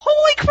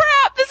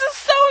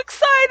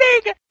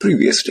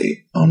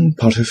Previously on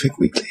Potterfic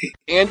Weekly.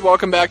 And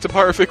welcome back to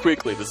Potterfic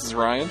Weekly. This is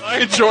Ryan. I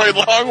enjoy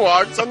long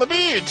walks on the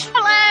beach.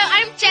 Hello,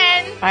 I'm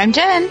Jen. I'm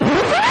Jen.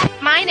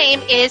 My name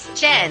is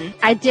Jen.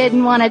 I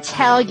didn't want to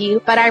tell you,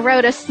 but I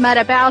wrote a smut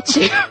about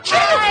you.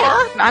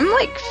 I'm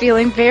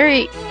feeling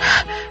very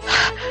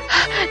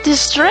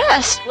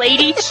distressed.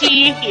 Lady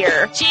Chi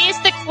here. She is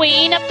the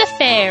queen of the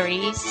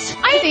fairies.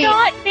 I am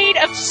not made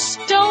of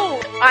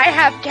stone. I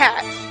have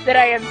cats that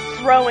I am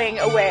throwing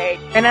away.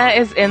 Anna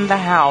is in the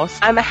house.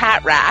 I'm a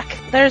hat rack.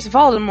 There's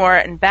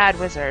Voldemort and bad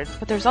wizards,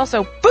 but there's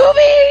also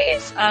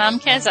boobies! And I'm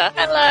Keza.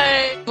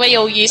 Hello. We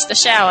all use the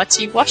shower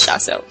to wash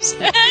ourselves.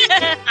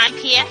 I'm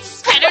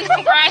PS. I don't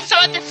know where I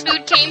thought the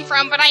food came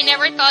from, but I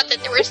never thought that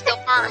there were still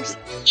farms.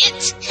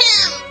 It's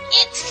him!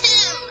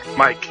 It's him!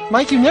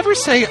 Mike, you never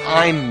say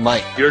I'm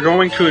Mike. You're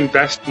going to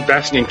invest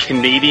in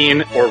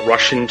Canadian or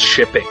Russian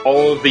shipping.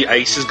 All of the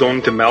ice is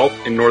going to melt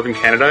in northern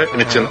Canada,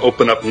 and it's going to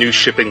open up new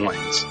shipping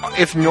lanes.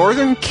 If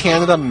northern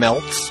Canada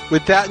melts,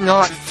 would that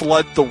not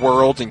flood the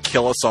world and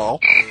kill us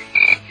all?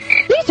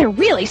 These are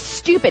really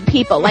stupid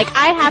people. I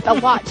have a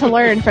lot to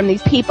learn from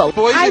these people.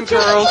 Boys and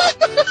girls,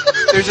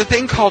 there's a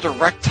thing called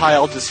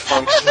erectile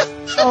dysfunction.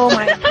 Oh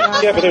my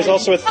god. Yeah, but there's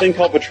also a thing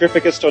called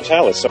Petrificus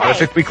Totalis.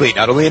 Potterfic Weekly,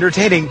 not only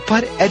entertaining,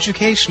 but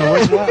educational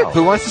as well.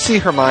 Who wants to see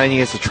Hermione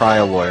as a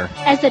trial lawyer?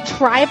 As a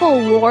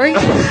tribal warrior?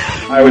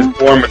 I was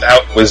born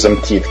without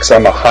wisdom teeth because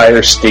I'm a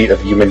higher state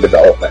of human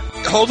development.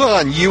 Hold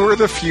on, you are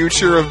the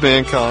future of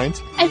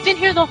mankind? I've been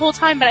here the whole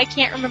time, but I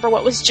can't remember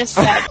what was just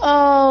said.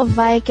 Oh,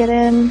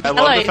 Vicodin. I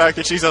love the fact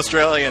that she's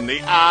Australian.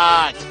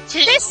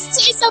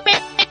 This is a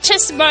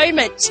bitch's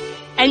moment,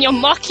 and you're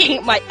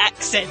mocking my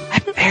accent.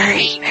 I'm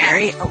very,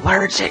 very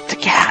allergic to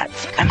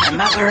cats, and my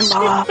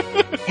mother-in-law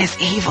is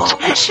evil,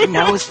 and she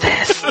knows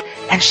this,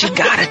 and she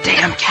got a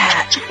damn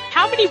cat.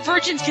 How many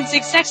virgins can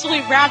successfully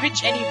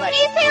ravage anybody?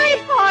 He's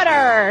Harry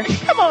Potter.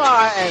 Come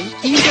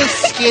on. He's a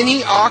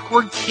skinny,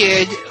 awkward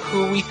kid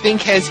who we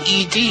think has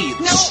ED.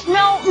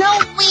 No,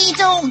 we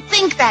don't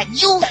think that.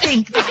 You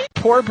think that.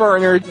 Poor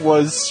Bernard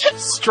was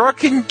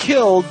struck and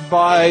killed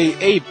by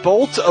a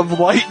bolt of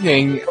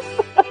lightning.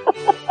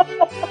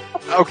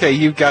 Okay,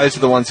 you guys are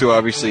the ones who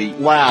obviously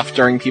laugh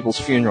during people's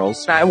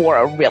funerals. I wore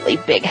a really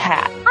big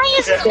hat. Why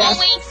is it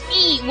always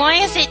me? Why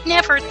is it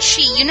never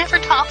Chi? You never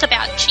talk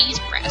about Chi's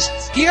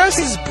breasts. He has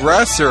his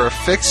breasts are a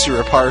fixture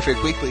of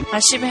Potterfic Weekly. I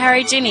ship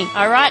Harry Ginny.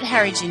 I write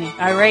Harry Ginny.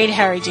 I read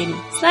Harry Ginny.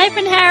 Snape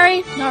and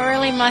Harry, not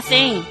really my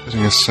thing.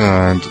 Putting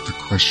aside the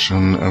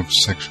question of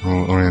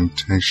sexual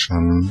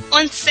orientation.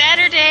 On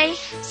Saturday,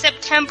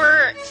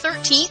 September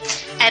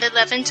 13th at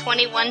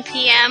 11:21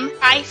 p.m.,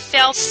 I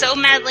fell so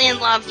madly in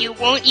love you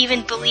won't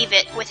even believe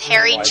it with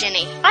Harry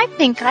Ginny. I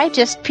think I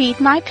just peed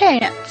my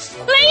pants.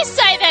 Please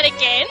say that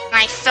again.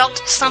 I felt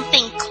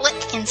something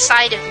click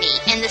inside of me,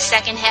 and the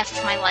second half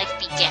of my life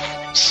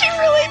began. She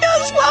really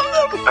does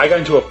love them. I got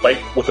into a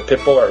fight with a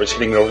pit bull. I was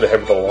hitting it over the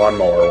head with a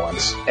lawnmower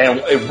once, and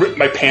it ripped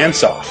my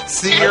pants off.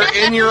 See, you're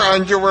in your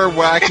underwear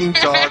whacking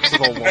dogs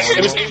with a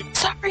lawnmower.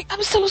 Sorry,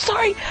 I'm so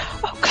sorry.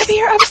 Oh, come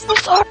here, I'm so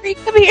sorry.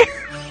 Come here.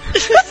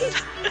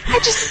 I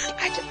just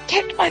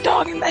kicked my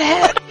dog in the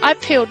head. I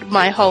peeled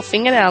my whole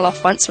fingernail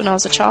off once when I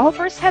was a child.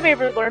 First time I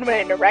ever learned what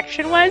an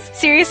erection was.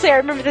 Seriously, I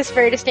remember this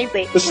very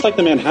distinctly. This is like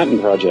the Manhattan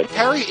Project.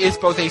 Harry is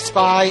both a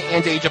spy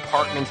and a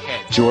department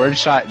head. George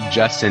shot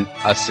Justin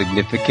a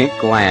significant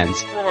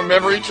glance. From a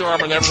memory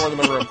charm and everyone in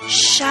the room.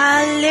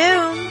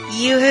 Shalom.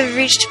 You have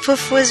reached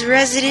Puffwa's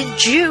resident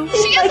Jew.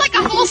 She has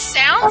a whole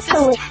sound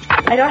system.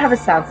 I don't have a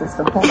sound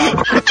system. Hold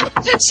on.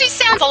 She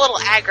sounds a little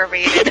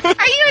aggravated.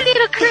 Are you a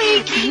little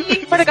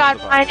cranky? Swear to God,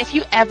 Ryan, if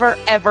you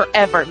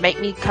ever make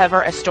me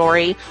cover a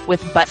story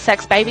with butt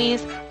sex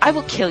babies, I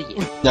will kill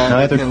you.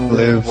 Neither can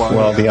live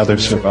while the other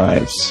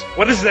survives.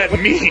 What does that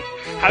mean?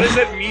 How does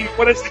that mean?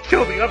 What is to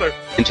kill the other?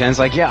 And Jen's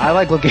like, yeah, I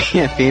like looking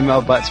at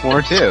female butts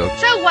more too.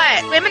 So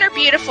what? Women are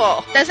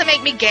beautiful. Doesn't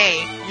make me gay.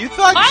 You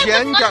thought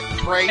Jen got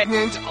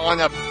pregnant on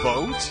a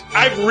boat?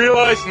 I've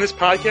realized in this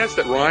podcast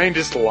that Ryan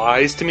just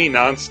lies to me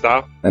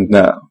nonstop. And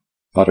now,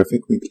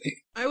 Potterfic Weekly.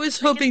 I was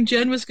hoping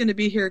Jen was going to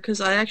be here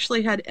because I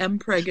actually had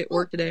M-Preg at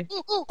work today.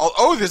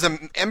 Oh, there's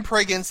an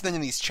M-Preg incident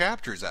in these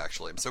chapters,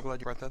 actually. I'm so glad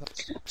you brought that up.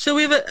 So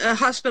we have a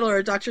hospital or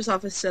a doctor's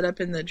office set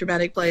up in the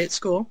dramatic play at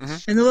school.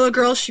 Mm-hmm. And the little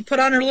girl, she put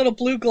on her little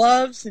blue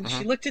gloves and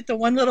she looked at the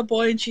one little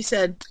boy and she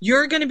said,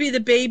 "You're going to be the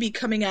baby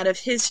coming out of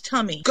his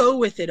tummy. Go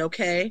with it,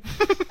 okay?"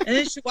 And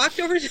then she walked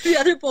over to the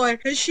other boy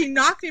and she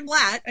knocked him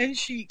flat and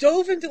she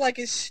dove into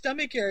his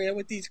stomach area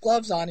with these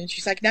gloves on and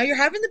she's like, "Now you're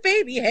having the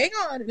baby, hang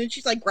on." And then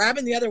she's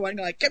grabbing the other one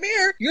and "Come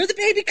here. You're the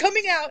baby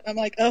coming out." I'm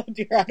like, oh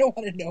dear, I don't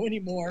want to know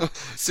anymore.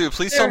 Sue,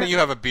 please tell me you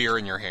have a beer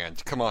in your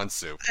hand. Come on,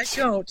 Sue. I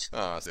don't.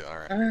 Oh, Sue, all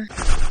right.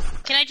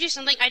 Can I do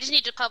something? I just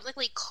need to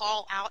publicly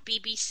call out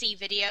BBC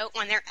Video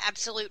on their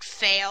absolute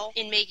fail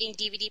in making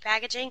DVD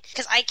packaging,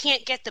 because I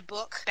can't get the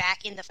book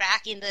back in the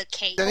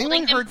case. Has anyone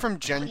Holding them heard from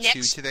Gen 2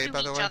 next today, to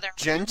by the each way? other.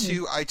 Gen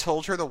 2, I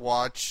told her to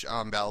watch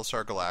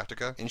Battlestar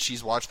Galactica, and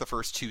she's watched the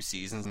first 2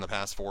 seasons in the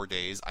past 4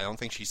 days. I don't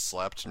think she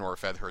slept nor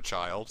fed her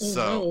child,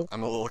 so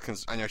I'm a little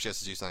I know she has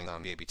to do something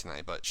on Baby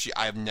tonight, but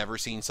I have never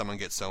seen someone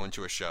get so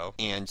into a show,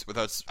 and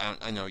without,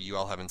 I know you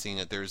all haven't seen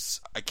it,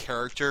 there's a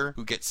character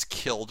who gets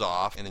killed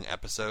off in an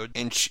episode,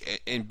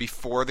 and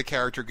before the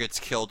character gets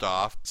killed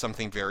off,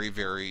 something very,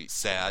 very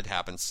sad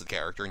happens to the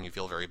character, and you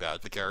feel very bad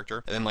for the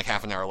character, and then like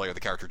half an hour later, the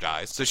character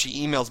dies. So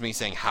she emails me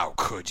saying, "How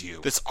could you?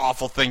 This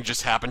awful thing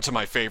just happened to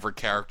my favorite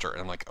character." And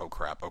I'm like, oh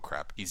crap,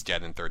 he's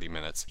dead in 30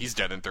 minutes.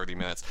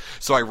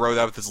 So I wrote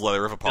out this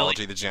letter of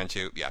apology to Gen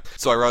 2. Yeah.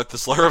 So I wrote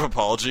this letter of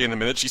apology, and the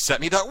minute she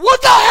sent me that,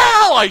 what the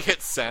hell? I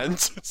hit send.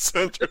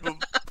 Sent her the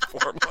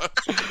formula.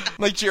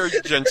 Like,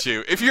 Gen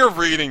 2, if you're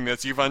reading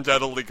this, you've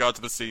undoubtedly got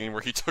to the scene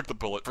where he took the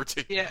bullet for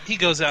T. Yeah, he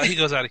goes out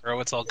of hero.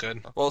 It's all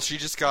good. Well, she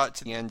just got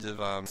to the end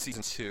of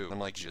season 2. I'm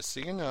like, just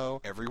so you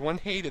know, everyone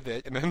hated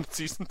it, and then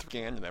season 3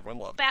 began, and everyone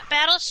loved it.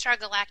 Battlestar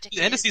Galactica.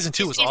 The end of season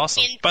 2 was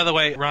awesome. By the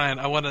way, Ryan,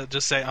 I want to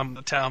just say I'm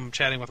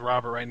chatting with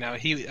Robert right now. I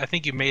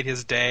think you made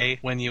his day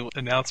when you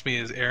announced me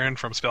as Aaron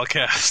from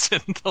Spellcast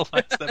in the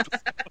last episode.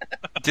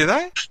 Did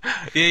I?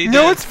 Yeah, you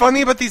know did. what's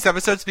funny about these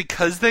episodes,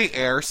 because they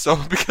air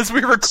because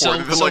we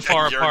recorded them so like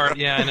far a year apart.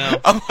 ago. Yeah, I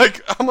know. I'm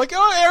like,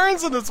 oh,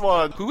 Aaron's in this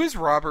one. Who is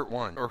Robert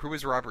 1 or who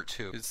is Robert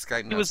 2? His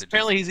Skype message.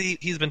 Apparently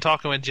he's been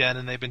talking with Jen,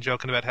 and they've been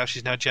joking about how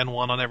she's now Gen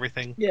 1 on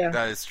everything. Yeah,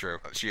 that is true.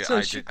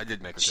 I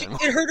did make a Gen 1.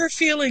 It hurt her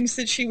feelings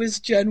that she was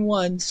Gen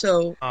 1.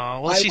 So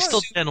she's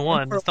still Gen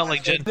 1. It's not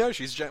like Gen. No,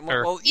 she's Gen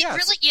 1. Well,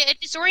 yes. It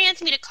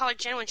disorients me to call her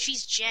Gen 1.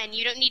 She's Gen.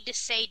 You don't need to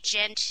say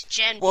Gen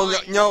 1. Well,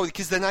 no,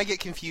 because then I get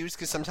confused,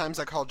 because sometimes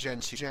I call Gen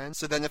 2 Gen.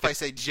 So then if I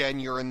say Jen,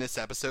 you're in this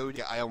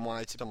episode, I don't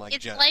want it to be like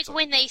Jen. It's like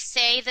when they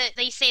say that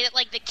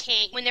like the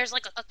king, when there's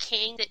like a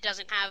king that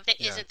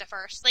isn't the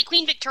first. Like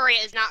Queen Victoria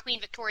is not Queen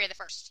Victoria the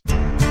First.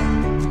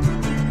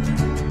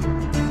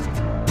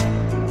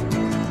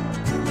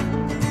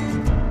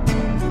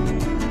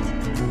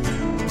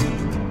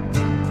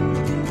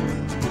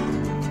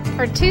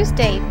 For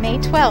Tuesday, May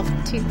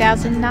 12th,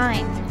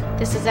 2009.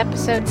 This is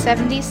episode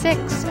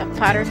 76 of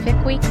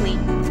Potterfic Weekly.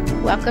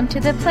 Welcome to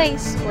the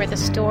place where the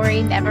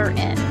story never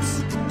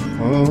ends.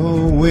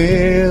 Oh,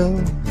 will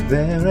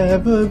there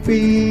ever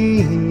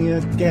be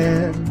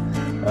again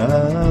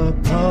a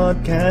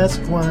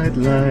podcast quite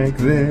like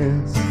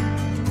this?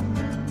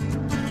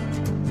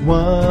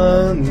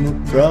 One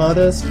that brought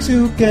us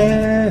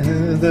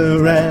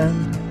together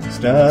and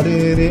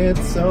started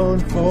its own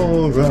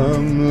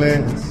forum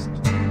list,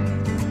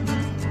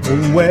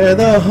 where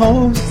the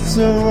hosts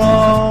are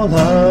all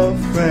our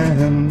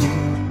friends.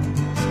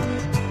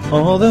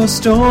 All those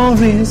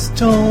stories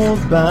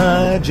told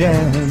by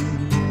Jen.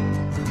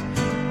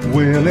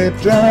 Will it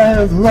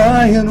drive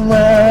Ryan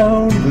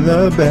round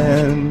the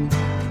bend?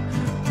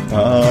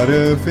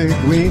 Potterfic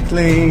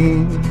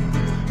Weekly,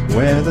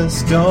 where the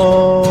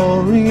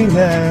story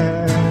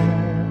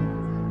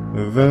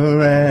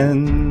never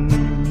ends.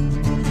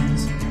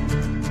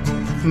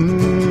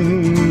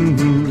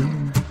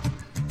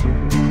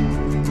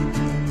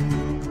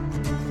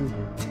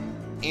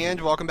 And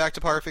welcome back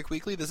to Potterfic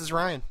Weekly. This is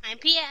Ryan. I'm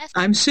PS.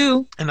 I'm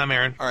Sue. And I'm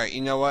Aaron. Alright, you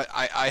know what?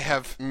 I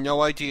have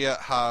no idea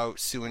how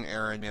Sue and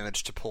Aaron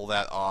managed to pull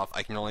that off.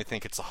 I can only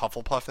think it's a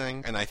Hufflepuff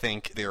thing, and I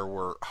think there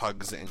were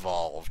hugs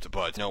involved,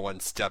 but no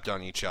one stepped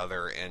on each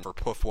other, and for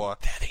Puffwa,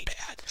 that ain't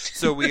bad.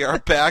 So we are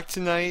back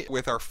tonight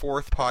with our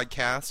 4th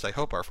podcast, I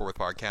hope our 4th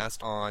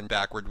podcast, on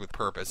Backward with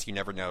Purpose. You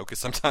never know, because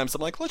sometimes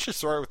I'm like, let's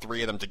just throw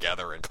 3 of them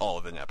together and call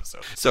it an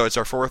episode. So it's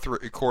our 4th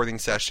recording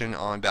session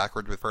on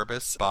Backward with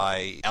Purpose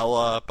by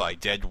Ella, by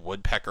Dead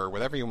Woodpecker,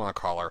 whatever you want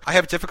to call her. I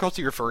have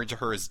difficulty referring to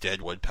her as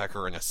Dead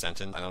Woodpecker in a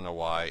sentence. I don't know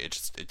why.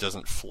 It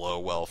doesn't flow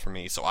well for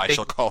me, so I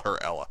shall call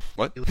her Ella.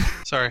 What?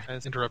 Sorry, I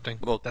was interrupting.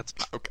 Well, that's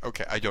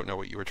okay. I don't know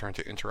what you were trying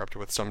to interrupt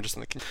with, so I'm just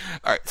thinking.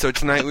 All right, so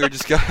tonight we were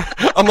just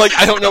I'm like,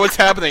 I don't know what's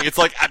happening. It's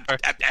like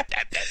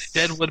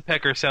Dead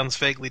Woodpecker sounds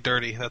vaguely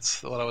dirty.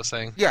 That's what I was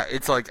saying. Yeah,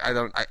 it's like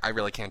I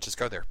really can't just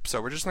go there.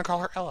 So we're just gonna call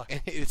her Ella.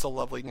 It's a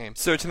lovely name.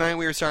 So tonight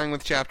we are starting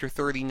with chapter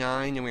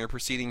 39, and we are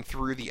proceeding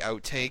through the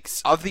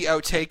outtakes. Of the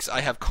outtakes,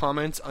 I have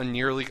comments on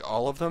nearly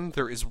all of them.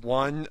 There is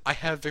one I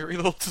have very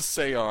little to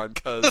say on,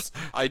 because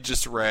I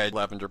just read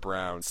Lavender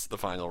Brown's The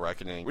Final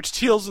Reckoning, which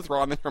deals with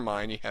Ron and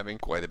Hermione having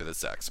quite a bit of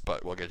sex,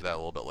 but we'll get to that a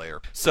little bit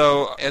later.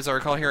 So, as I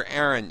recall here,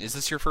 Aaron, is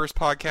this your first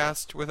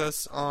podcast with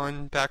us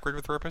on Backward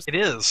with Purpose? It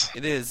is.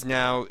 It is.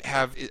 Now,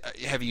 have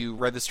you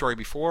read the story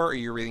before, or are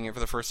you reading it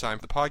for the first time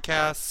for the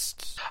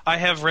podcast? I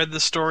have read the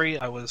story.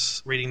 I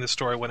was reading the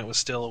story when it was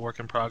still a work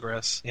in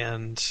progress,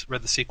 and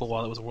read the sequel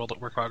while it was a work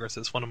in progress.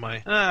 It's one of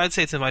my, I'd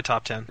say it's in my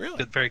top 10 10. Really?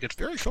 Good, very good.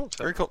 Very cool.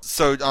 Very cool.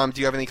 So, do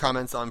you have any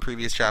comments on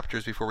previous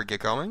chapters before we get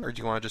going, or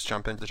do you want to just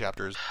jump into the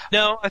chapters?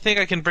 No, I think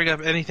I can bring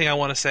up anything I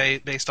want to say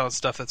based on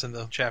stuff that's in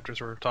the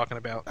chapters we're talking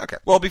about. Okay.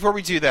 Well, before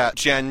we do that,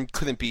 Jen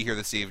couldn't be here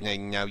this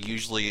evening. Now,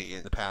 usually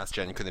in the past,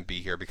 Jen couldn't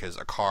be here because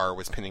a car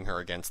was pinning her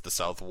against the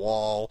south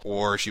wall,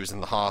 or she was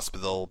in the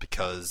hospital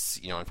because,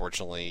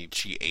 unfortunately,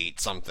 she ate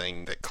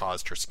something that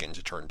caused her skin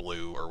to turn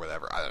blue or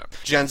whatever. I don't know.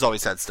 Jen's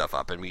always had stuff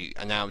up, and we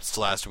announced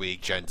last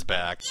week Jen's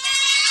back.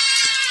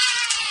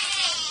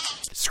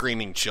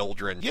 Screaming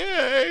children.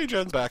 Yay,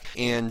 Jen's back.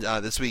 And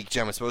this week,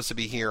 Jen was supposed to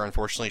be here.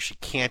 Unfortunately, she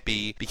can't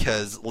be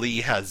because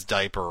Lee has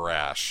diaper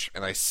rash.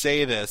 And I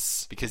say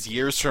this because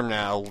years from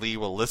now, Lee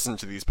will listen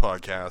to these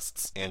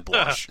podcasts and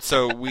blush.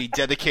 So we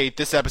dedicate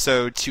this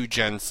episode to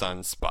Jen's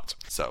son's butt.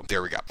 So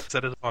there we go.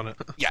 Set it on it.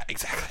 Yeah,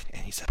 exactly.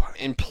 And he said upon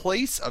it. In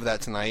place of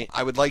that tonight,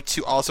 I would like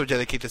to also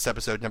dedicate this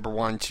episode, number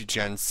one, to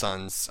Jen's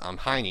son's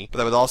Heine.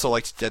 But I would also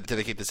like to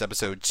dedicate this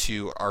episode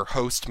to our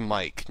host,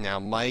 Mike. Now,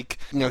 Mike,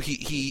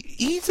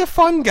 he's a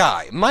fun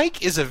guy.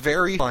 Mike is a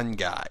very fun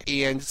guy,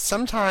 and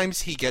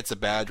sometimes he gets a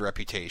bad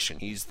reputation.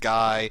 He's the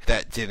guy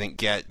that didn't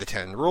get the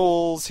 10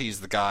 rules.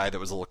 He's the guy that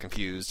was a little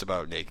confused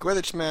about Nate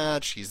Quidditch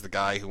match. He's the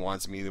guy who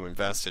wants me to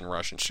invest in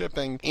Russian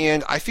shipping.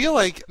 And I feel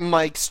like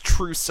Mike's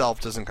true self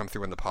doesn't come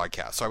through in the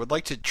podcast, so I would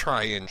like to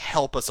try and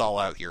help us all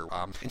out here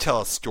and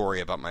tell a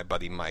story about my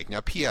buddy Mike. Now,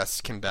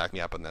 P.S. can back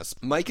me up on this.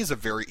 Mike is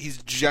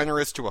he's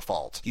generous to a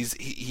fault.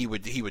 He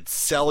would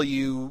sell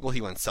you, well, he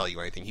wouldn't sell you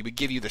anything. He would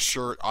give you the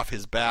shirt off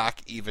his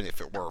back, even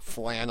if it were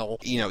flannel.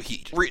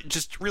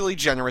 Just really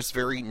generous,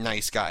 very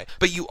nice guy.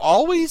 But you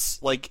always,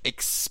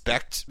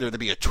 expect there to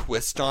be a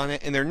twist on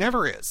it, and there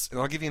never is. And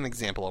I'll give you an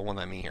example of one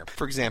I mean here.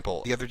 For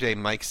example, the other day,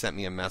 Mike sent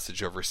me a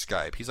message over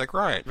Skype. He's like,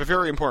 Ryan, I have a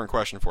very important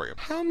question for you.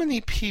 How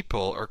many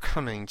people are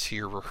coming to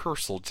your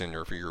rehearsal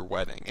dinner for your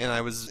wedding? And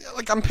I was,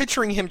 I'm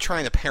picturing him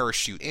trying to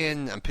parachute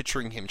in. I'm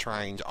picturing him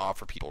trying to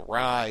offer people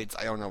rides.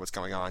 I don't know what's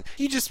going on.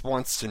 He just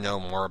wants to know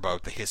more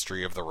about the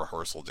history of the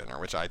rehearsal dinner,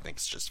 which I think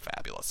is just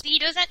fabulous. He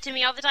does that to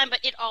me all the time, but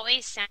it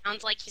always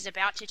sounds like he's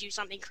about to do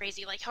something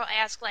crazy. Like, he'll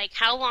ask,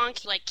 how long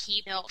can you,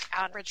 keep milk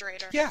out of the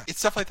refrigerator? Yeah, it's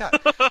stuff like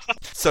that.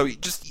 So,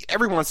 just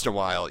every once in a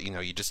while,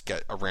 you just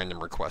get a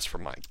random request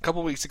from Mike. A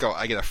couple weeks ago,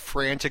 I get a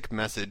frantic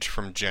message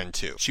from Gen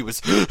 2. She was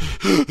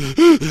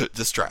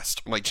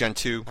distressed. I'm like, Gen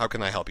 2, how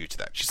can I help you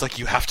today? She's like,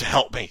 you have to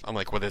help me. I'm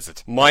like, what is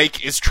it?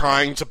 Mike is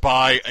trying to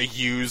buy a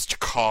used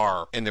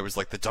car. And there was,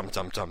 the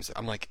dum-dum-dums.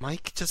 I'm like,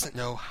 Mike doesn't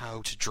know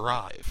how to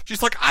drive.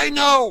 She's like, I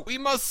know! We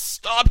must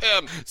stop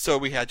him! So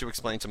we had to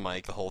explain to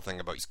Mike the whole thing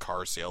about these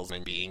car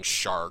salesmen being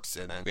sharks,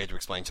 and then we had to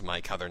explain to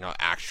Mike how they're not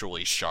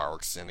actually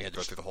sharks, and we had to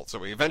go through the whole... So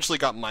we eventually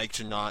got Mike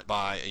to not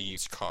buy a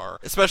used car,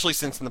 especially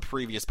since in the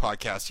previous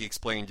podcast he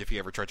explained if he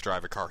ever tried to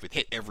drive a car, he'd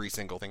hit every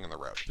single thing on the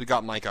road. We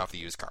got Mike off the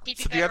used car. He'd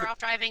be better off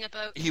driving a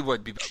boat. He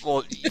would be.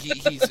 Well,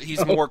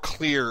 he's more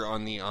clear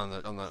on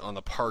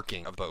the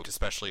parking of the boat,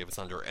 especially if it's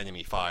under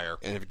enemy fire,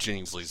 and if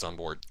Ginny's on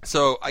board.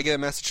 So I get a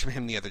message from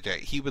him the other day.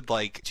 He would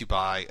like to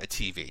buy a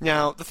TV.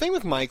 Now, the thing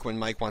with Mike, when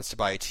Mike wants to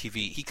buy a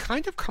TV, he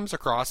kind of comes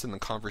across in the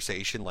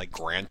conversation like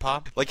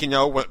grandpa.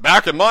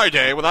 Back in my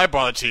day when I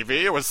bought a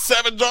TV, it was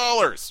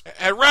 $7. It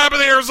had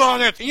rabbit ears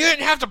on it. And you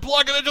didn't have to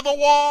plug it into the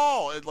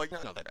wall. And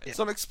no, that. Yeah.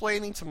 So I'm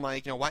explaining to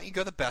Mike, why don't you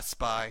go to Best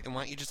Buy and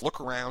why don't you just look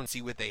around and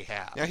see what they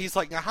have. Now he's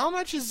like, how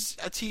much is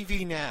a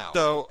TV now?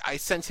 So I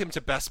sent him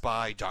to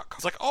BestBuy.com.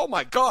 He's like, oh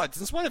my god,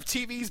 since when have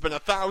TVs been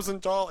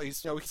 $1,000?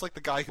 He's like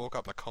the guy who woke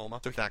up in a coma.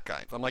 So that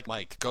guy. I'm like,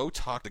 Mike, go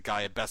talk to the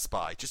guy at Best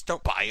Buy. Just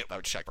don't buy it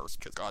without check first,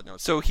 because God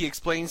knows. So he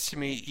explains to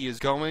me he is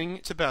going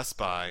to Best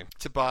Buy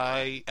to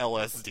buy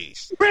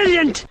LSD.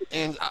 Brilliant!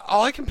 And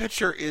all I can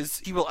picture is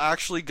he will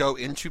actually go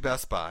into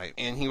Best Buy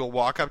and he will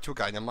walk up to a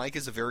guy. Now Mike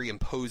is a very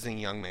imposing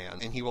young man,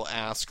 and he will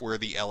ask where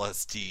the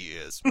LSD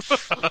is.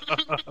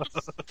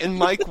 And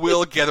Mike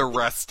will get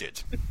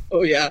arrested.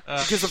 Oh yeah.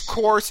 Because of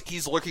course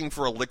he's looking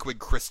for a liquid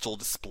crystal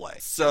display.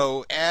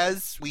 So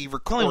as we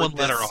record only one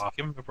letter this, off.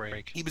 Give him a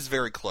break. He was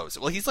very close.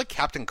 Well, he's like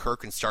Captain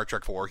Kirk in Star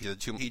Trek 4. He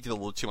did a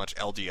little too much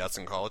LDS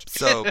in college.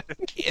 So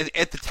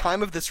at the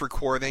time of this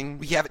recording,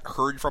 we haven't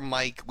heard from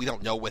Mike. We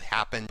don't know what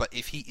happened. But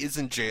if he is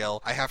in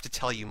jail, I have to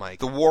tell you, Mike,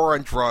 the war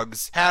on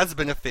drugs has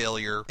been a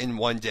failure, and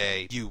one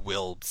day you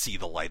will see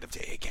the light of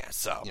day again.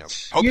 So,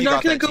 hope you're you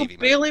not going to go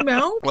bail him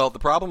out? Well, the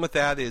problem with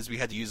that is we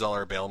had to use all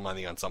our bail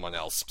money on someone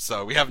else,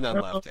 so we have none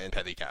left in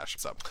petty cash.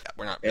 So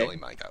we're not bailing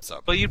Mike out.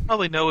 So, but you'd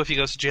probably know if he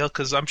goes to jail,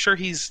 because I'm sure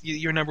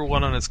you're number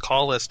one on his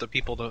call list of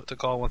people to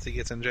call once he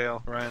gets in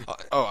jail, Ryan.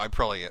 I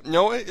probably am.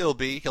 No, it'll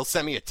be he'll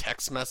send me a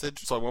text message,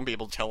 so I won't be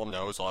able to tell him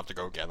no, so I'll have to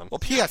go get him. Well,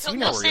 P.S.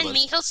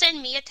 He'll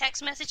send me a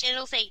text message and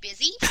it'll say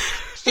busy.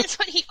 That's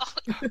what he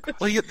always.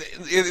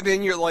 Well,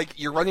 then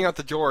you're running out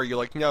the door. You're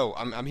like, no,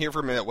 I'm here for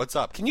a minute. What's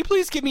up? Can you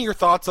please give me your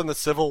thoughts on the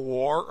Civil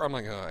War? I'm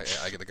like, oh,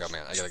 I gotta go,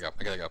 man. I gotta go.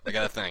 I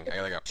got a thing. I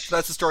gotta go. So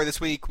that's the story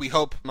this week. We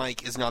hope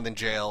Mike is not in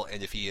jail,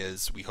 and if he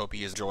is, we hope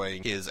he is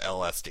enjoying his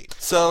LSD.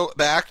 So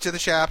back to the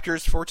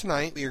chapters for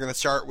tonight. We are going to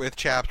start with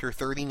chapter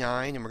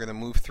 39, and we're going to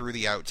move through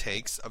the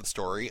outtakes of the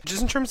story.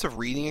 Just in terms of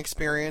reading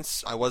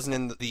experience, I wasn't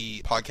in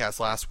the podcast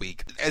last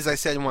week. As I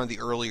said in one of the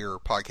earlier earlier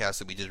podcast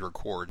that we did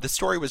record, this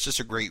story was just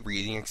a great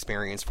reading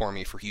experience for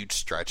me for huge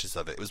stretches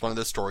of it. It was one of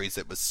those stories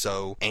that was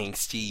so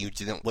angsty, you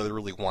didn't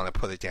literally want to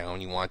put it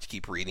down. You wanted to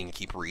keep reading and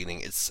keep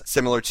reading. It's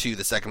similar to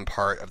the second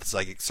part of the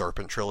Psychic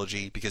Serpent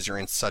trilogy, because you're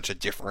in such a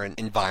different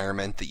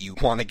environment that you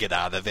want to get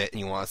out of it, and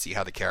you want to see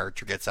how the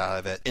character gets out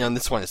of it. And on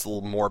this one, it's a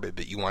little morbid,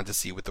 but you want to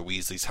see with the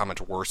Weasleys how much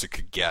worse it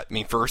could get. I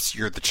mean, first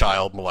you're the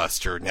child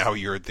molester, now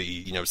you're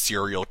the,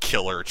 serial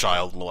killer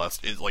child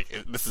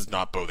molester. This is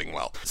not boding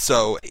well.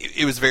 So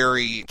it was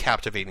very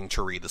captivating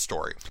to read the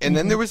story. And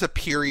then there was a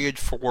period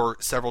for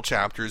several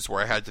chapters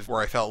where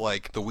I felt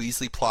like the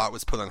Weasley plot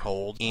was put on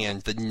hold,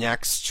 and the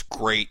next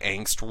great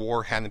angst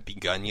war hadn't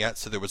begun yet,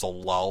 so there was a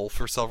lull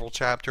for several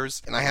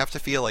chapters. And I have to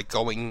feel like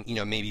going,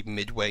 maybe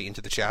midway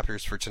into the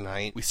chapters for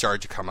tonight, we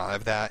started to come out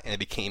of that, and it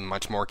became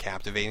much more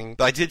captivating.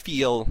 But I did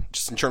feel,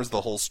 just in terms of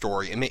the whole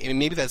story, and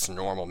maybe that's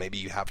normal, maybe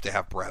you have to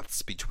have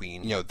breaths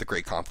between, the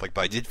great conflict,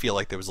 but I did feel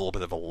like there was a little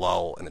bit of a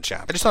lull in the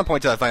chapter. I just want to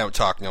point out if I don't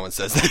talk, no one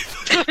says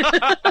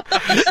that.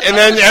 And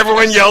then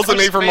everyone yells at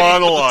me for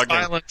monologuing.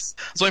 Silence.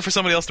 I was waiting for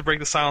somebody else to break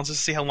the silence just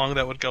to see how long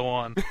that would go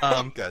on.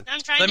 Good.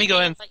 Let me go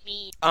ahead.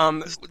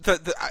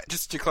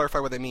 Just to clarify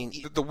what I mean,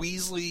 the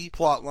Weasley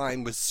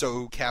plotline was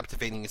so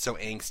captivating and so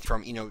angsty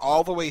from,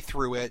 all the way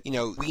through it.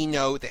 We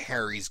know that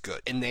Harry's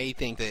good, and they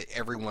think that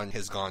everyone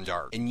has gone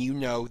dark, and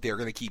they're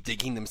going to keep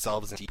digging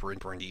themselves in deeper and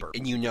deeper and deeper,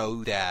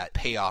 and that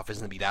payoff is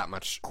going to be that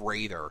much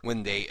greater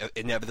when they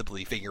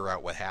inevitably figure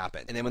out what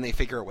happened. And then when they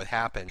figure out what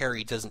happened,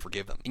 Harry doesn't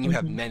forgive them, and you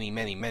have many,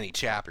 many, many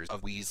chapters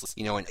of Weasley,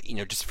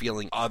 and just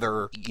feeling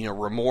utter,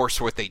 remorse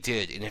for what they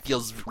did, and it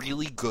feels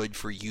really good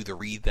for you to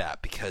read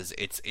that, because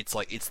it's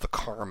the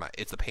karma,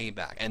 it's the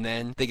payback. And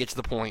then they get to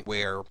the point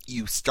where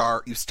you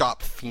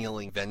stop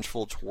feeling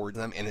vengeful towards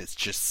them, and it's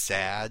just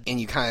sad, and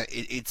you kind of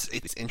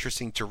it's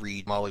interesting to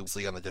read Molly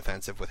Weasley on the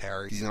defensive with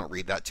Harry. You don't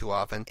read that too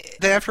often.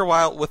 Then after a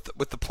while, with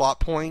the plot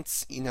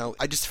points,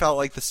 I just felt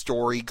like the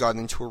story got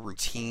into a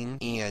routine,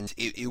 and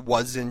it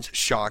wasn't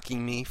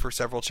shocking me for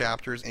several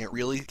chapters, and it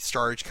really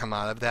started to come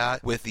out of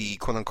that with the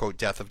quote-unquote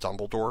death of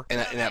Dumbledore, and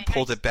that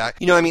pulled it back.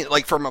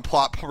 From a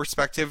plot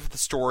perspective, the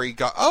story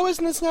got, oh,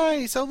 isn't this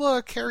nice? Oh,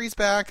 look, Harry's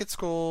back at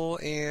school,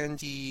 and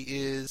he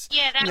is...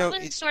 Yeah, that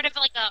was sort of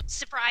like a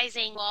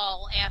surprising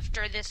lull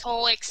after this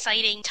whole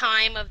exciting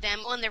time of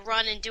them on the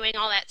run and doing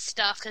all that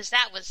stuff, because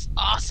that was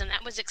awesome.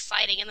 That was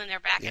exciting, and then they're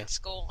back at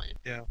school.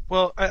 Yeah.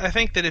 Well, I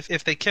think that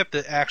if they kept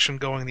the action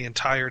going the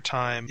entire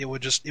time, it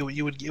would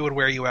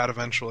wear you out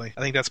eventually.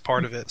 I think that's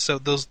part of it. So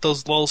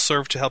those lulls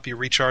serve to help you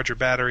recharge your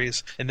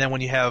batteries, and then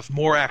when you have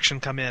more action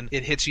come in,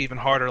 it hits you even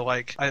harder.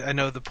 Like, I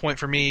know the point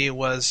for me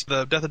was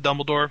the death of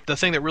Dumbledore. The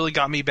thing that really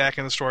got me back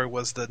in the story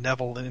was the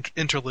Neville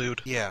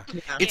interlude. Yeah.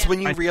 It's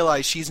when you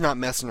realize she's not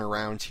messing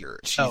around here.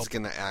 She's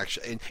gonna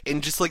actually,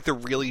 and just like the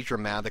really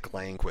dramatic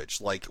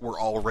language, like, we're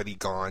already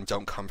gone,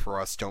 don't come for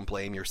us, don't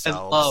blame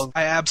yourselves.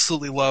 I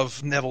absolutely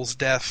love Neville's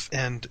death,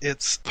 and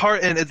it's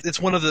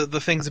one of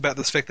the things about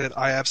this fic that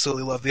I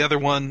absolutely love. The other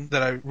one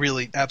that I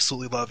really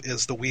absolutely love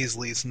is the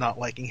Weasleys not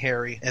liking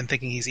Harry and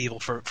thinking he's evil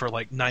for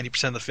like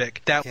 90% of the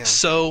fic. That was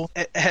so...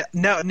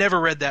 never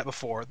read that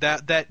before.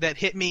 That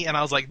hit me, and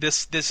I was like,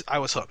 this I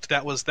was hooked.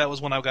 That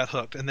was when I got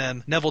hooked. And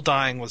then Neville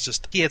dying was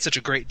just... He had such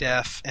a great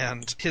death,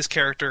 and his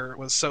character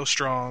was so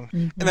strong.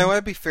 And I want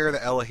to be fair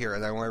to Ella here,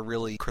 and I want to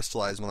really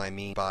crystallize what I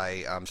mean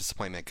by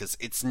disappointment, because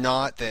it's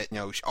not that,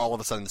 all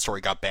of a sudden the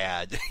story got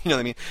bad. You know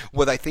what I mean?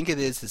 What I think it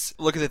is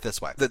look at it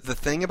this way. The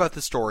thing about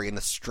the story and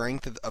the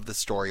strength of the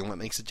story and what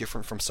makes it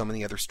different from so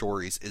many other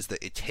stories is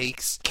that it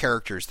takes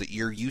characters that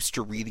you're used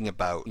to reading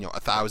about,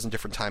 1,000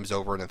 different times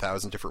over in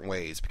 1,000 different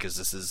ways, because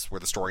this is where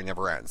the story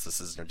never ends.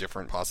 This is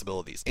different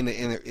possibilities. And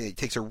it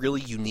takes a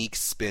really unique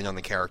spin on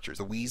the characters.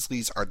 The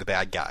Weasleys are the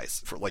bad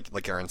guys, for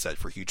like Aaron said,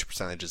 for huge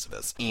percentages of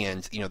this.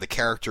 And, the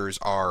characters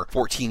are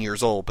 14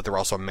 years old, but they're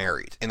also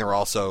married. And they're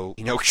also,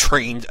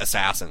 trained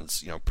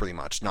assassins, pretty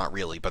much. Not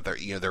really, but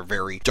they're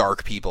very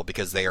dark people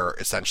because they are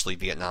essentially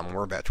Vietnam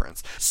War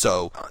veterans.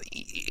 So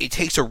it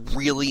takes a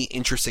really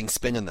interesting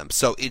spin on them.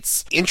 So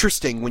it's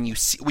interesting when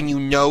you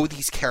know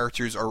these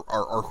characters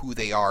are who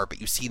they are,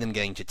 but you see them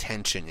getting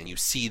detention, and you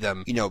see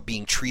them,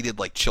 being treated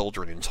like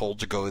children and told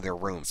to go to their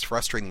rooms. It's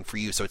frustrating for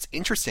you. So it's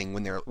interesting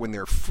when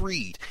they're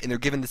freed and they're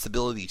given this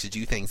ability to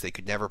do things they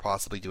could never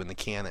possibly do in the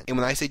canon. And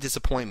when I say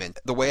disappointment,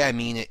 the way I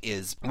mean it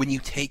is when you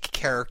take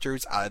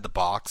characters out of the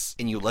box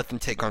and you let them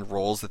take on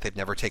roles that they've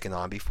never taken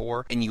on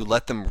before, and you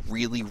let them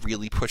really,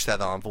 really push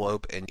that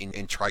envelope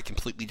and try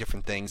completely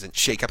different things and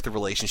shake up the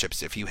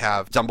relationships. If you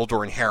have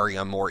Dumbledore and Harry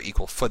on more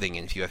equal footing,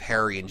 and if you have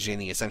Harry and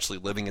Ginny essentially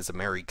living as a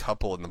married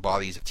couple in the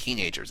bodies of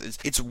teenagers,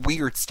 it's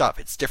weird stuff.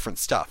 It's different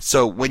stuff.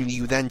 So when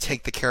you then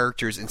take the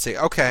characters and say,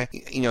 okay,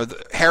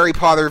 Harry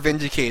Potter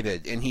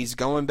vindicated, and he's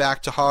going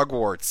back to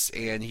Hogwarts,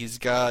 and he's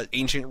got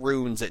ancient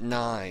runes at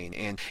 9,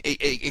 and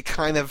it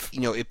kind of,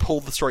 it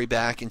pulled the story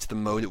back into the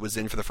mode it was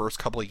in for the first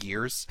couple of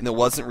years, and it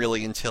wasn't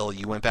really until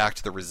you went back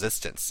to the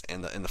Resistance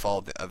and the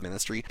fall of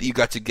Ministry that you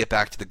got to get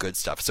back to the good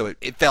stuff. So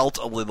it felt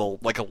a little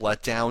like a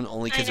letdown,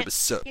 only because it was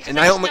so...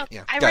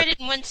 I read it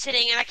in one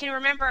sitting, and I can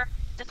remember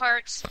the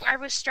parts I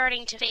was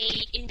starting to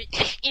fade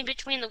in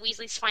between the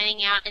Weasleys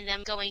finding out and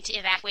them going to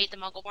evacuate the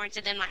Muggleborns,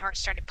 and then my heart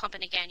started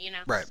pumping again, you know?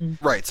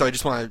 Right. So I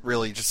just want to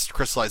really just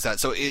crystallize that.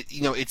 So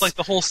it's like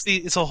the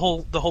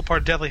whole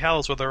part of Deathly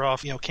Hallows where they're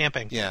off,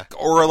 camping. Yeah.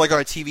 Or like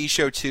on a TV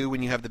show too,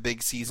 when you have the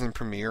big season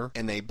premiere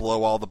and they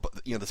blow all the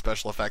the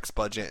special effects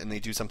budget and they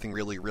do something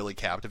really, really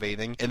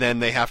captivating, and then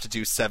they have to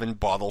do 7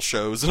 bottle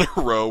shows in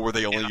a row where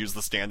they only use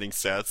the standing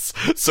sets.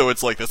 So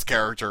it's like this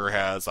character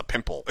has a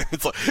pimple.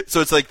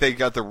 It's like they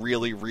got the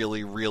really,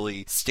 really,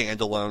 really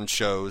standalone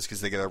shows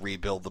because they got to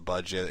rebuild the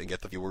budget and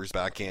get the viewers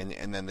back in,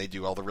 and then they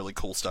do all the really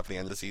cool stuff at the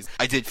end of the season.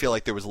 I did feel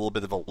like there was a little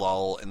bit of a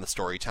lull in the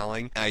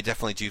storytelling, and I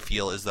definitely do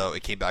feel as though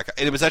it came back.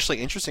 And it was actually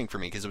interesting for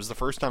me because it was the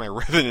first time I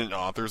read it in an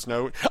author's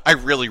note. I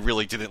really,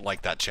 really didn't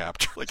like that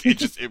chapter. Like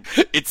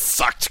it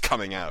sucked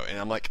coming out, and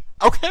I'm like,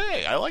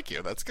 okay, I like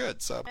you. That's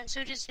good. So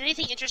does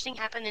anything interesting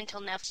happen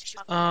until Nev's?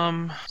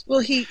 Well,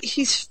 he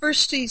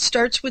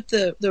starts with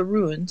the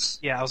ruins.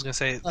 Yeah, I was gonna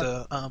say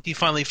he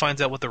finally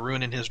finds out what the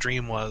rune in his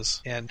dream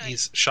was, and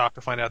he's shocked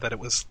to find out that it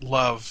was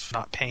love,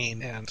 not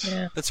pain. And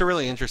that's a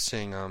really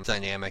interesting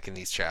dynamic in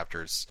these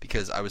chapters,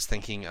 because I was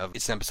thinking of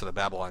it's an episode of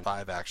Babylon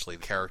 5 actually.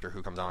 The character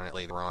who comes on it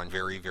later on,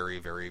 very, very,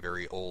 very,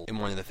 very old, and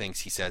one of the things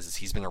he says is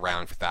he's been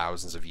around for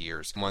thousands of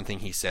years. And one thing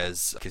he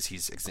says, because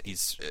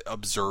he's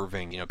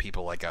observing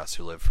people like us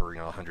who live for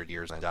 100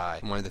 years and die.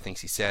 And one of the things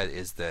he said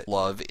is that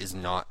love is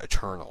not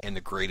eternal, and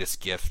the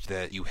greatest gift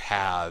that you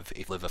have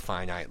if you live a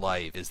finite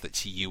life is that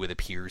to you it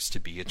appears to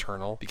be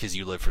eternal because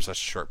you live for such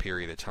a short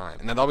period of time.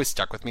 And that always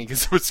stuck with me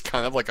because it was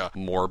kind of like a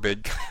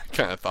morbid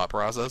kind of thought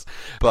process,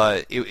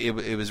 but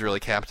it was really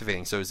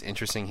captivating. So it was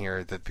interesting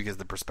here that because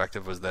the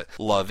perspective was that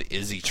love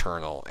is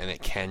eternal and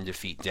it can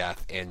defeat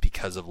death, and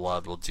because of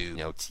love will do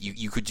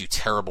you could do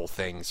terrible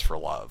things for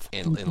love,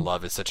 and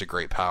love is such a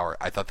great power.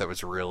 I thought that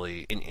was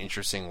really an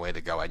interesting way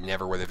to go. I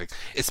never would have,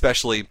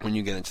 especially when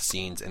you get into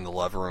scenes in the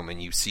love room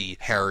and you see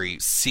Harry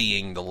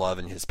seeing the love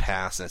in his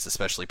past, and it's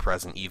especially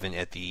present even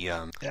at the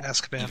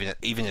Azkaban.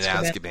 Even at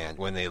Azkaban,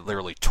 when they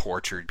literally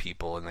tortured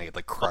people and they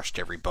crushed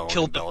every bone,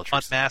 killed them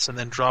en masse, and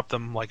then dropped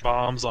them like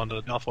bombs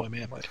onto Malfoy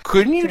Manor.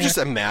 Couldn't you just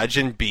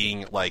imagine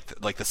being like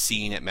the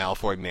scene at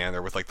Malfoy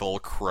Manor with like the little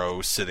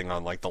crow sitting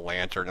on like the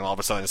lantern, and all of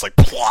a sudden it's like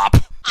plop.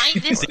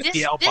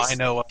 The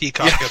albino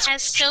peacock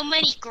has so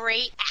many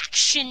great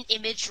action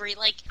imagery.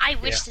 Like I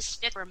wish this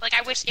fit room. Like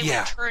I wish it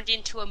were turned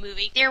into a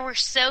movie. There were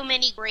so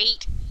many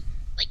great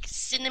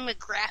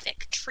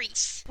cinematographic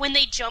treats when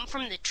they jump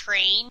from the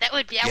train. That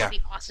would be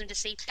awesome to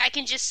see. I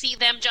can just see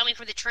them jumping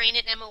from the train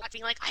and Emma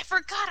being like, I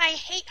forgot I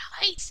hate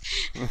heights.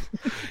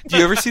 Do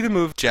you ever see the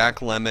movie Jack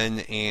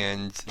Lemmon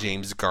and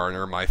James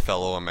Garner, My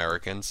Fellow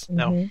Americans?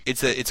 No.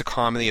 It's a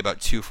comedy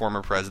about 2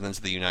 former presidents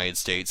of the United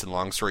States, and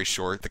long story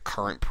short, the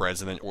current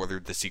president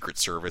ordered the Secret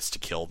Service to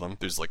kill them.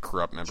 There's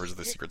corrupt members of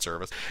the Secret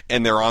Service,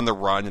 and they're on the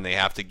run, and they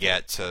have to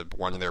get to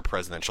one of their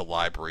presidential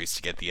libraries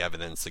to get the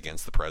evidence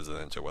against the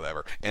president or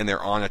whatever, and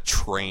they're on a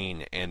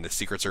train, and the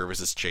Secret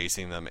Service is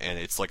chasing them, and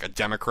it's like a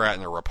Democrat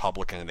and a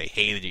Republican, and they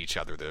hated each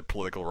other. They're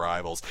political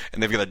rivals,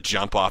 and they've got to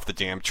jump off the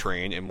damn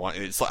train. And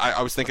it's like,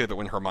 I was thinking of it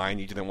when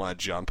Hermione didn't want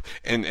to jump,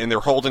 and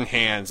they're holding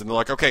hands, and they're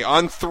like, okay,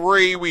 on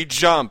 3 we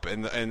jump,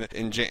 and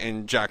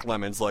Jack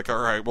Lemmon's like,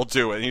 all right, we'll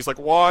do it, and he's like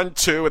 1,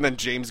 2, and then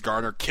James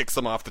Garner kicks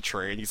him off the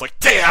train. He's like,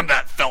 damn,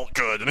 that felt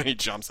good, and then he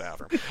jumps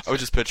after him. I was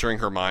just picturing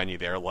Hermione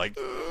there, like.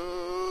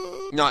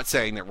 Not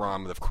saying that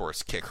Ron would, of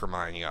course, kick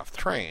Hermione off the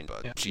train,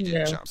 but she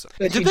did jump. So.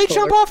 Did they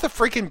jump off the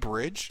freaking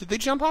bridge? Did they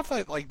jump off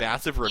that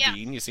massive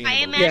ravine you see? I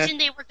imagine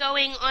they were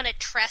going on a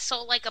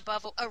trestle,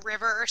 above a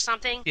river or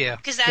something. Yeah,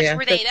 because that's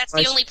where that's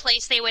the only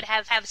place they would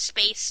have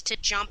space to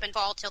jump and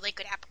fall till they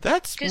could happen.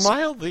 That's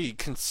mildly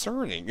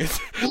concerning.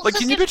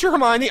 Can you picture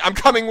Hermione? I'm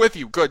coming with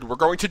you. Good, we're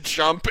going to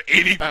jump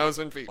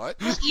 80,000 feet. What?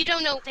 Well, you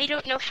don't know. They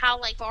don't know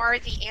how far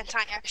the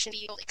anti-action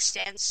field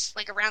extends,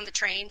 around the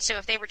train. So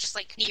if they were just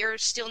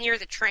still near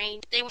the train.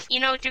 They, do you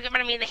know what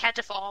I mean? They had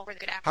to fall where they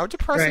could happen. How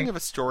depressing of a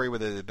story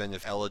would it have been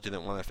if Ella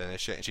didn't want to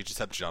finish it and she just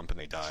had to jump and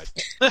they died?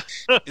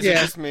 Is it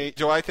just me?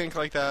 Do I think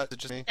like that? Is it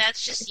just me?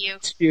 That's just you.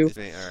 It's you. It's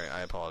me. All right,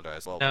 I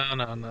apologize. Well,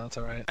 no, it's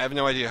all right. I have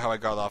no idea how I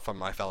got off on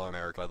My Fellow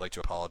American. I'd like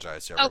to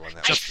apologize to everyone.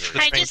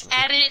 I just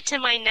added it to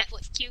my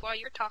Netflix queue while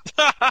you were talking.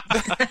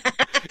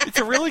 It's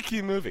a really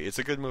cute movie. It's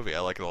a good movie. I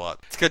like it a lot.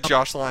 It's got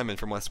Josh Lyman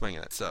from West Wing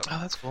in it. So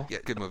that's cool. Yeah,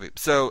 good movie.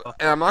 So,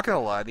 and I'm not gonna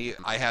lie to you,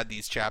 I had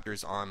these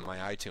chapters on my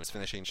iTunes,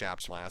 finishing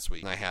chapters last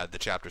week, and I had the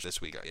chapters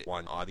this week,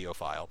 one audio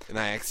file, and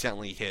I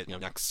accidentally hit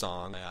next song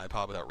on my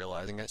iPod without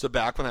realizing it. So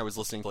back when I was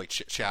listening to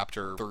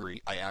chapter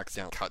 30, I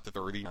accidentally cut to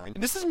 39.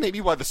 And this is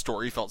maybe why the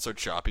story felt so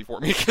choppy for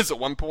me, because at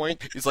one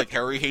point it's like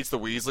Harry hates the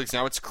Weasleys,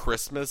 now it's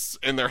Christmas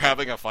and they're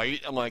having a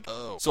fight. I'm like,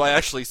 oh. So I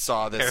actually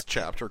saw this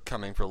chapter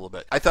coming for a little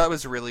bit. I thought it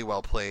was really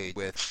well played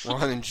with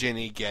Ron and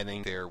Ginny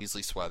getting their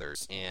Weasley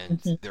sweaters,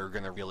 and they're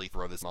gonna really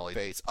throw this Molly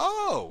face.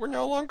 Oh, we're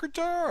no longer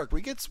dark.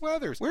 We get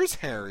sweaters. Where's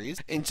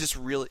Harry's? And just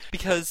really,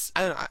 because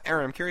I don't know,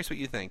 Aaron, I'm curious what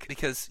you think,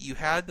 because you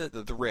had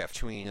the rift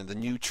between the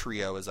new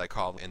trio, as I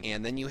call them,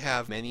 and then you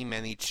have many,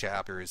 many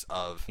chapters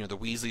of the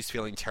Weasleys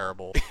feeling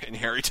terrible and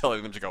Harry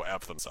telling them to go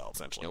F themselves,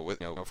 essentially,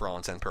 for all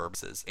intents and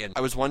purposes. And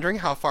I was wondering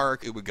how far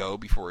it would go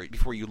before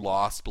you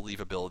lost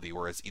believability,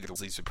 whereas either the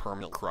Weasleys would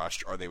permanently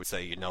crushed, or they would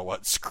say, you know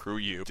what, screw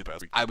you.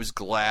 I was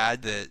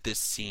glad that this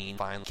scene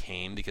finally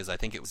came, because I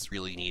think it was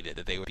really needed,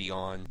 that they would be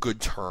on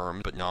good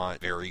terms, but not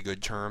very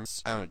good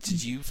terms. I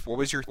don't know,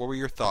 what were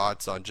your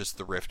thoughts on just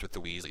the rift with the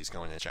Weasleys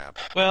going into chap?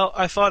 Well,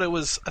 I thought it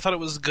was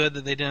good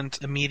that they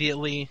didn't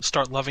immediately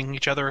start loving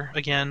each other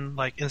again,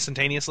 like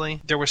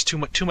instantaneously. There was too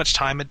much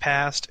time had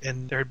passed,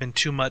 and there had been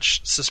too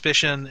much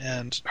suspicion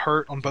and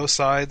hurt on both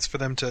sides for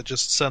them to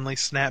just suddenly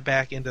snap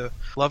back into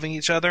loving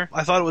each other.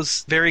 I thought it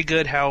was very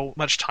good how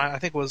much time, I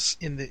think it was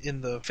in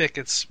the fic,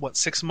 it's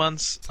 6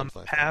 months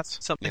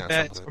passed, something like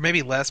that, or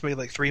maybe less, maybe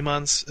like 3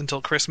 months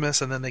until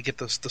Christmas, and then they get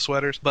the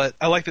sweaters. But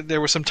I like that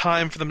there was some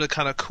time for them to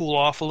kind of cool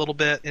off a little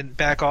bit and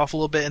back off a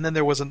little bit, and then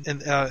there was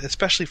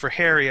especially for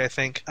Harry, I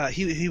think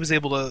he was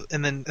able to,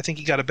 and then I think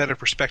he got a better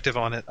perspective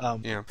on it.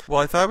 Well,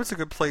 I thought it was a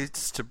good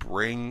place to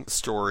bring the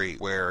story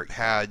where he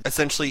had,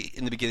 essentially,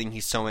 in the beginning,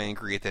 he's so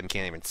angry at them he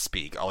can't even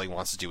speak. All he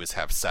wants to do is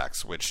have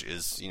sex, which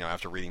is,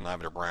 after reading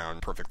Lavender Brown,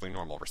 perfectly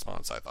normal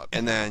response, I thought.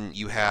 And then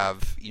you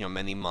have,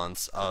 many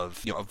months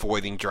of,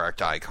 avoiding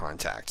direct eye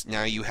contact.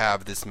 Now you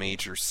have this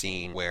major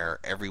scene where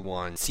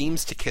everyone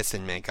seems to kiss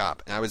and make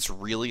up, and I was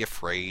really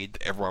afraid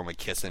everyone would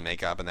kiss and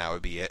make up and that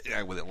would be it.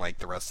 I wouldn't like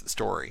the rest of the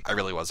story. I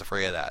really was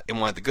afraid of that. And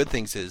one of the good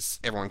things is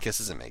everyone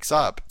kisses and makes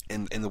up,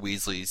 and the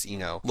Weasleys,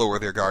 lower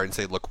their guard and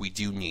say, look, we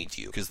do need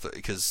you, because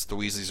the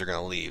Weasleys are going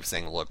to leave,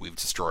 saying, look, we've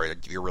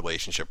destroyed your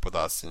relationship with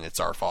us, and it's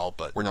our fault,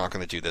 but we're not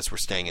going to do this. We're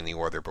staying in the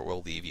Order, but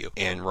we'll leave you.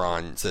 And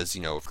Ron says,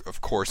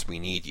 of course we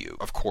need you.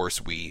 Of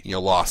course we,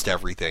 lost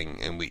everything,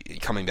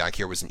 and coming back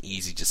here was an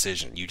easy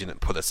decision. You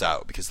didn't put us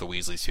out, because the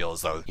Weasleys feel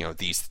as though,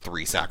 these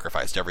three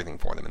sacrificed everything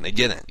for them, and they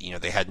didn't.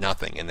 They had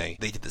nothing, and they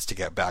did this to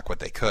get back what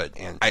they could.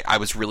 And I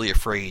was really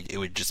afraid it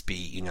would just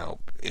be,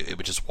 it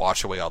would just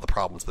wash away all the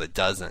problems, but it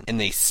doesn't.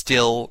 And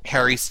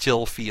Harry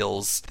still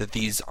feels that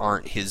these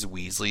aren't his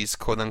Weasleys,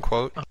 quote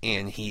unquote,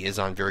 and he is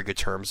on very good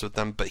terms with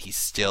them, but he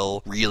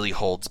still really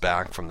holds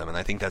back from them, and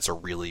I think that's a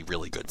really,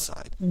 really good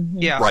sign.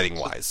 Yeah.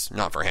 Writing-wise.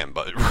 Not for him,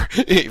 but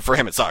for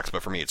him it sucks,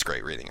 but for me it's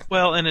great reading it.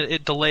 Well, and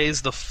it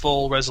delays the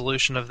full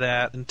resolution of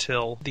that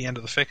until the end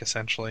of the fic,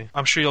 essentially.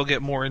 I'm sure you'll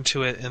get more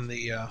into it in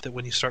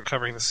when you start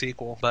covering the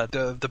sequel, but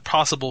the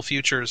possible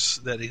futures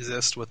that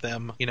exist with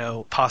them,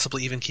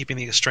 possibly even keeping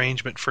the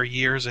estrangement for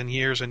years and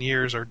years and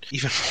years are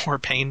even more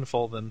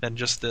painful than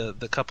just the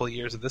couple of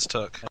years that this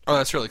took. Oh,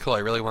 that's really cool. I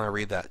really want to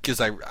read that, because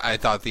I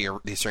thought the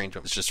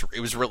estrangement was just, it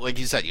was really, like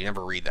you said, you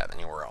never read that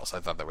anywhere else. I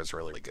thought that was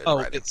really good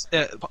writing.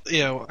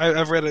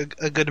 I've read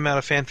a good amount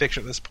of fan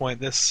fiction at this point.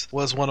 This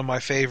was one of my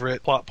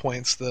favorite plot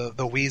points, the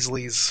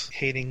Weasleys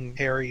hating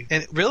Harry.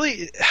 And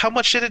really, how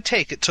much did it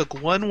take? It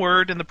took one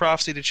word in the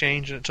prophecy to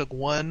change, and it took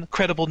one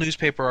credible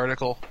newspaper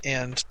article,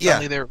 and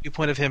suddenly their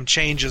viewpoint of him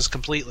changes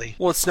completely.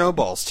 Well, it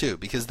snowballs, too,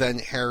 because then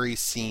Harry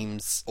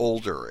seems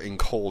older and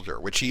colder,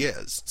 which he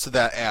is, so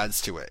that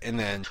adds to it. And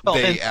then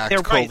they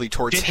act coldly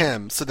towards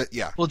him, so that,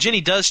 Well,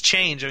 Ginny does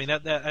change. I mean,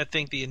 that I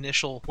think the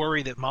initial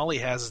worry that Molly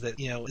has is that,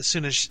 as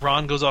soon as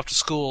Ron goes off to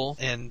school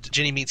and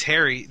Ginny meets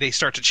Harry, they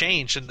start to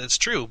change, and that's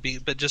true,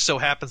 but just so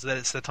happens that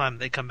it's the time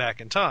they come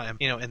back in time,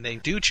 and they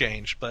do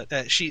change. But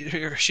she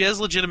has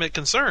legitimate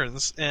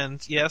concerns,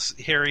 and yes,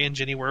 Harry and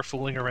Ginny were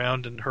fooling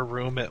around in her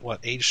room at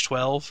age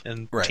 12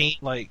 and teen.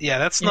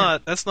 That's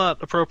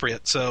not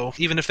appropriate. So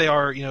even if they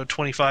are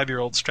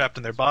 25-year-olds trapped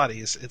in their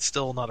bodies, it's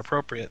still not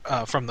appropriate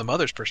from the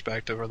mother's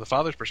perspective or the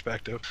father's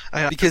perspective.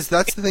 Because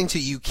that's the thing too,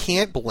 you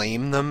can't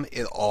blame them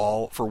at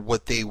all for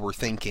what they were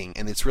thinking,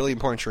 and it's really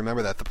important to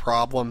remember that the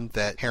problem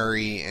that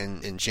Harry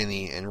and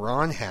Ginny and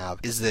Ron have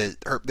is that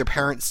their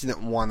parents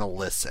didn't want to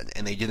listen,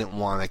 and they didn't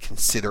want to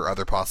consider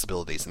other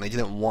possibilities, and they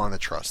didn't want to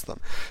trust them.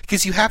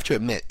 Because you have to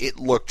admit, it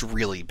looked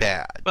really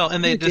bad. Well,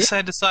 and they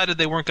decided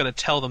they weren't going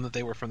to tell them that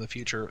they were from the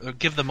future, or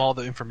give them all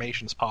the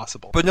information as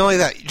possible. But not only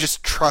that,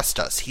 just trust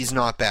us. He's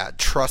not bad.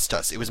 Trust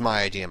us. It was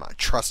my idea,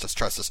 Trust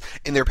us.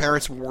 And their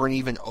parents weren't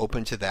even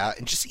open to that,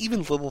 and just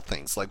even little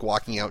things, like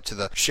walking out to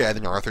the shed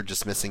and Arthur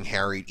dismissing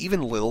Harry,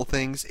 even little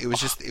things, it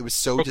was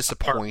so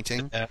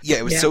disappointing.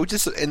 It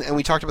was and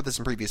we talked about this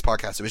in previous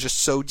podcasts, it was just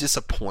so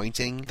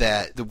disappointing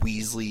that the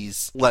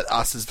Weasleys let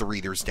us as the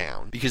readers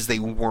down, because they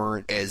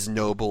weren't as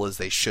noble as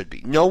they should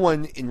be. No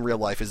one in real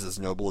life is as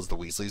noble as the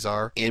Weasleys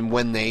are, and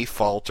when they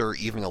falter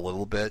even a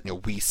little bit,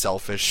 we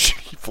selfish,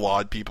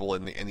 flawed people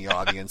in the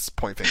audience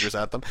point fingers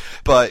at them,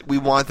 but we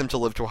want them to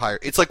live to a higher,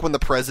 it's like when the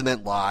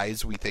president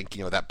lies, we think,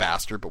 that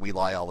bastard, but we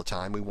lie all the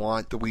time. We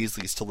want the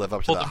Weasleys to live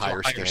up to that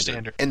higher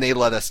standard. And they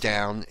let us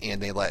down,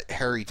 and they let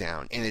Harry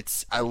down. And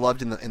I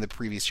loved in the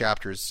previous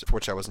chapters, for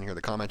which I wasn't here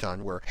to comment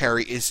on, where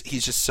Harry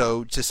he's just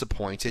so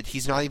disappointed.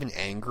 He's not even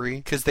angry,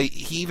 because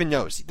he even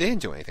knows they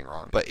didn't do anything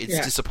wrong, but it's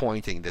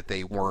disappointing that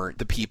they weren't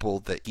the people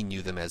that he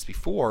knew them as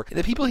before. And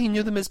the people he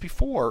knew them as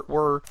before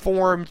were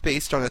formed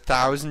based on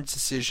 1,000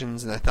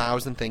 decisions and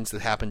 1,000 things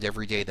that happened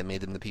every day that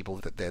made them the people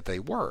that they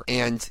were.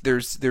 And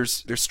there's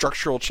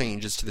structural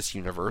changes to this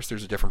universe.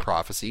 There's a different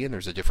prophecy, and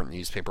there's a different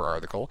newspaper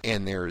article,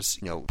 and there's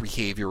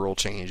behavioral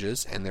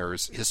changes, and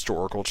there's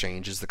historical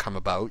changes that come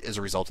about as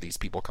a result of these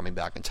people coming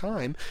back in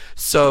time.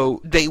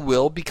 So they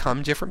will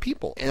become different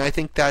people, and I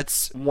think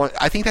that's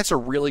a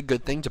really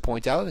good thing to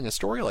point out in a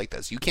story like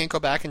this. You can't go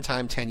back in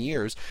time 10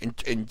 years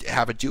and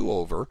have a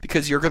do-over,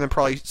 because you're going to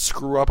probably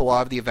screw up a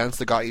lot of the events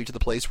that got you to the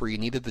place where you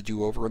needed the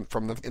do-over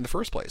in the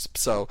first place.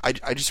 So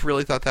I just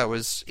really thought that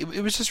was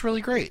it was just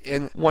really great.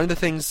 And one of the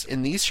things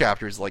in these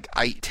chapters, like,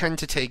 I tend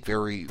to take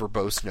very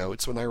verbose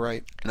notes when I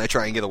write, and I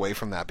try and get away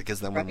from that, because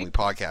then when we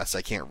podcast,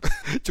 I can't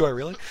do I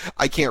really?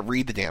 I can't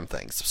read the damn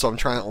things. So I'm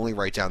trying to only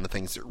write down the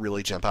things that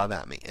really jump out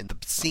at me. And the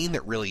scene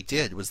that really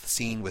did was the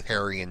scene with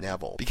Harry and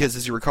Neville, because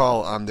as you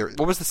recall,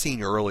 what was the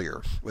scene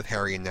earlier with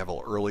Harry and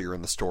Neville earlier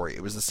in the story?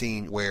 It was the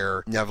scene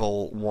where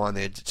Neville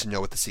wanted to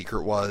know what the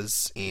secret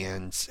was,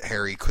 and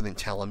Harry couldn't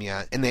tell him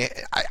yet. And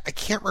I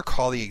can't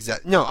recall the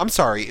exact... No, I'm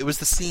sorry. It was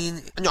the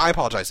scene... No, I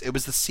apologize. It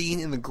was the scene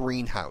in the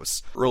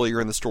greenhouse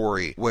earlier in the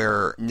story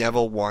where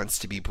Neville wants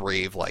to be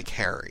brave like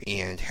Harry.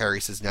 And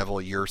Harry says,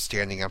 Neville, you're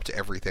standing up to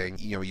everything.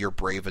 You're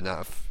brave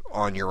enough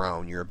on your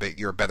own. You're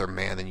a better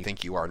man than you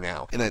think you are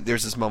now. And then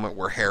there's this moment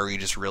where Harry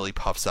just really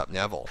puffs up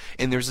Neville.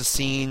 And there's a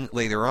scene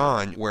later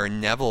on where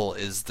Neville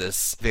is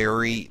this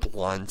very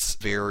blunt,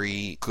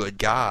 very good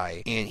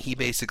guy, and he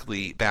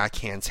basically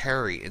backhands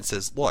Harry and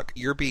says, look,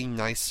 you're being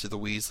nice to the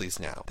Weasleys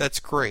now. That's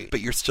great,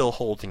 but you're still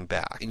holding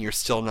back, and you're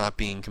still not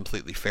being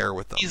completely fair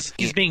with them.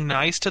 He's being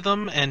nice to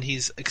them, and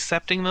he's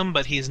accepting them,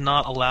 but he's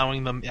not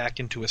allowing them back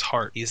into his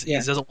heart. He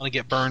doesn't want to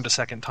get burned a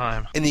second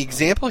time. And the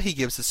example he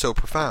gives is so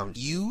profound.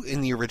 You,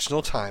 in the original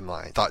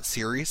timeline, thought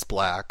Sirius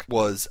Black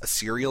was a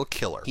serial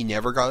killer. He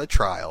never got a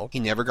trial. He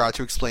never got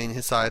to explain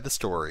his side of the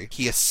story.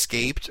 He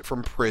escaped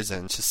from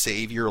prison to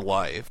save your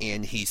life,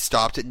 and he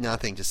stopped at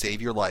nothing to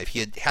save your life.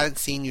 He hadn't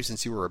seen you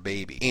since you were a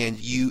baby, and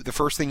the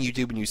first thing you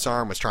did when you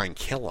saw him was try and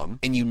kill him,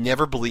 and you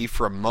never believed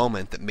for a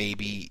moment that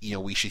maybe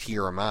we should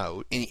hear him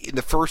out. And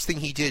the first thing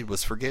he did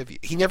was forgive you.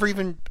 He never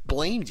even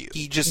blamed you.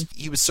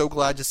 He was so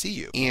glad to see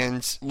you.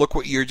 And look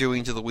what you're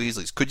doing to the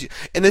Weasleys. Could you?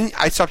 And then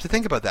I stopped to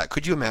think about that.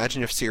 Could you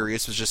imagine if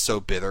Sirius was just so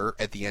bitter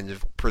at the end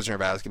of Prisoner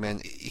of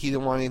Azkaban, he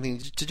didn't want anything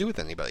to do with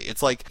anybody?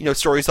 It's like,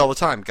 stories all the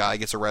time. Guy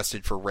gets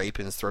arrested for rape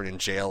and is thrown in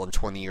jail, and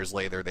 20 years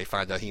later they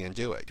find out he didn't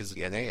do it because of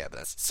DNA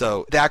evidence.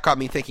 So that got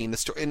me thinking the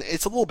story, and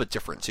it's a little bit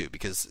different too,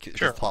 because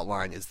the plot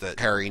line is that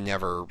Harry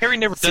never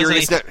does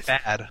anything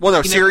bad. Well,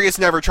 no, Sirius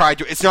never tried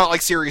to. It's not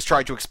like Sirius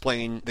tried to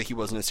explain that he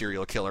wasn't a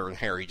serial killer and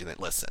Harry didn't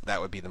listen.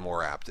 That would be the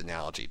more apt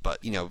analogy.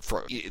 But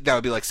that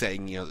would be like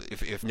saying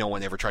if no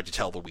one ever tried to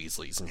tell the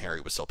Weasleys and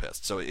Harry was still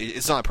pissed. So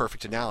it's not a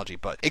perfect analogy,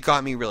 but it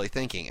got me really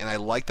thinking. And I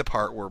like the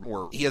part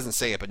where he doesn't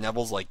say it, but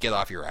Neville's like, "Get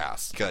off your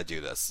ass, you gotta do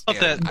this." I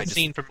thought that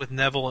scene with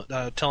Neville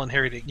telling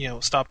Harry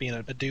to stop being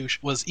a douche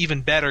was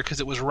even better, because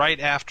it was right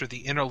after the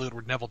interlude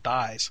where Neville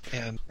dies,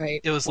 and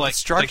it was like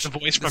the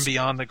voice from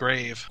beyond the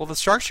grave. Well, the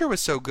structure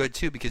was so good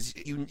too, because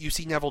you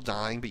see Neville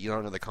dying, but you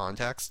don't know the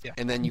context,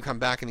 and then you come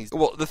back and he's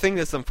the thing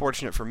that's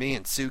unfortunate for me,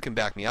 and Sue can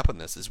back me up on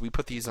this, is we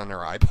put these on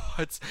our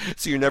iPods,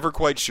 so you're never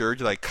quite sure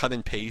to cut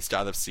and paste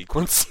out of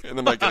sequence, and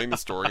then getting the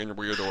story in a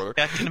weird order.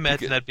 I can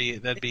imagine that'd be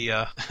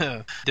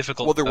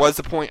difficult. Well, there was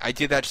a point I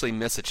did actually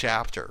miss a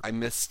chapter. I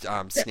missed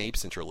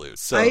Snape's interlude.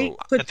 So I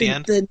put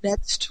the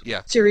next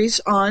series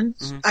on.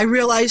 Mm-hmm. I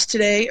realized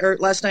today or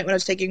last night when I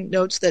was taking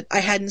notes that I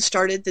hadn't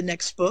started the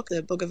next book,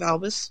 the Book of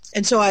Albus,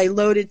 and so I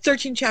loaded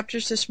 13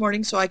 chapters this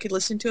morning so I could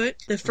listen to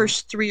it. The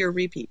first 3 are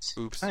repeats.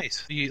 Oops.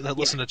 Nice. You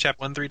listened to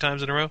chapter 1 3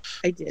 times in a row?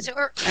 I did. So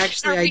are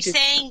we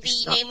saying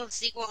the name of the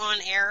sequel on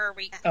air?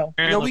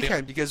 No, we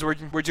can, because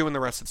we're doing the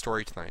rest of the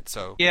story tonight.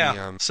 So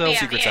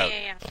secret's out.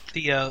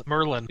 The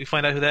Merlin. We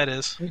find out who that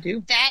is. We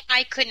do. That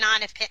I could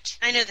not have picked.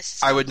 I know this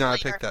is I would not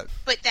have picked that.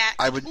 But that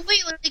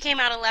completely came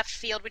out of left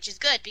field, which is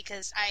good,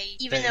 because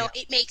even though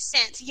it makes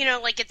sense,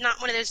 it's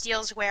not one of those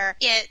deals where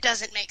it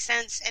doesn't make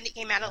sense and it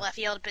came out of left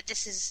field, but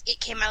it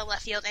came out of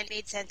left field and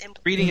made sense. And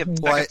reading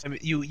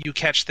it, you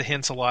catch the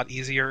hints a lot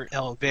easier.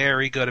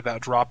 Very good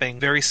about dropping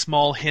very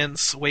small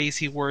hints, ways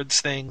he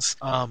words things,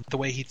 the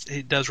way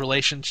he does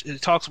relations.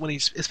 It talks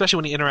especially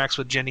when he interacts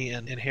with Ginny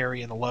and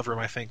Harry in the love room.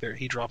 I think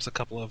he drops a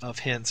couple of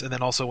hints, and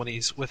then also when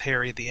he's with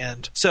Harry at the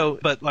end. So,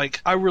 but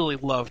I really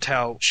loved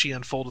how she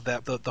unfolded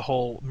the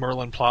whole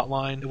Merlin plot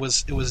line. It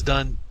was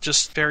done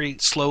just very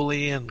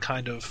slowly and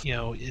kind of,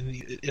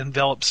 it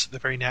envelops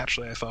very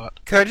naturally, I thought.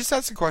 Could I just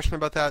ask a question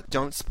about that?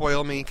 Don't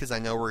spoil me, because I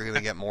know we're going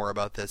to get more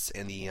about this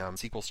in the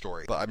sequel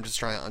story, but I'm just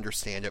trying to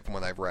understand it from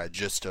what I've read,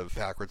 just of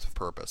Backwards with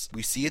Purpose.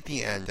 We see at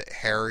the end that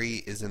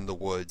Harry is in the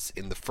woods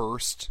in the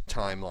first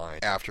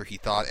timeline after he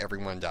thought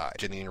everyone died.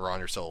 Ginny and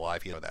Ron are still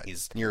alive, you know that.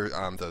 He's near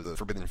the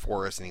Forbidden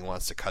Forest, and he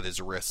wants to cut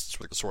his wrists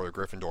with the Sword of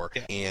Gryffindor,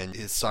 and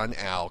his son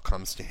Al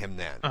comes to him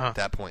then at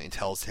that point and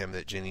tells him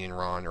that Ginny and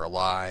Ron are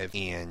alive,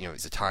 and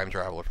he's a time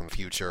traveler from the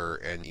future,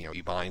 and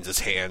he binds his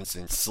hands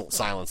and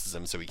silences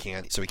him so he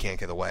can't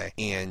get away.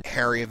 And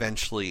Harry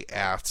eventually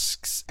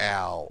asks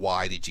Al,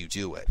 "Why did you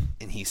do it?"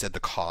 And he said the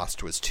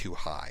cost was too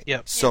high.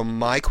 So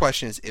my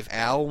question is, if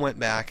Al went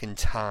back in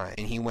time,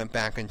 and he went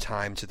back in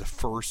time to the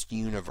first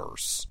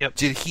universe,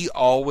 did he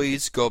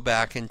always go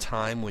back in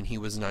time when he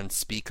was an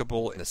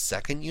unspeakable in the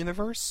second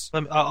universe?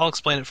 I'll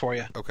explain it for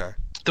you. Okay.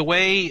 The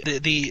way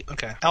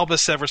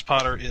Albus Severus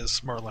Potter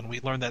is Merlin. We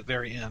learned that at the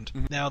very end.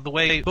 Now, the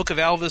way Book of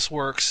Albus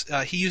works,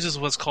 he uses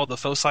what's called the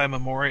Foci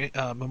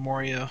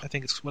Memoria, I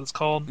think it's what it's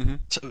called.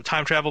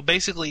 Time travel.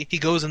 Basically, he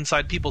goes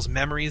inside people's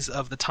memories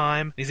of the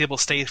time. He's able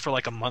to stay for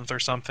like a month or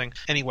something.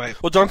 Anyway.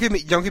 Well, don't give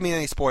me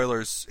any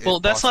spoilers.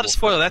 Well, that's not a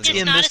spoiler. That's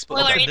in this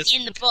book. It's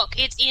in the book.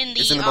 It's in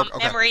the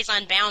Memories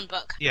Unbound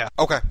book. Yeah.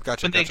 Okay,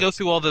 gotcha. When they go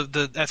through all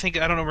the I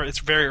don't remember. It's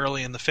very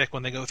early in the fic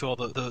when they go through all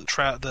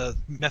the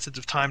methods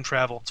of time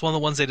travel. It's one of the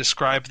ones they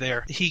describe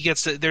there. He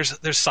gets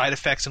there's side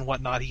effects and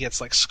whatnot. He gets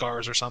like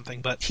scars or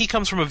something. But he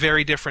comes from a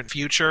very different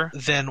future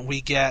than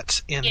we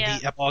get in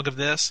the epilogue of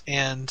this.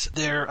 And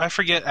I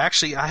forget.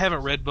 Actually, I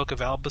haven't read Book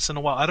of Albus in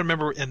a while. I don't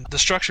remember. And the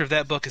structure of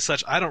that book is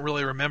such. I don't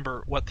really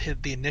remember what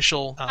the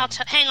initial.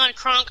 Hang on,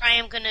 Kronk.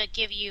 I'm gonna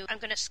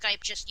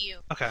Skype just you.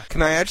 Okay.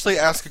 Can I actually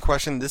ask a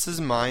question? This is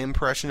my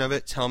impression of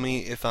it. Tell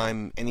me if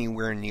I'm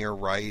anywhere near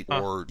right,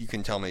 or you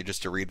can tell me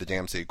just to read the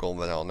damn sequel,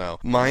 then I'll know.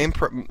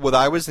 What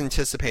I was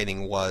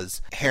anticipating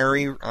was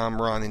Harry,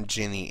 Ron, and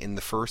Ginny in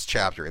the first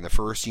chapter, in the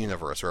first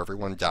universe where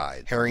everyone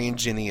died. Harry and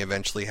Ginny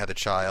eventually had a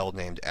child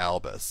named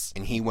Albus,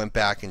 and he went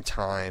back in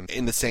time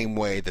in the same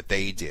way that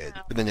they did,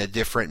 but in a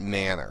different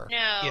manner.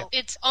 No,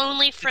 it's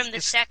only from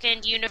the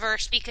second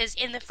universe, because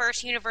in the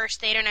first universe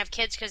they don't have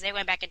kids because they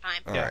went back in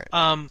time. All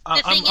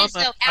right. The thing is,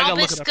 though,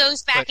 Albus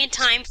goes back in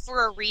time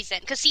for a reason.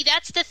 Because, see,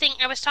 that's the thing.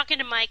 I was talking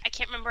to Mike. I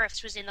can't remember if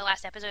this was in the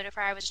last episode or if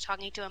I was just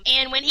talking to him.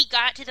 And when he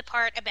got to the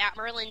part about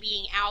Merlin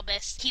being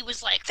Albus, he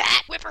was like,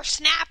 that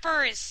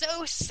whippersnapper is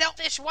so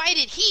selfish. Why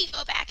did he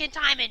go back in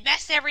time and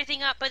mess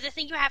everything up? But the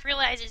thing you have to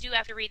realize is you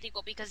have to read the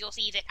sequel because you'll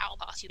see that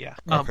Albus.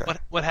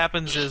 What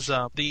happens is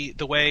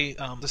the way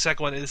the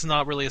second one is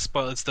not really a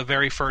spoiler. It's the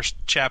very first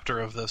chapter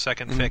of the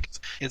second fic.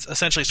 It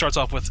essentially starts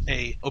off with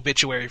a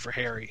obituary for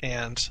Harry,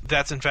 and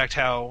that's in fact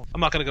how.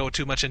 I'm not going to go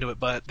too much into it,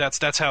 but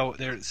that's how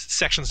there's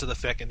sections to the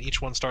fic, and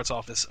each one starts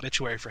off this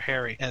obituary for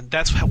Harry, and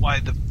that's why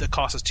the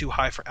cost is too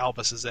high for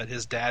Albus, is that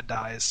his dad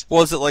dies.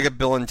 Well, is it like a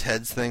Bill and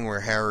Ted's thing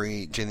where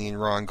Harry, Ginny,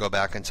 and Ron go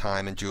back in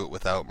time and do it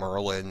without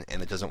Merlin,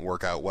 and it doesn't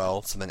work out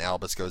well, so then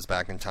Albus goes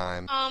back in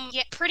time?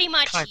 Yeah, pretty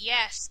much,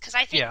 yes, because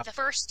I think the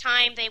first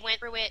time they went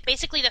through it,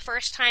 basically the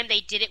first time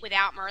they did it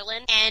without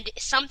Merlin, and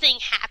something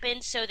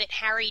happened so that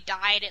Harry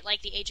died at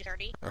like the age of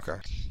 30. Okay.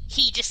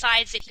 He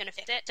decides that he's going to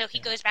fix it, so he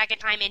goes back in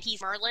time and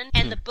he's Merlin,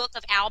 and the Book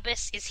of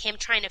Albus is him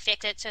trying to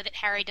fix it so that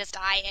Harry does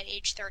die at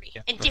age 30.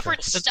 And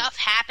different stuff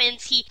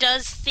happens. He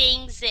does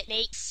things that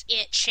makes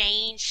it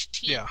change.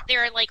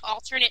 There are like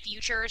alternate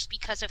futures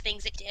because of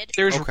things it did.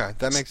 There's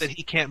that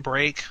he can't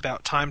break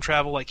about time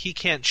travel. Like he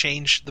can't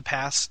change the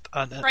past.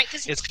 Right,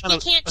 because it's kind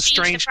of a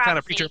strange kind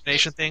of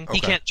predetermination thing. He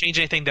can't change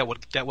anything that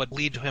would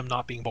lead to him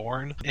not being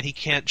born, and he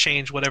can't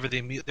change whatever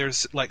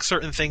there's like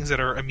certain things that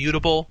are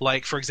immutable.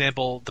 Like for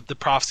example, the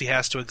prophecy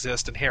has to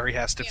exist, and Harry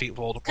has to defeat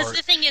Voldemort. Because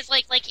the thing is,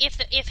 like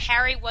if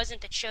Harry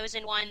wasn't the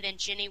chosen one, then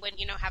Ginny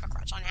wouldn't, have a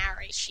crush on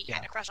Harry. She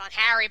had a crush on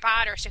Harry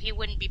Potter, so he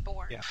wouldn't be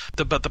born. Yeah.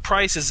 But the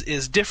price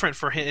is different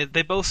for him.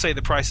 They both say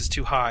the price is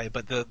too high,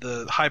 but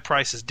the high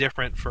price is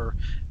different for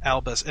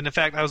Albus. And in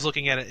fact, I was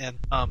looking at it, and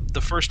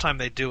the first time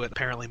they do it,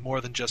 apparently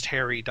more than just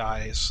Harry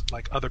dies.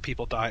 Like other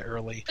people die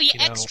early. Oh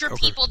yeah, extra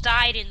people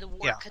died in the war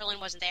because Merlin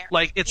wasn't there.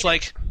 Like it's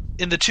like.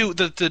 In the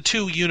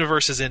two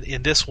universes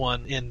in this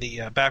one, in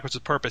the Backwards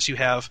with Purpose, you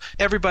have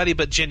everybody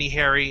but Ginny,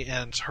 Harry,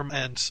 and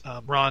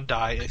Ron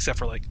die, except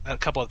for like a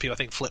couple of people. I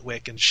think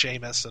Flitwick and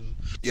Seamus and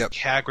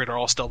Hagrid are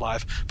all still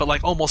alive, but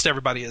like almost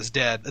everybody is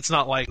dead. It's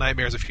not like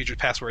Nightmares of Future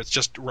Past where it's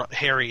just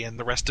Harry and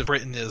the rest of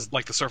Britain is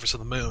like the surface of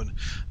the moon.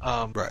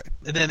 Right.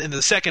 And then in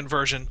the second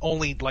version,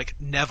 only like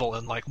Neville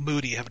and like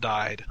Moody have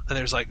died, and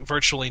there's like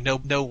virtually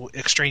no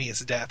extraneous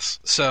deaths.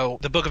 So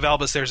the Book of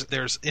Albus,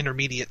 there's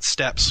intermediate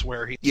steps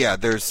where he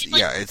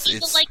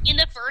it's like in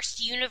the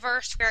first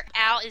universe where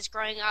Al is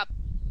growing up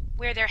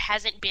where there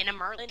hasn't been a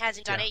Merlin,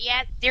 hasn't done it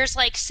yet. There's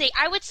like,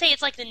 I would say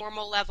it's like the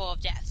normal level of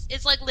death.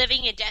 It's like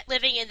living in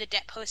the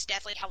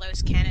post-death, like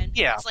Hello's canon.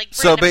 Yeah. It's like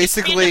So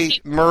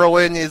basically,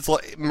 Merlin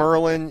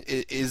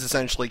is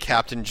essentially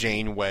Captain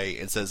Janeway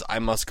and says, "I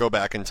must go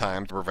back in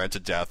time to prevent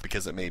a death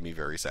because it made me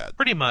very sad."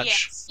 Pretty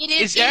much.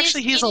 Yes.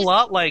 He's a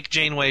lot like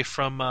Janeway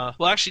from.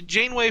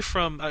 Janeway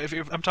from.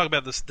 I'm talking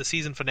about the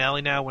season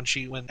finale now when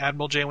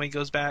Admiral Janeway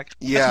goes back.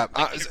 Yeah.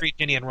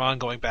 Ginny and Ron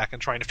going back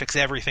and trying to fix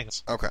everything.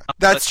 Okay,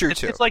 that's true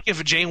too. It's like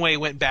if Janeway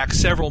went back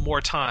several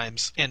more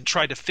times and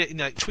tried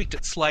to tweaked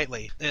it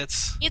slightly.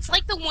 It's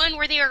like the one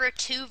where there are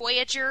two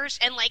Voyagers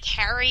and like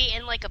Harry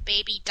and like a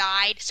baby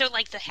died. So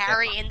like the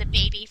Harry and the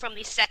baby from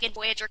the second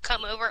Voyager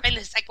come over and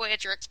the second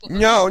Voyager explodes.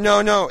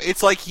 No.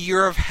 It's like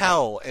Year of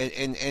Hell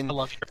and I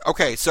love it.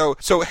 Okay, so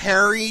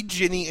Harry,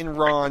 Ginny, and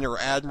Ron are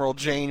Admiral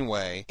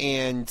Janeway,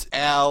 and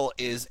Al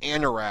is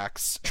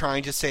Anorax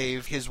trying to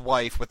save his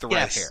wife with the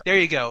red hair. There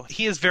you go.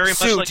 He is very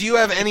Sue, much like... do you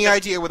have any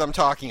idea what I'm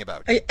talking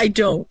about? I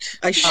don't.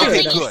 I should.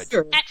 Okay,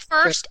 good. At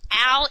first,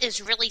 Al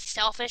is really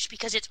selfish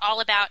because it's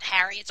all about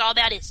Harry. It's all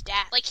about his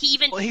dad. Like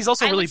he's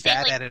also really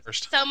bad at it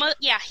first.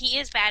 He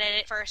is bad at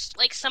it first.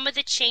 Like some of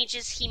the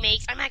changes he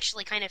makes, I'm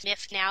actually kind of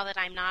miffed now that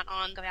I'm not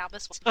on the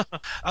Albus.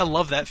 I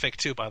love that fic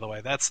too, by the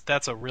way.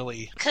 That's a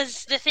really...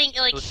 Because the thing,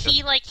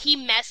 he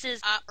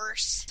messes up Earth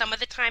some of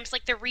the times.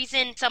 Like the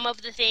reason some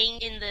of the thing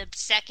in the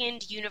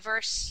second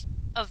universe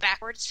of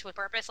backwards with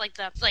purpose, like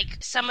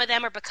some of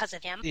them are because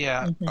of him.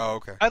 Yeah. Oh,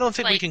 okay. I don't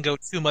think we can go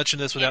too much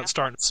into this without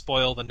starting to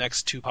spoil the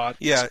next two pods.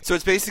 Yeah, so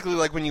it's basically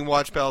like when you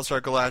watch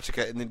Battlestar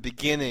Galactica, in the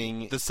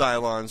beginning, the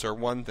Cylons are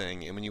one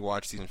thing, and when you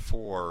watch season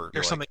 4,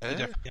 there's something like,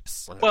 different.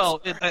 Yes. Well,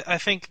 I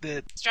think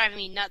that... It's driving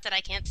me nuts that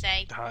I can't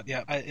say. I'm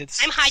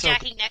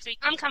hijacking next week.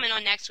 I'm coming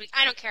on next week.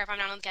 I don't care if I'm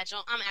not on the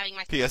schedule. I'm having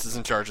my... PS is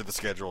in charge of the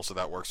schedule, so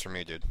that works for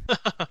me, dude.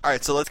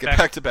 Alright, so let's get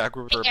back to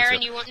Backward Purpose. Aaron,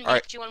 do you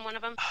want one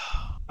of them?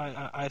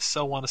 I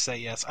so want to say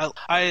yes.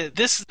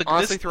 This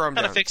Honestly, throw him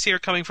kind down. of fix here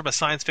coming from a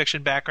science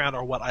fiction background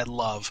or what I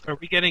love. Are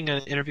we getting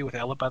an interview with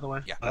Ella, by the way?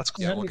 Yeah. That's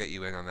cool. Yeah, we'll get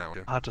you in on that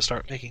one. I'll have to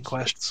start making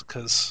questions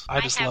because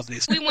I just love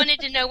these. We wanted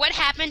to know what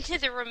happened to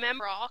the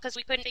Remember All because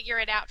we couldn't figure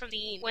it out from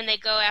when they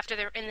go after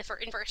in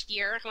first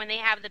year when they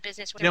have the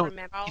business with the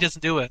Remember All. He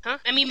doesn't do it. Huh?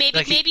 I mean,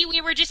 maybe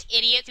we were just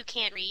idiots who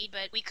can't read,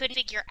 but we couldn't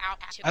figure out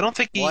how to. I don't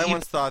think I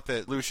once thought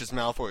that Lucius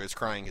Malfoy was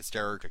crying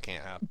hysterical.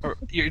 Can't happen.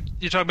 You're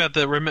talking about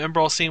the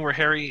Remember All scene where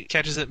Harry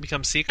catches it and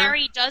becomes Seeker?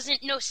 Harry doesn't.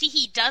 No, see,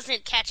 he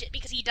doesn't catch it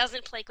because he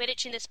doesn't play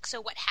Quidditch in this.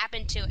 So what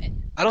happened to it?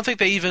 I don't think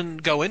they even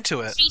go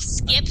into it. She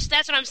skips.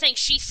 That's what I'm saying.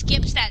 She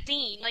skips that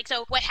scene. Like,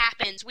 so what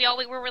happens? We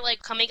were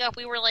like coming up.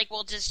 We were like,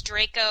 well, does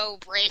Draco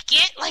break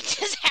it? Like,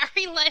 does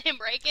Harry let him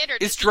break it? Or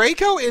is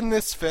Draco in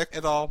this fic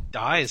at all?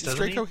 Dies, doesn't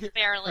Draco he? Here?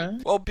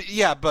 Barely. Well,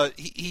 yeah, but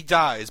he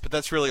dies. But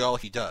that's really all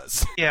he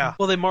does. Yeah.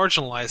 Well, they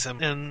marginalize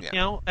him, and you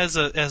know, as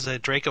a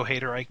Draco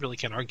hater, I really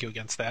can't argue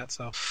against that.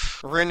 So,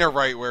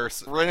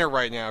 Rinna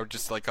right now,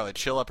 just like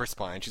chill up her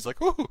spine. She's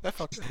like, ooh, that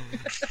felt good.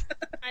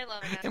 I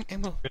love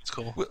it. It's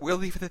cool. We'll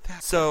leave it at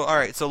that. So, all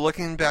right. So,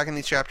 looking back in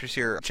these chapters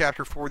here,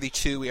 chapter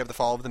 42, we have the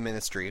fall of the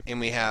Ministry, and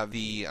we have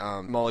the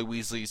Molly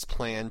Weasley's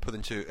plan put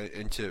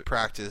into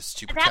practice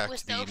to protect that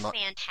was so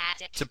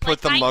fantastic. To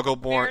put the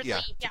Muggle-born.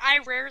 I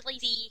rarely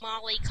see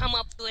Molly come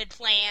up with a good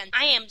plan.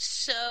 I am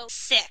so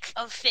sick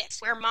of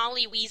fics where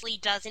Molly Weasley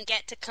doesn't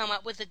get to come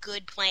up with a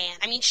good plan.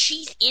 I mean,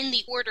 she's in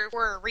the Order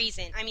for a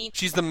reason. I mean,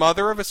 she's the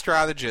mother of a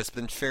strategist,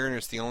 but in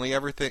fairness, we only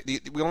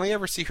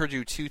ever see her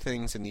do two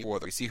things in the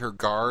Order. We see her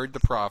guard the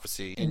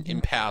prophecy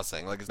in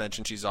passing, like as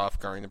mentioned, she's off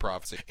guarding the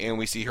prophecy, and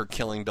we see her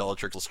killing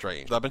Bellatrix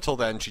Lestrange. Up until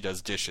then, she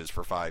does dishes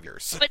for 5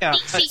 years. But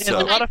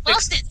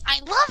I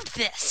loved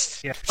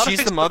this. Yeah,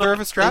 she's the mother of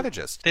a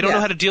strategist. They don't know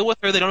how to deal with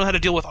her. They don't know how to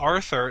deal with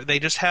Arthur. They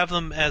just have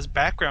them as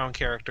background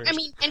characters. I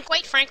mean, and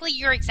quite frankly,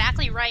 you're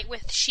exactly right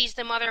with she's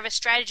the mother of a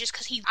strategist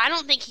because I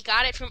don't think he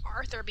got it from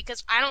Arthur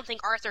because I don't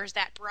think Arthur's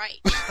that bright.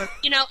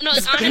 No,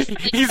 honestly.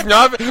 He's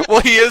not.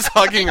 Well, he is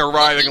hugging a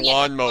riding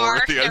lawnmower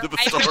at the end of the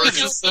story. I really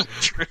don't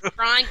think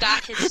Ron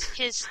got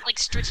his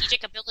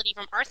strategic ability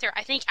from Arthur.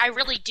 I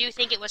really do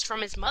think it was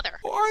from his mother.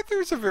 Well,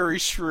 Arthur's a very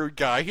shrewd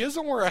guy. He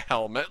doesn't wear a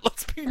helmet.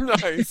 Let's be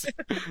nice.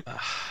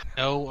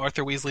 No,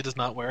 Arthur Weasley does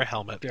not wear a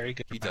helmet. Very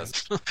good. He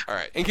does. All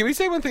right. And can we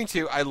say one thing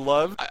too? I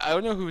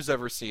don't know who's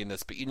ever seen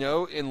this, but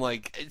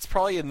it's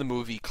probably in the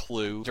movie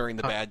Clue during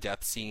the bad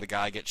death scene. The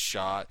guy gets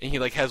shot and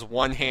he has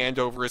one hand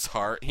over his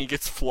heart. And he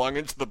gets flung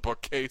into the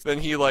bookcase. Then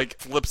he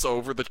flips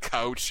over the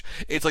couch.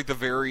 It's like the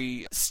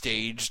very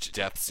staged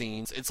death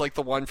scenes. It's like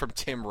the one from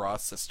Tim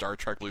Russ, Star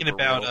Trek.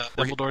 About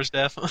Dumbledore's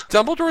death.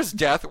 Dumbledore's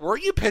death.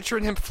 Weren't you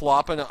picturing him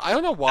flopping? I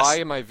don't know why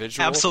in my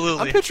visual.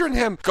 Absolutely. I'm picturing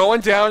him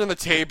going down on the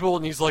table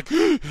and he's like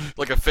a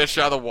fish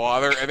out of the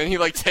water, and then he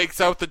takes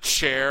out the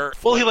chair.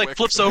 Well, he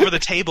flips over the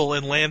table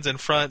and lands in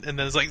front, and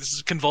then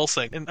is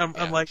convulsing. And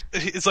I'm like,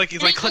 he's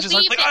clutches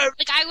like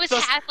I was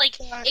half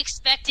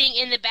expecting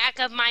in the back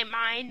of my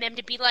mind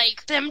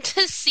them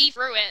to see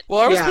through it.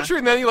 Well, was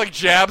picturing then he like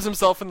jabs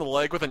himself in the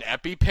leg with an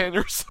EpiPen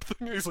or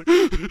something. He's like,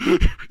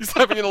 he's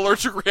having an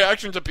allergic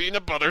reaction to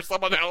peanut butter.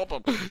 Someone help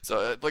him.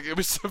 So like it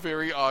was so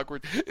very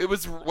awkward. It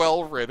was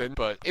well written,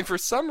 and for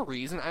some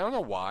reason I don't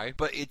know why,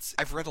 but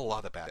I've read a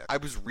lot about it. I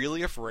was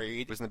really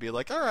afraid it was gonna be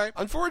like, all right,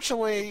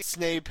 unfortunately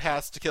Snape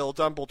has to kill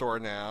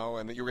Dumbledore now,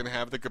 and that you were gonna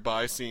have the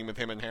goodbye scene with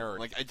him and Harry.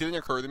 Like it didn't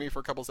occur to me for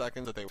a couple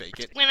seconds that they would fake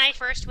it. When I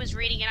first was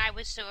reading it, I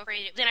was so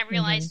afraid. Then I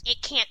realized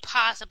it can't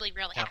possibly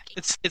really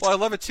happen. Well, I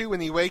love it too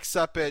when he wakes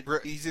up at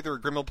he's either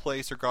Grimmauld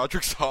Place or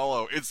Godric's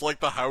Hollow. It's like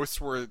the house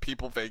where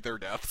people fake their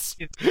deaths.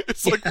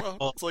 It's like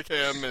it's like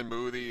him and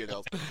Moody and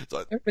else.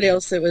 So, everybody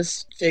else that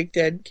was fake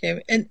dead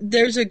came, and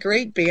there's a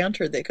great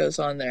banter that goes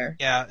on there.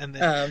 Yeah, and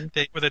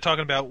where they're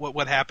talking about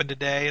what happened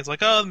today. It's like,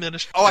 oh, the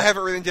minister. Oh, I have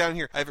it written down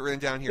here.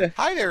 Yeah.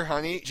 Hi there,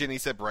 honey, Ginny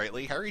said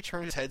brightly. Harry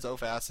turned his head so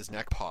fast his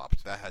neck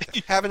popped. That had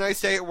to... Have a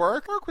nice day at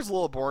work. Work was a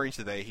little boring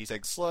today. He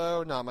said,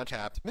 slow, not much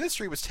happened.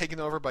 Ministry was taken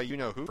over by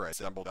you-know-who.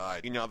 Dumbledore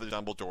died. You know the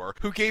Dumbledore,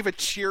 who gave a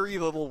cheery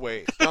little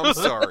wave.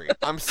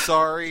 I'm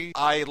sorry.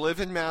 I live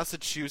in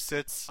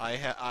Massachusetts.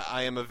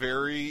 I am a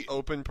very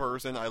open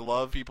person. I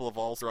love people of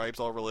all stripes,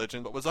 all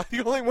religion. But was I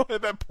the only one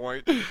at that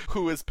point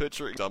who was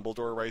picturing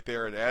Dumbledore right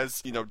there? And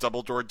as,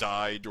 Dumbledore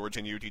died, George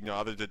and Judy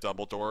nodded to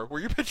Dumbledore. Were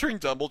you picturing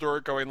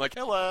Dumbledore going like,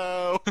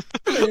 hello?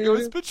 I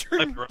was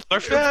picturing... They're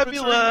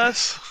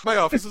fabulous. My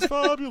office is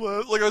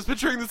fabulous. Like, I was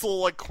picturing this little,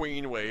 like,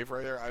 queen wave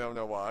right there. I don't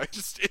know why.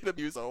 Just in the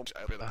museum.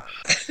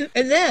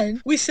 And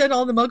then we sent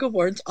all the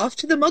Muggleborns off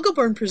to the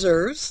Muggleborn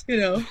Preserves.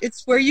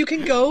 It's where you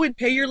can go and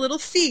pay your little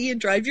fee and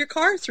drive your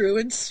car through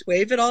and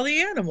wave at all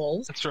the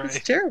animals. That's right.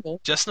 It's terrible.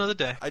 Just another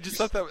day. I just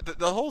thought that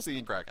the whole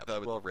scene cracked up. That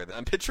was well written.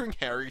 I'm picturing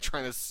Harry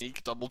trying to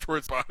sneak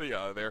Dumbledore's body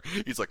out of there.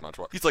 He's like,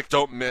 he's like,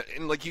 don't miss.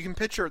 And, like, you can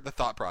picture the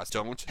thought process.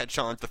 Don't catch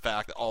on to the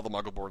fact that all the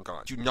Muggleborn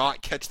gone. Do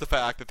not catch the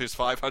fact that there's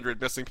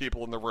 500 missing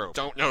people in the room.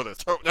 Don't know this.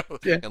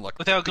 Yeah. And look,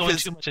 without going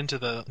too much into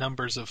the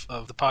numbers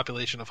of the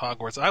population of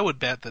Hogwarts, I would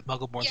bet that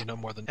Muggleborns are no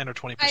more than 10 or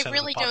 20%. I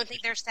really don't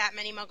think there's that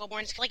many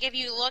Muggleborns. Like, if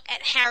you look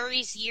at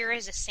Harry's year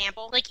as a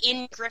sample, like,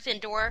 in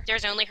Gryffindor,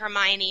 there's only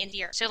Hermione and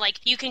Dear. So, like,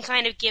 you can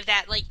kind of give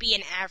that, like, be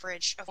an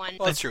average of one.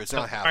 Well, that's true. It's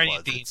not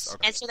Half-Bloods.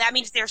 Okay. And so that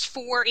means there's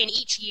 4 in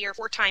each year,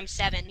 4 times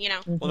 7,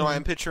 Well, no,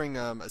 I'm picturing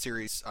a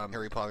series,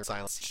 Harry Potter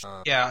Silence.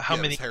 How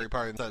many? Harry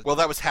Potter. Well,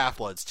 that was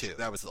Half-Bloods, too.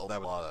 That was a lot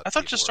of I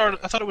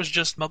thought it was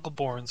just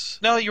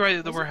Muggleborns. No, you're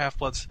right. There were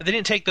Half-Bloods. They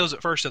didn't take those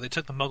at first, though. They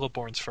took the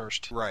Muggleborns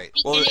first. Right.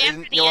 Well, after the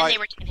end, they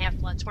were taking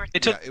Half-Bloods, weren't they?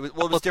 It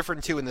was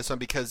different, too, in this one,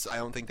 because I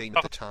don't think they knew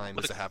at the time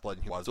was a Half-Blood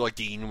and he was. So, like,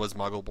 Dean was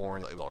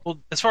Muggleborn. Well,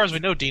 as far as we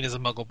know, Dean is a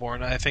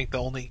Muggleborn. I think the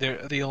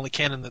only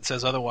canon that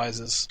says otherwise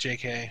is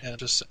J.K. and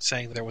just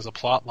saying that there was a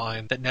plot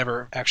line that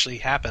never actually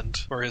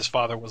happened, where his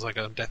father was like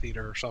a Death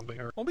Eater or something.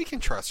 Well, we can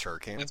trust her,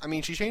 can't we? I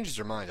mean, she changes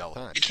her mind all the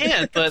time. You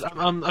can, but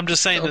I'm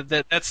just saying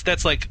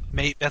that's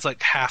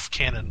like half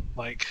canon.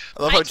 Like,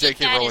 I love how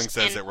J.K. Rowling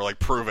says it. We're like,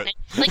 prove it.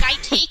 Like, I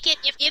take it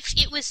if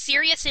it was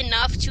serious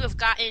enough to have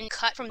gotten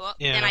cut from the book,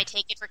 then I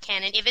take it for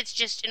canon. If it's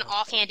just an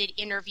offhanded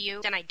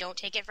interview, then I don't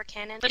take it for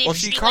canon. But if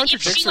she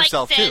contradicts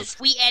herself says,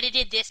 too. We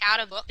edited this out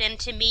of book, then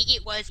to me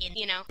it was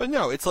But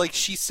no, it's like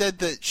she said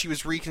that she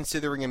was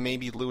reconsidering and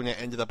maybe Luna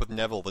ended up with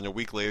Neville. Then a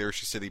week later,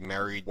 she said he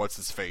married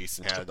what's-his-face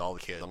and had all the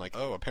kids. I'm like,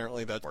 oh,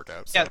 apparently that worked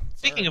out. So,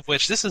 speaking of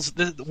which, this is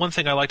the one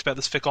thing I liked about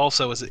this fic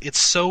also is it's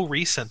so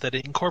recent that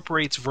it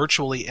incorporates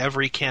virtually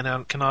every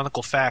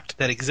canonical fact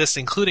that exists,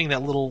 including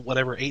that little,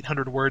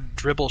 800-word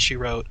dribble she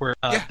wrote where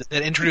that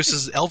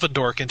introduces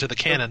Elvendork into the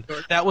canon.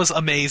 That was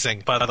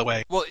amazing, by the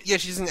way. Well, yeah,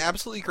 she's an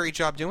absolutely great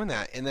job doing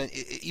that. And then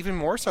even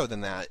more so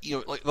than that,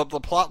 like the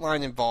plot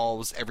line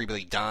involves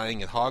everybody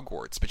dying at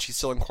Hogwarts, but she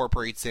still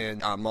incorporates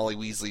in Molly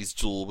Weasley's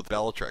duel with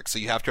Bellatrix. So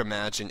you have to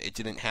imagine it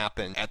didn't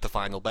happen at the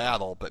final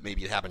battle, but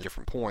maybe it happened at a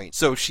different point.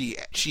 So she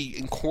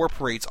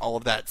incorporates all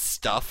of that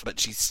stuff, but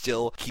she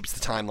still keeps the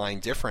timeline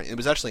different. It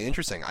was actually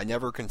interesting. I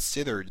never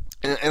considered,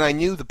 and I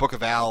knew the Book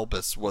of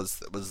Albus was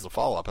the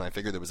follow-up, and I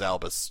figured it was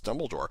Albus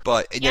Dumbledore,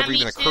 but it never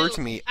even occurred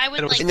to me.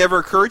 It never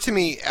occurred to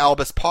me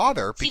Albus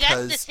Potter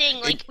because that's the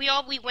thing. Like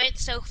we went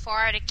so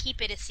far to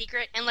keep it a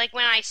secret, and like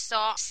when I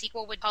saw a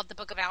sequel would called the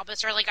Book of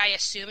Albus, or like I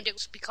assumed it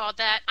would be called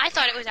that, I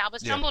thought it was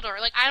Albus Dumbledore.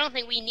 Like I don't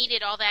think we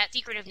needed all that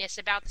secretiveness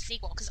about the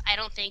sequel because I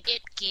don't think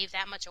it gave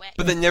that much away.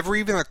 But it never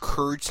even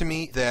occurred to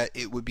me that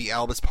it would be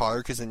Albus Potter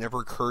because it never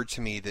occurred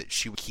to me that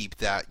she would keep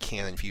that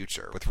canon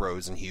future with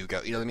Rose and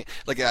Hugo. You know what I mean?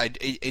 Like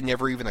it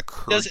never even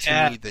occurred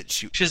to me that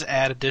she just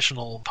add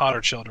additional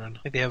Potter children.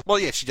 Like they have. Well,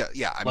 yeah, she does.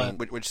 Yeah, I mean,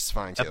 which is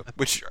fine too.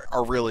 Which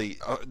are really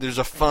there's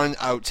a fun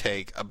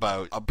outtake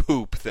about a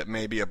poop that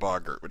may be a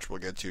boggart, which we'll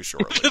get to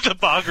shortly. The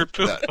boggart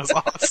poop was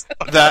awesome.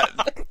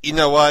 You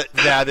know what?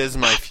 That is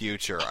my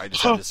future. I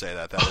just have to say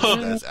that. That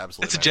is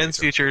absolutely. It's Jen's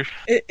future.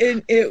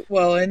 It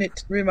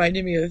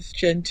reminded me of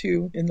Gen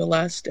 2 in the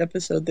last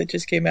episode that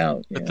just came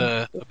out.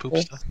 The poop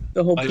stuff.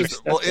 The whole poop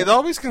stuff. Well, it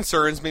always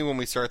concerns me when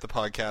we start the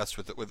podcast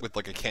with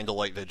like a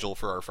candlelight vigil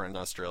for our friend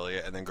in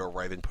Australia, and then go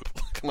right in poop.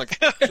 I'm like,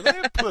 should I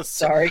have put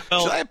Sorry.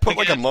 Should I have put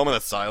like a moment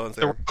of silence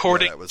there? The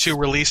recording to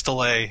release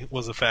delay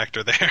was a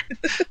factor there.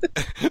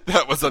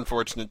 That was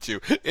unfortunate too.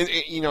 And,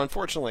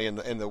 unfortunately,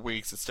 in the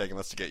weeks it's taken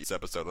us to get this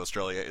episode,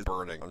 Australia is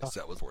burning.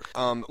 That was worse.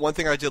 One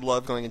thing I did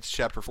love going into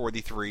chapter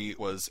 43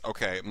 was,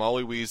 okay,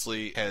 Molly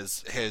Weasley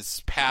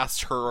has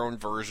passed her own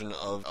version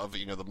of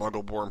the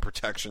Muggle-Born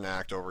Protection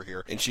Act over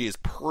here, and she is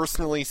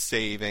personally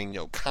saving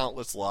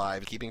countless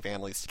lives, keeping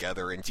families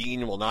together, and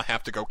Dean will not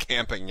have to go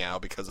camping now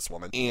because of this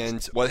woman.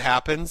 And what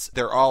happens?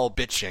 They're all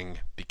bitching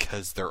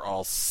because they're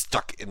all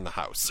stuck in the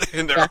house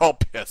and they're all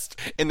pissed.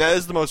 And that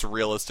is the most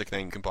realistic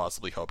thing you can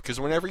possibly hope, because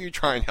whenever you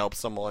try and help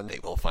someone, they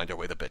will find a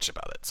way to bitch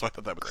about it. So I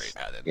thought that was great.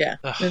 Yeah.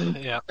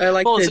 Yeah. I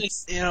like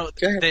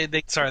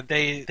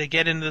they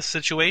get into this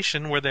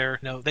situation where they're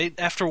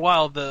after a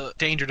while the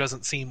danger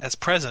doesn't seem as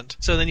present.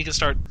 So then you can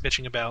start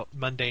bitching about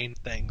mundane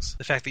things.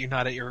 The fact that you're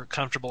not at your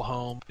comfortable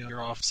home,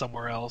 you're off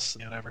somewhere else,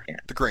 whatever. Yeah.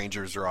 The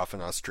Grangers are off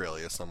in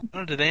Australia.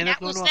 Did they end up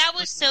going to Australia? That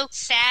was so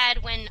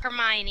sad when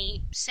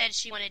Hermione said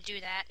she wanted to do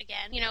that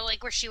again.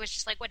 Where she was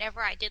just like,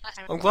 whatever I did last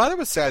time. I'm glad it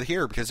was sad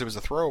here because it was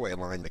a throwaway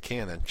line in the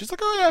canon. She's like,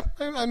 oh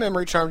yeah, I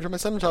memory charmed her. I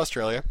sent him to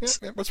Australia.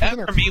 Yeah, what's for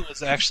dinner? For me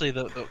was actually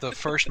the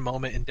first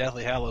moment in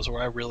Deathly Hallows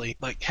where I really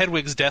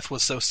Hedwig's death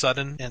was so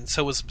sudden, and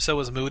so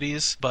was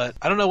Moody's. But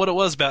I don't know what it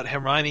was about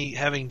Hermione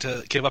having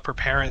to give up her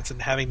parents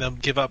and having them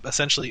give up,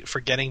 essentially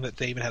forgetting that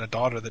they even had a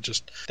daughter.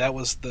 That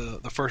was the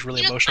first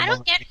really emotional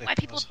moment. I don't get why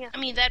people.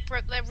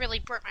 That really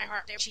broke my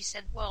heart. There, she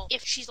said, "Well,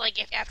 if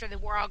after the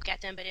war I'll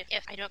get them, but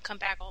if I don't come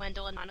back,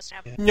 Wendell and Honest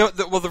have."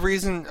 The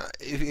reason,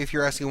 if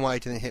you're asking why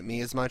it didn't hit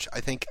me as much,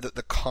 I think that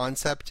the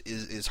concept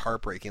is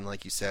heartbreaking.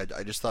 Like you said,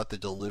 I just thought the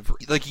delivery,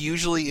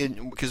 usually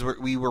because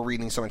we were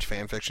reading so much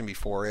fan fiction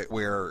before it,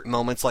 where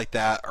moments like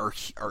that are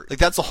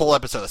that's the whole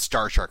episode of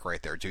Star Trek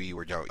right there. Do you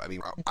or don't? I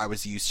mean, I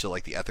was used to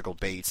the ethical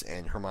debates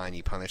and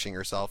Hermione punishing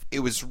herself.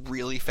 It was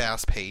really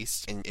fast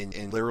paced,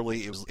 and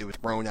literally it was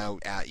thrown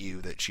out at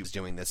you that she was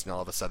doing this, and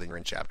all of a sudden you're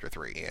in chapter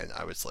 3, and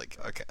I was like,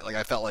 okay,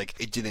 I felt like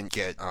it didn't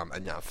get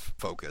enough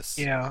focus.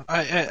 Yeah,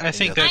 I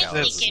think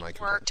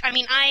it worked. I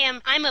mean, I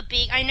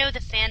know the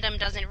fandom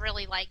doesn't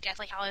really like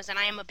Deathly Hallows, and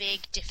I am a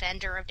big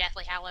defender of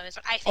Deathly Hallows.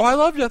 I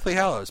love Deathly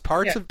Hallows.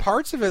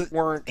 Parts of it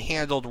weren't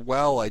handled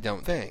well, I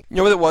don't think. You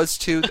know what it was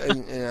too,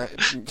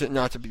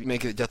 not to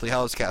make it a Deathly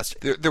Hallows cast.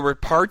 There were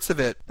parts of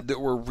it that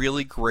were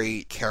really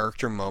great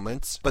character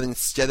moments, but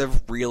instead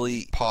of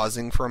really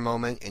pausing for a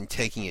moment and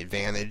taking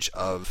advantage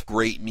of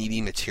great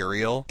meaty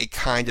material, it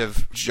kind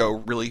of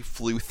really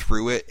flew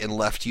through it and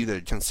left you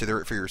to consider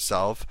it for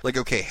yourself.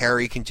 Okay,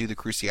 Harry can do the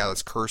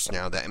Cruciatus Curse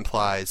now. That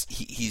implies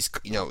he's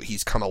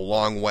come a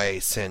long way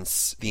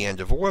since the end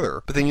of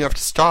Order. But then you have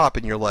to stop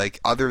and you're like,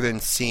 other than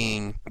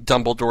seeing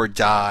Dumbledore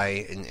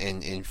die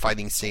and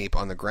fighting Snape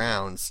on the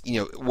grounds,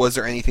 was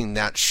there anything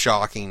that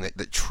shocking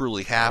that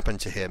truly happened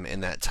to him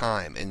in that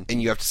time?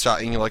 And you have to stop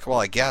and you're like, well,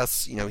 I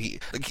guess,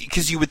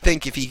 because you would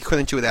think if he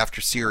couldn't do it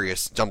after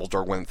Sirius,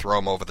 Dumbledore wouldn't throw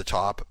him over the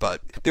top.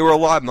 But there were a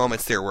lot of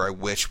moments there where I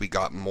wish we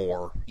got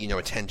more,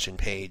 attention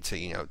paid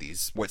to,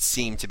 these what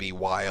seemed to be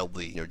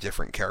wildly,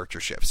 different character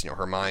shifts.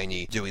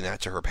 Hermione doing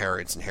that to her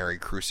parents and Harry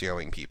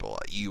crucioing people.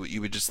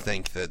 You would just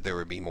think that there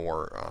would be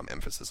more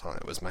emphasis on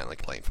it. It was my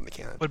playing from the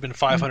canon. Would have been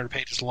 500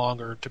 pages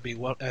longer to be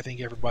what I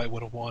think everybody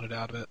would have wanted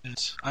out of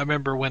it. I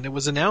remember when it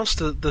was announced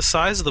the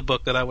size of the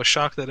book that I was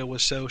shocked that it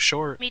was so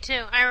short. Me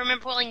too. I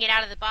remember pulling it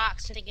out of the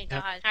box and thinking,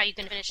 God, how are you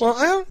going to finish this?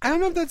 Well, I don't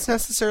know if that's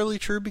necessarily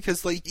true,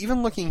 because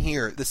even looking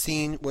here, the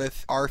scene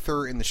with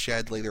Arthur in the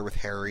shed later with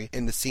Harry,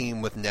 and the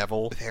scene with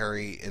Neville with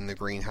Harry in the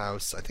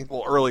greenhouse, I think,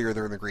 earlier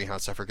they're in the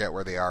greenhouse, I forget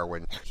where they are,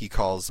 when he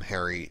calls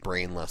Harry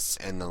brainless,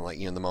 and then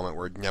the moment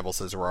where Neville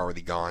says, we're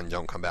already gone,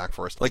 don't come back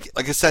for us. Like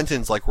a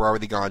sentence like, we're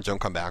already gone,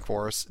 don't come back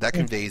for us, that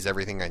conveys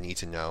everything I need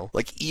to know.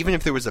 Even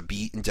if there was a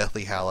beat in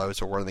Deathly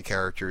Hallows or one of the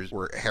characters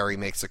where Harry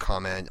makes a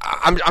comment,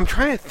 I'm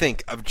trying to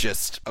think of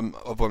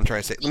of what I'm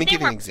trying to say. Let me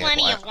give you an example. There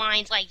were plenty of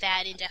lines like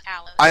that in Deathly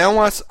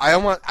Hallows.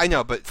 I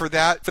know, but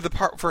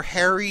for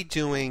Harry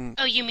doing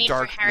Oh, you mean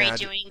dark for Harry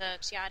magic, doing the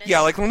Cruciatus?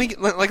 Yeah, let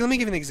me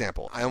give an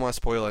example. I don't want to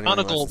spoil anyone.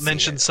 McGonagall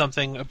mentioned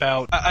something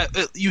about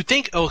you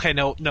think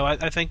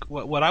I think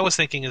what I was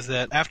thinking is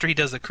that after he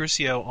does the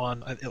Crucio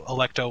on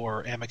Electo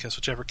or Amicus,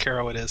 whichever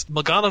Caro it is,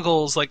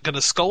 McGonagall's going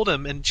to scold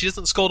him, and she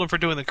doesn't scold him for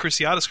doing the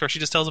Cruciatus Curse. She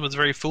just tells him it's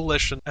very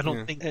foolish, and I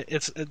don't think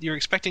you're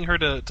expecting her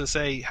to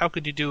say, how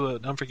could you do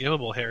an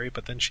unforgivable, Harry?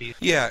 But then she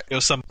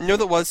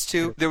that was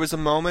too. There was a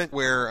moment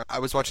where I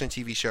was watching a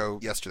TV show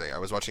yesterday. I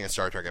was watching a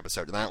Star Trek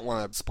episode, and I don't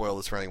want to spoil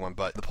this for anyone,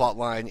 but the plot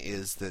line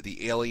is that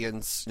the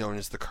aliens known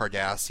as the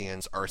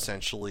Cardassians are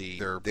essentially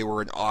they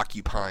were an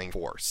occupying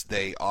force.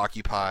 They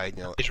occupied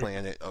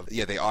planet of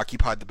they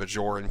occupied the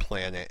Bajoran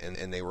planet,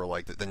 and they were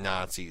like the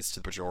Nazis to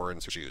the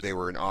Bajorans. They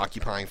were an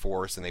occupying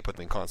force, and they put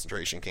them in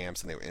concentration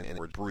camps, and they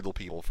were brutal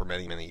people for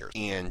many, many years.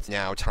 And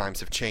now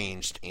times have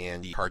changed,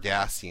 and the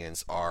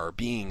Cardassians are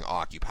being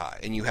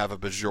occupied. And you have a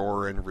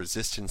Bajoran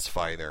resistance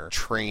fighter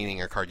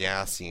training a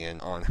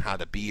Cardassian on how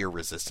to be a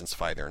resistance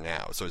fighter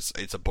now. So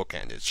it's a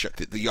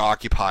bookend. The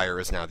occupier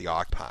is now the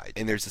occupied.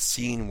 And there's a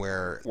scene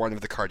where one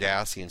of the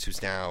Cardassians,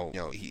 who's now,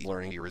 he's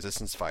learning to be a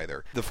resistance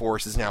fighter, the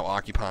Force is now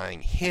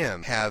occupying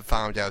him, have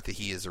found out that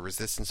he is a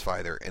resistance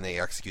fighter, and they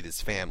execute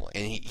his family.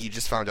 And he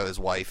just found out his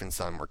wife and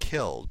son were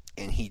killed.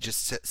 And he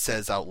just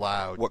says out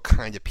loud, what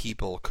kind of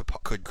people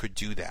could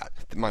do that?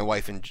 My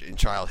wife and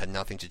child had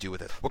nothing to do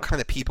with it. What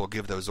kind of people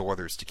give those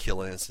orders to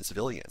kill innocent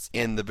civilians?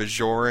 And the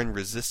Bajoran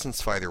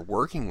resistance fighter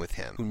working with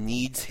him, who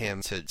needs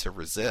him to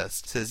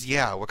resist, says,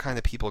 yeah, what kind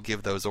of people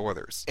give those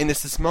orders? And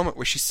there's this moment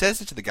where she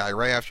says it to the guy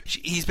right after.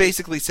 She's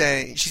basically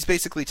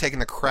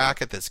taking a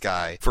crack at this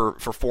guy for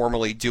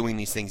formally doing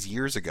these things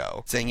years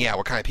ago, saying, yeah,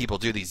 what kind of people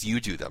do these? You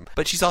do them.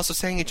 But she's also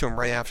saying it to him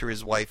right after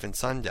his wife and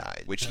son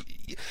died,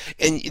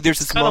 and there's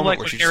this moment like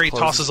where when Harry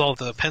tosses all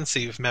the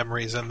pensive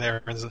memories in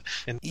there and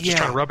just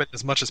trying to rub it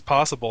as much as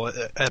possible.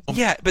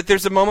 Yeah, but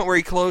there's a moment where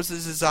he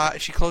closes his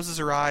eyes. She closes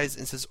her eyes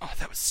and says, "Oh,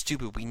 that was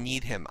stupid. We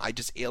need him. I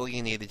just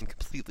alienated him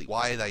completely.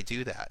 Why did I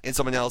do that?" And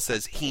someone else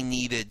says he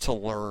needed to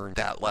learn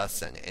that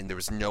lesson, and there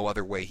was no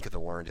other way he could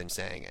have learned him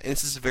saying it. And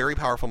this is a very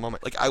powerful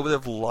moment. Like, I would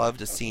have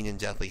loved a scene in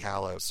Deathly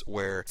Hallows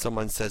where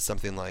someone says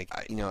something like,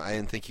 "I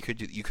didn't think you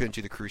couldn't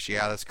do the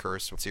Cruciatus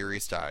curse when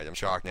Sirius died. I'm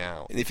shocked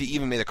now." And if he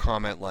even made a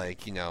comment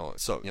like,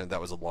 that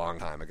was a long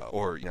time ago,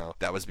 or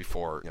that was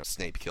before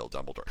Snape killed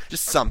Dumbledore,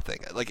 just something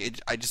like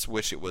I just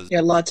wish it was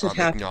lots have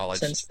happened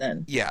since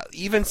then. Yeah,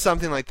 even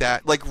something like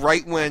that. Like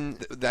right when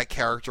that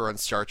character on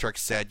Star Trek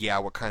said, "Yeah,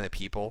 what kind of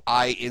people?"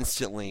 I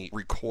instantly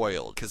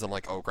recoiled because I'm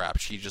like, "Oh crap,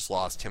 she just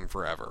lost him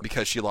forever."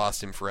 Because she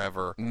lost him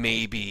forever,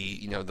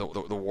 maybe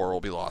the war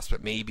will be lost,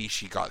 but maybe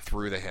she got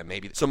through to him.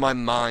 Maybe so. My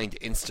mind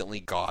instantly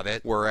got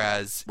it.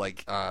 Whereas,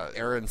 like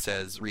Aaron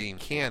says, reading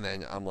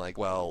canon, I'm like,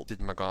 well, did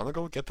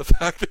McGonagall get the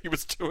fact that he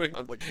was doing?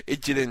 I'm like,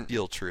 it didn't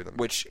feel true to them.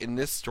 Which in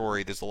this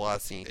story, there's a lot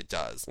of scenes it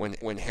does.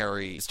 When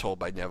Harry is told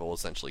by Neville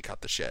essentially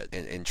cut the shit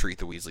and treat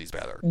the Weasleys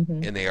better,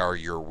 and they are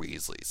your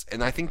Weasleys.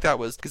 And I think that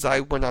was because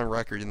I went on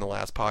record in the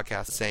last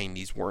podcast saying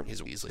these weren't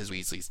his Weasleys. His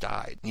Weasleys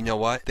died. You know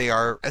what? They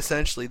are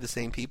essentially the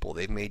same people.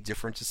 They've made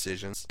different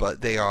decisions,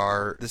 but they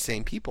are the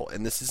same people.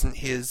 And this isn't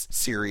his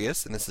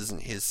Sirius, and this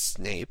isn't his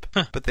Snape,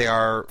 but they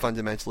are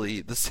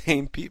fundamentally the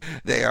same people.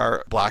 They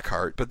are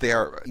Blackheart, but they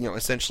are,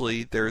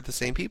 essentially they're the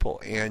same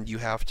people, and you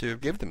have to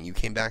give them. You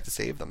came back to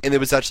save them. And it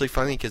was actually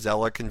funny because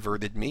Ella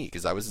converted me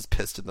because I was as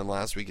pissed at them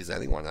last week as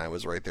anyone. I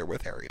was right there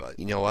with Harry. But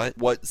you know what?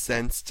 What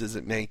sense does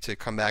it make to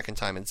come back in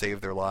time and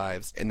save their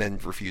lives and then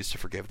refuse to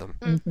forgive them?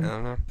 I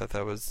don't know.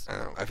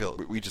 I feel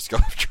we just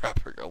got off track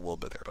a little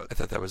bit there, but I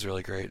thought that was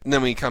really great. And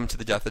then we come to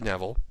the death of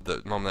Neville.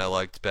 The moment I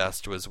liked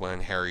best was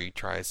when Harry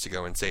tries to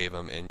go and save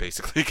him and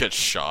basically gets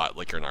shot.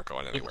 Like, you're not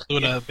going anywhere.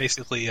 Luna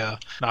basically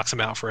knocks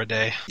him out for a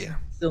day. Yeah.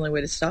 It's the only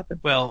way to stop him.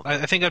 Well,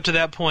 I think up to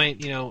that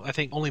point, I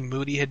think only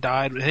Moody had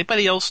died.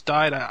 Anybody else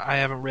died? I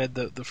haven't read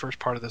the first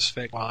part of this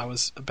fic while I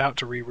was about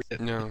to reread it.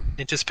 No. In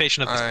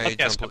anticipation of this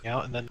podcast coming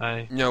out, and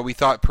then No, we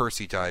thought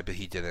Percy died, but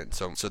he didn't.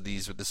 So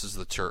this is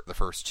the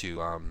first two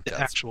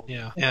deaths. Actual,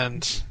 yeah.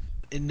 And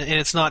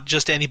it's not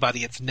just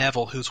anybody, it's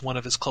Neville, who's one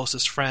of his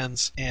closest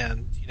friends,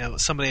 and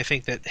somebody I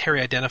think that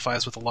Harry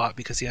identifies with a lot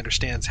because he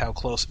understands how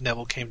close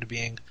Neville came to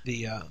being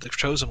the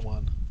chosen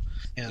one.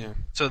 And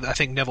so I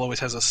think Neville always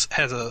has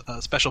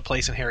a special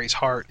place in Harry's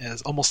heart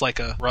as almost like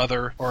a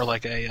brother, or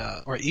like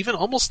or even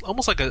almost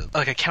like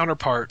a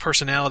counterpart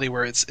personality,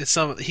 where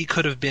he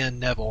could have been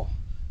Neville,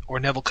 or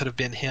Neville could have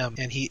been him,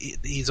 and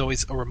he's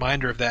always a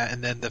reminder of that.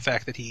 And then the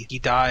fact that he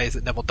dies,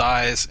 that Neville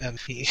dies, and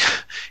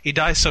he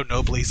dies so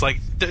nobly. He's like,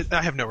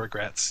 I have no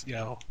regrets,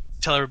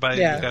 Tell everybody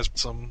you guys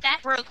that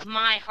broke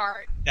my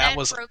heart.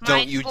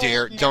 Don't you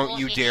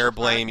dare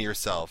blame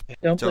yourself.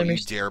 Don't you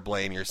dare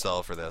blame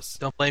yourself for this.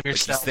 Don't blame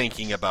yourself. He's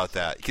thinking about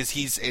that because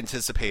he's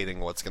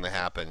anticipating what's going to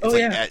happen.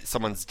 It's at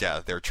someone's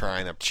death, they're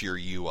trying to cheer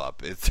you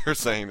up. They're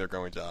saying they're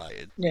going to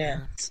die.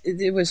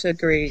 It was a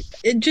great,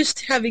 and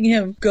just having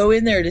him go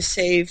in there to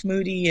save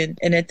Moody,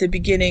 and at the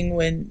beginning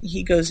when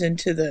he goes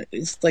into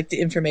it's like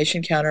the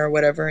information counter or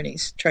whatever, and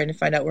he's trying to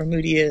find out where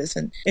Moody is,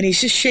 and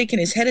he's just shaking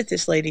his head at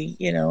this lady.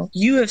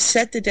 You have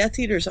set the Death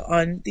Eaters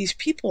on these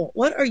people.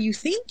 What are you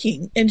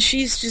thinking? And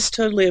she's just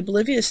totally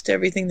oblivious to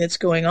everything that's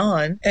going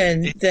on.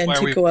 And then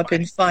to go up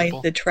and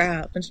find the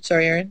trap. I'm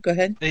sorry, Aaron, go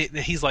ahead.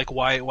 He's like,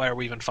 why are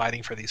we even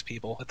fighting for these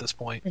people at this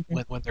point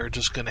when they're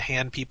just going to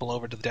hand people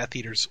over to the Death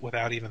Eaters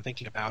without even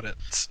thinking about it?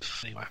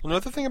 Anyway.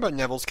 Another thing about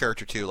Neville's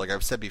character too, like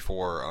I've said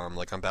before,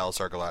 like on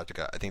Battlestar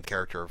Galactica, I think the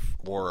character of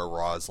Laura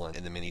Roslin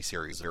in the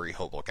miniseries is a very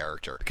hopeful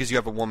character because you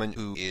have a woman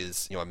who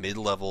is a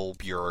mid-level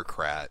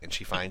bureaucrat, and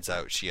she finds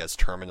out she has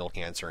terminal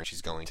cancer and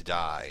she's going to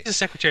die. She's the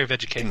Secretary of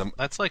Education.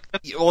 That's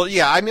well,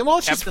 yeah. I mean,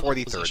 well, she's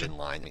cabinet 43rd position. in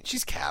line. I mean,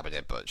 she's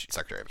cabinet, but she's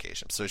Secretary of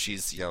Education. So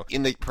she's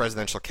in the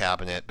presidential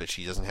cabinet, but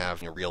she doesn't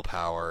have real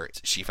power.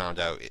 She found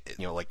out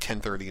like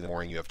 10:30 in the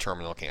morning, you have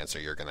terminal cancer,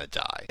 you're gonna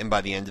die. And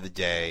by the end of the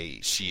day,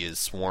 she is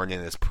sworn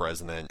in as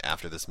president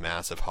after this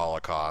massive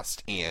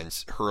Holocaust, and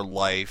her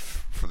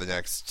life for the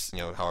next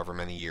however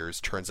many years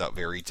turns out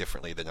very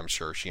differently than I'm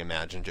sure she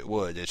imagined it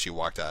would as she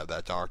walked out of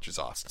that doctor's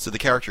office. So the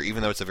character,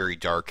 even though it's a very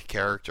dark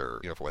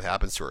character, for what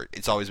happens to her,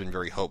 it's always been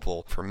very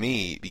hopeful for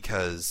me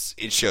because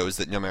it shows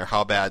that no matter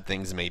how bad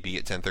things may be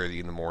at 10:30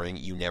 in the morning,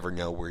 you never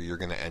know where you're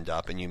going to end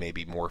up, and you may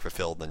be more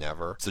fulfilled than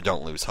ever. So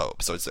don't lose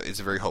hope. So it's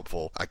a very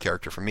hopeful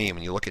character for me. And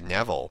when you look at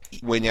Neville,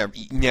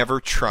 never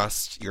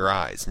trust your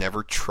eyes,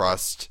 never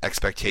trust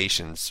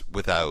expectations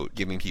without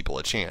giving people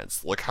a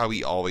chance. Look how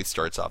he always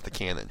starts off the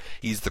canon.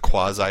 He's the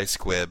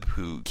quasi-squib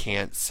who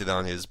can't sit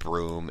on his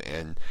broom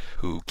and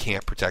who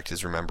can't protect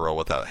his Remembrall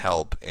without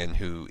help and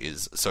who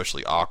is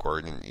socially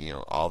awkward and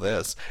all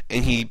this.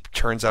 And he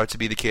turns out to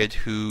be the kid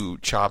who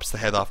chops the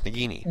head off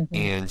Nagini. Mm-hmm.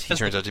 And he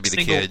turns out to be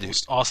the kid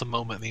most awesome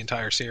moment in the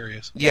entire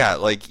series. Yeah,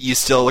 like, you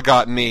still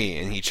got me,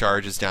 and he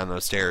charges down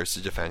those stairs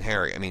to defend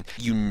Harry. I mean,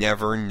 you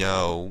never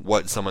know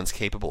what someone's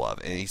capable of,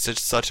 and he's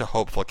such a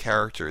hopeful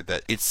character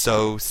that it's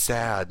so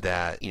sad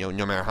that,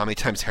 no matter how many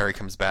times Harry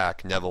comes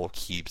back, Neville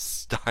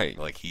keeps dying.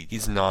 Like,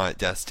 he's not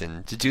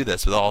destined to do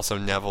this, but also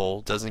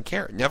Neville doesn't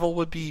care. Neville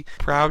would be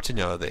proud to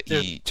know that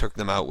he took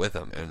them out with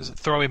him. And there's a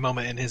throwaway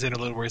moment in his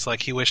interlude where he's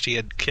like, he wished he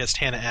had kissed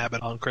Hannah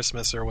Abbott on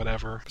Christmas or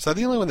whatever. Was I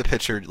the only one that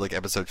pictured, like,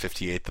 episode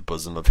 58, the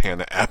bosom of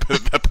Hannah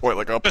Abbott at that point?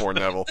 Like, oh, poor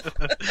Neville.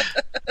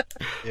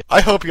 Yeah.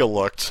 I hope you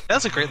looked.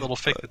 That's a great little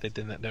fic that they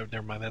did.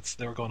 Never mind.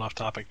 They were going off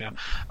topic now.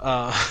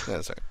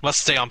 That's right. Let's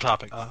stay on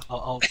topic.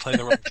 I'll play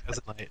the Roman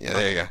Cousin Night. Yeah,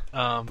 there you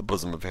go. The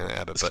bosom of Hannah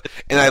Abbott.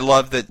 And I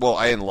love that. Well,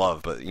 I didn't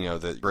love, but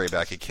that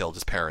Greyback had killed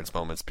his parents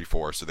moments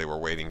before, so they were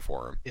waiting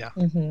for him. Yeah.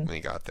 Mm-hmm. When he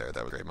got there,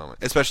 that was a great moment.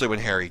 Especially when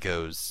Harry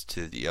goes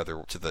to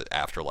the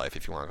afterlife,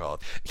 if you want to call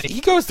it.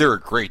 He goes there a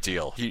great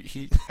deal.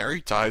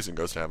 Harry dies and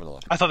goes to heaven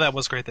alone. I thought that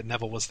was great that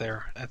Neville was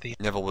there at the end.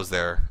 Neville was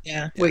there.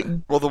 Yeah.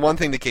 Waiting. Well, the one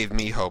thing that gave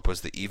me hope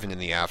was that even in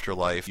the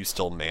afterlife, you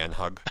still man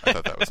hug. I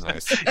thought that was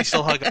nice. You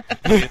still hug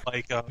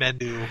like men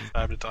do from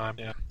time to time.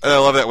 Yeah. And I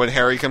love that when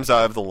Harry comes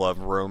out of the love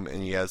room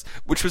and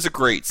which was a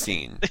great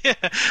scene. Yeah.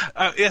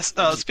 Yes.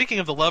 Speaking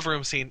of the love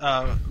room scene,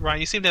 Ryan,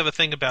 you seem to have a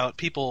thing about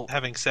people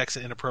having sex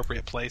in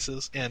inappropriate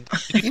places, and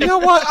you know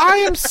what? I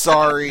am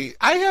sorry.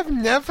 I have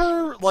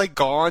never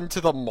gone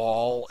to the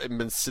mall and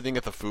been sitting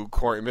at the food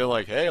court and been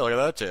like, "Hey, look at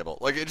that table."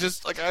 Like it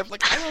just I don't know.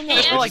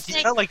 Hey,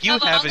 not like you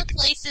of haven't. All the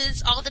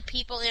places, all the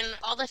people in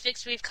all the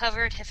fics we've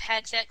covered have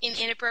had sex in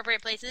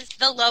inappropriate places.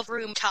 The love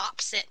room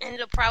tops it, and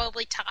it'll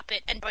probably top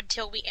it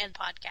until we end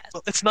podcast.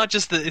 Well, it's not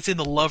just it's in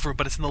the love room,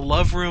 but it's in the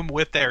love room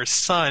with their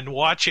son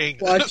watching.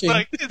 He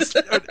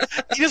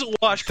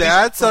doesn't watch.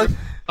 That's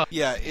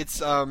it's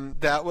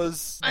that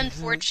was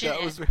unfortunate.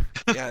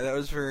 That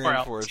was very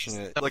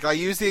unfortunate. Like I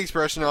use the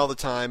expression all the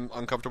time,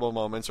 uncomfortable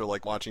moments, or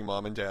like watching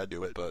mom and dad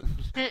do it, but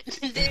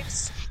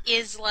this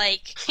is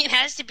it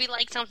has to be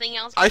something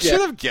else. I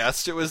should have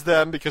guessed it was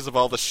them because of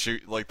all the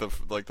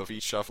the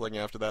feet shuffling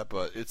after that,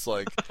 but it's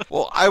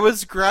well, I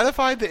was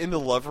gratified that in the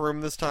love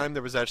room this time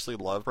there was actually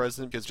love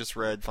present because just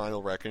read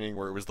Final Reckoning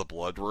where it was the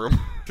blood room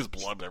because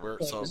blood everywhere.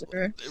 So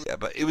yeah,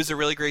 but it was a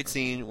really great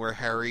scene where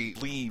Harry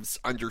leaves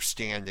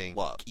understanding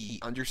love. He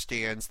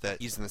understands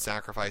that he's going to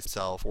sacrifice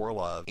himself for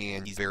love,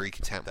 and he's very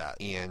content with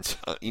that. And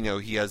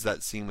he has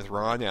that scene with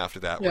Ron after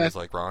that where he's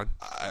like, Ron,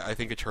 I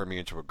think it turned me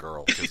into a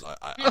girl because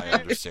I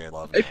understand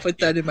love. I put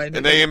that in my notes.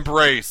 And they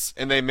embrace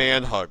and they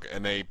man hug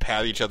and they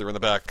pat each other in the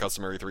back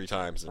customary 3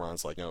 times. And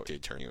Ron's like, no,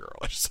 it turned you a girl.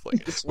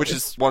 Which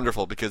is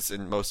wonderful because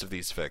in most of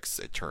these fics,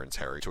 it turns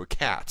Harry to a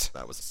cat.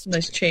 That was a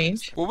nice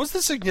change. What was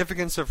the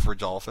significance of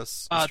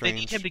Rodolphus? They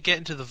need him to get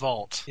into the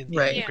vault in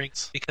the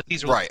drinks because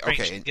these are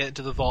to get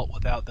into the vault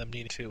without them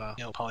needing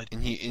to poly.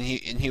 And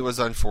he was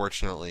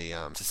unfortunately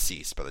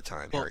deceased by the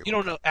time Harry. You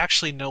don't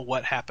actually know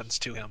what happens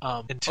to him.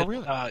 Until,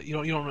 really?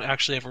 You don't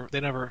actually ever. They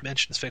never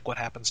mention fic what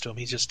happens to him.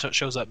 He just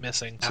shows up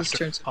missing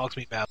after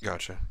Hogsmeade battle.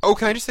 Gotcha. Oh,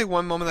 can I just say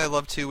one moment I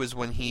love too is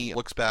when he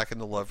looks back in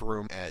the love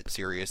room at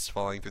Sirius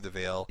falling through the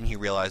veil, and he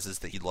realizes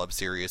that he loved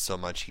Sirius so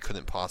much he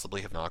couldn't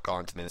possibly have not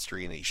gone to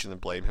Ministry, and he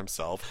shouldn't blame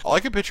himself. All I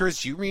can picture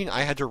is, you mean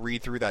I had to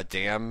read through that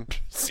damn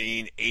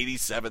scene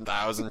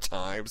 87,000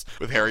 times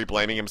with Harry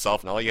blaming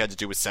himself, and all you had to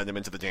do was send him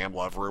into the damn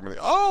love room, and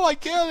I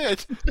get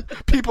it.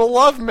 People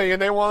love me,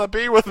 and they want to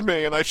be with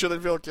me, and I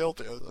shouldn't feel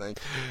guilty.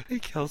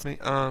 It kills me.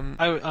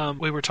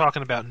 We were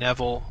talking about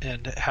Neville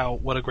and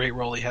what a great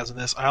role he has in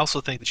this. I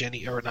also think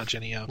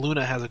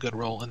Luna has a good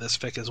role in this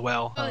fic as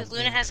well. Oh,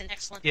 Luna has an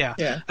excellent. Yeah.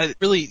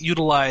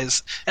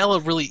 Ella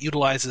really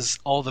utilizes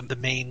all the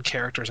main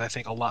characters, I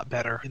think, a lot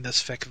better in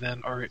this fic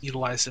than are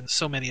utilized in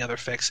so many other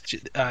fics.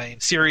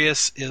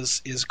 Sirius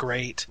is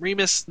great.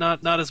 Remus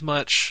not as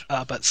much,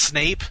 but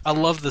Snape. I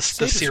love the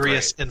Sirius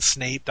Sirius and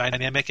Snape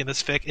dynamic in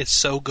this fic is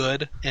so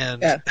good,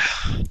 and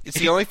it's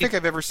the only fic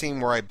I've ever seen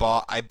where I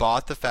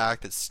bought the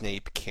fact that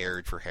Snape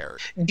cared for Harry.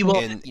 Well,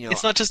 and,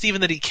 it's not just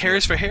even that he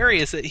cares for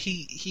Harry; is that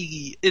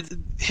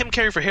him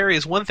caring for Harry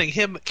is one thing.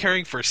 Him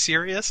caring for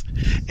Sirius,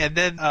 and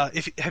then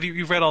have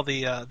you read all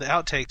the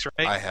outtakes,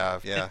 right? I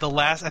have, yeah. I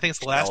think it's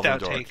the last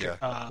Elvendork,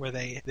 outtake where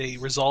they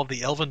resolve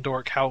the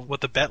Elvendork,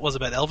 what the bet was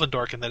about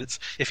Elvendork, and that it's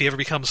if he ever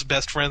becomes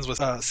best friends with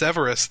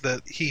Severus,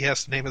 that he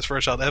has to name his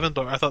first child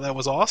Elvendork. I thought that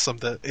was awesome.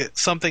 That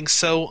something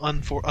so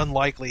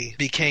unlikely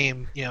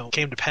came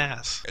to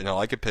pass. And I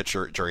like a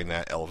picture during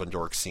that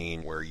Elvendork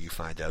scene where you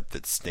find out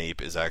that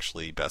Snape is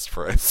actually best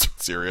friends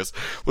with Sirius.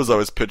 I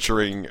was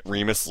picturing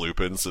Remus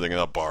Lupin sitting in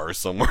a bar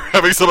somewhere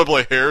having someone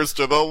play Here's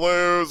to the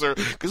Loser,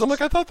 because I'm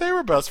like, I thought they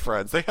were best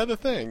friends. They had a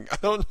thing. I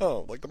don't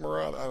know, like the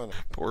Marauder. I don't know.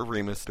 Poor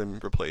Remus been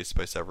replaced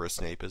by Severus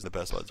Snape as the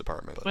best buds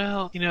department. But.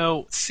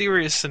 Well,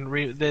 Sirius and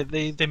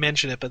they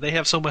mention it, but they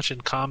have so much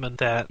in common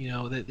that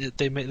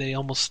they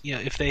almost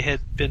if they had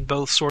been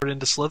both sorted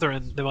into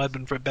Slytherin, they might have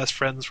been best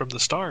friends from the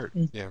start.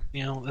 Yeah.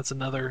 That's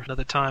another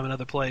time,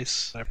 another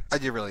place. I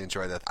did really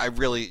enjoy that. I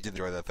really did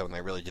enjoy that though, and I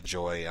really did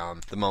enjoy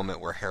the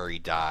moment where Harry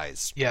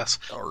dies. Yes.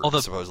 Or all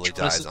the supposedly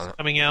dies on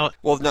coming out.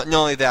 Well, not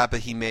only that,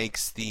 but he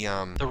makes the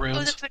runes.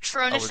 Oh, the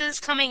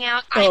Patronuses coming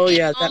out.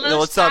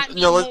 Almost got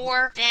me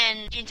more than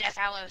in Death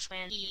Hallows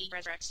when he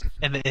resurrects.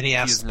 And he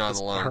asks, he's not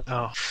alone.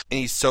 Oh. And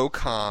he's so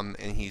calm,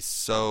 and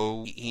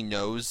he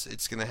knows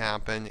it's going to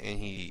happen, and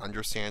he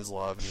understands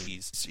love, and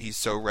he's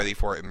so ready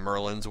for it. And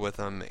Merlin's with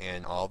him,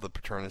 and all the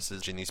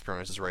Patronuses, Ginny's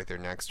Patronus is right there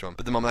next to him.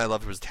 But the moment I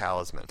loved was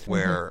Talisman,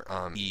 where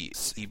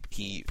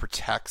he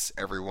protects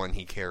everyone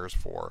he cares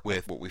for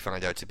with what we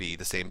find out to be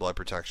the same blood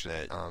protection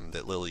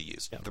that Lily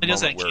used. Yeah. The he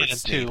does that moment in canon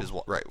Snape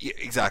too. Right, yeah,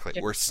 exactly.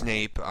 Yeah. Where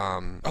Snape,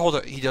 hold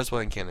on, he does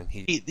well in canon.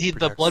 He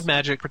the blood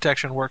magic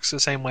protection works the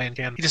same way in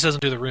canon. He just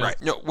doesn't do the rune.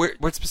 Right. No,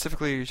 what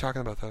specifically are you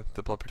talking about?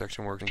 The blood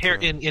protection works in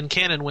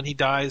canon, when he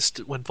dies,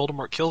 when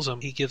Voldemort kills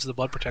him, he gives the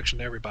blood protection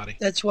to everybody.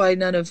 That's why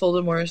none of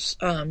Voldemort's.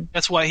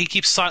 That's why he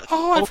keeps I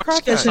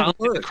forgot that.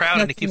 In the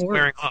crowd, and he keeps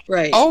wearing off.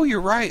 Right. Oh,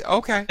 you're right.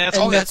 Okay. That's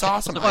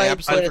awesome. I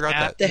absolutely forgot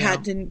that. The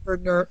hat didn't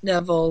burn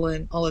Neville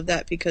and all of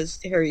that because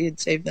Harry had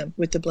saved them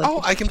with the blood.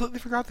 Oh, I completely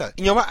forgot that.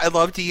 You know what? I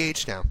love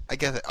DH now. I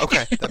get it.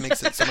 Okay, that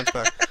makes it so much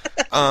better.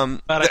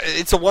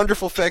 It's a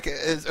wonderful fic.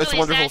 It's a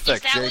wonderful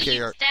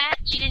fic.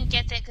 You didn't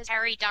get that because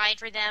Harry died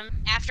for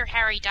them. After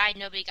Harry died,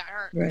 nobody got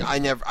hurt. Right.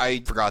 I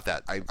forgot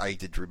that. I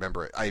did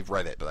remember it. I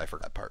read it, but I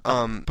forgot that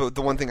part. But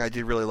the one thing I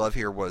did really love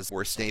here was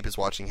where Snape is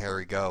watching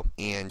Harry go,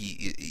 and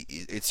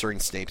it's during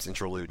Snape's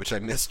interlude, which I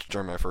missed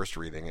during my first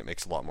reading. It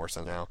makes a lot more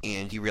sense now.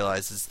 And he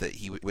realizes that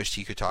he wished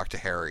he could talk to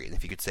Harry, and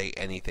if he could say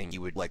anything, he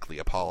would likely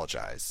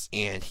apologize.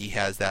 And he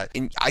has that,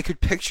 and I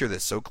could picture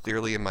this so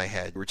clearly in my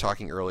head. We were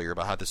talking earlier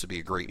about how this would be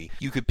a great.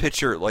 You could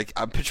picture,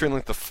 I'm picturing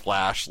the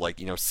Flash,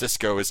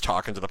 Cisco is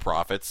talking to the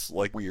prophets,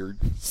 weird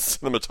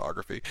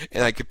cinematography.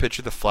 And I could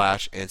picture the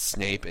Flash and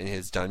Snape in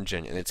his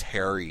dungeon, and it's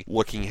Harry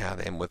looking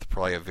at him with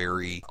probably a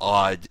very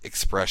odd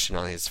expression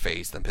on his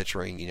face. I'm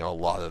picturing, a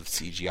lot of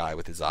CGI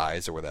with his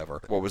eyes or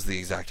whatever. What was the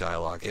exact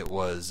dialogue? It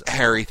was,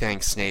 Harry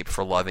thanks Snape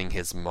for loving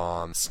his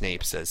mom.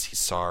 Snape says he's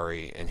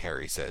sorry, and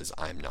Harry says,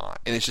 I'm not.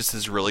 And it's just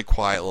this really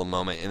quiet little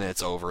moment, and then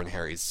it's over, and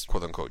Harry's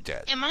quote-unquote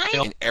dead. Am I?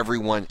 And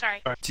everyone...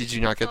 Sorry. Did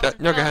you not get that?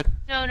 No, go ahead.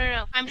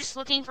 No. I'm just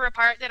looking for a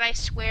part that I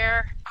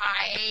swear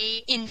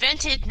I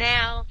invented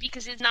now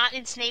because it's not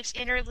in Snape's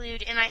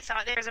interlude, and I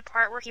thought there was a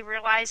part where he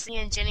realized he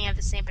and Ginny have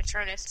the same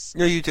Patronus.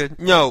 No, you did.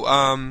 No,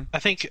 I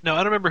think... No, I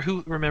don't remember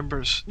who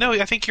remembers... No,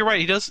 I think you're right.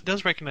 He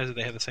does recognize that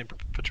they have the same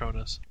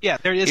Patronus. Yeah,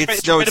 there it is.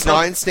 It's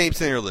not in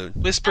Snape's interlude.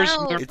 Whispers,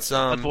 it's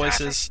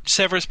voices.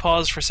 Severus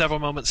paused for several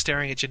moments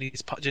staring at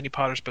Ginny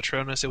Potter's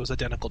Patronus. It was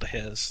identical to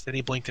his. Then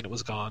he blinked and it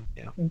was gone.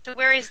 Yeah. So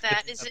where is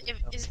that? Is it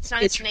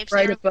not in Snape's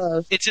right interlude?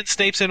 above. It's in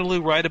Snape's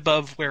interlude, right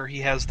above where he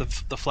has the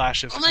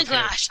flash of. Oh my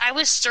gosh! I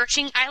was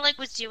searching. I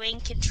was doing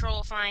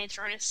Control Find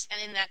Patronus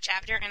and in that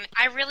chapter, and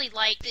I really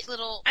liked the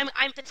little.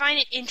 I find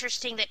it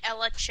interesting that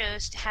Ella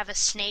chose to have a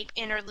Snape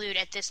interlude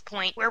at this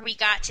point, where we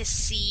got to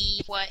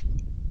see what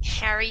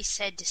Harry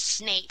said to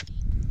Snape.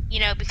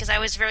 Because I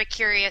was very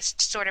curious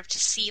to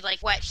see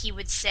what he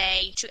would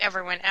say to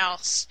everyone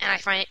else, and I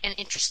find it an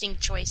interesting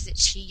choice that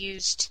she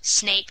used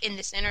Snape in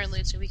this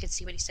interlude so we could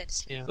see what he said to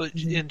Snape.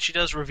 Yeah, and she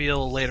does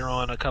reveal later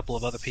on a couple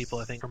of other people.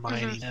 I think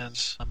Hermione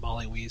and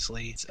Molly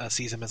Weasley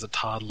sees him as a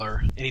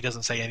toddler, and he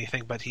doesn't say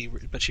anything, but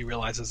she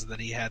realizes that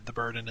he had the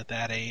burden at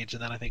that age.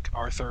 And then I think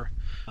Arthur,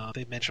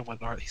 they mention what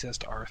he says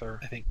to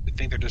Arthur. I think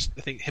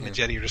him and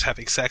Jetty are just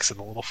having sex in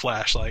a little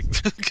flash,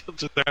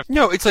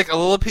 No, it's like a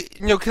little.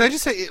 No, can I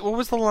just say what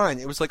was the line? line.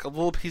 It was like, a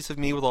little piece of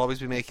me will always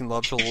be making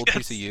love to a little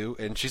piece of you.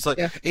 And she's like,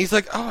 and he's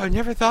like, oh, I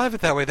never thought of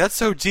it that way. That's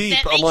so deep.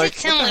 That I'm like,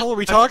 what the hell are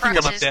we talking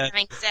about?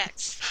 Having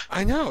sex.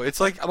 I know. It's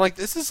like, I'm like,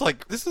 this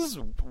is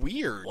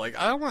weird. Like,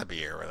 I don't want to be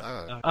here with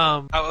that.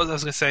 I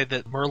was gonna say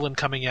that Merlin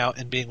coming out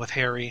and being with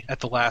Harry at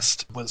the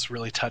last was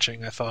really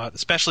touching. I thought,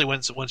 especially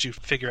once you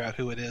figure out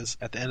who it is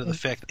at the end of the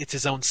fic. It's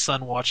his own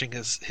son watching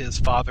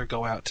his father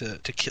go out to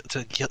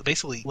kill,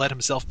 basically let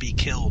himself be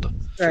killed.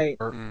 Right.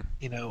 For,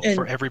 And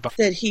for everybody.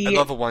 That he I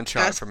love a one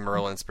shot asked- from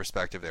Merlin's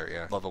perspective there.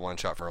 Yeah, love a one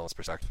shot from Merlin's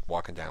perspective,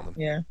 walking down them.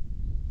 Yeah.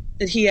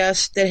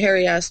 That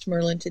Harry asked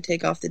Merlin to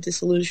take off the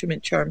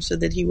disillusionment charm so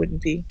that he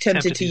wouldn't be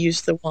tempted to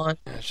use the wand.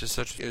 Yeah, it's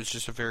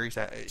just a very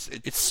sad.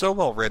 It's so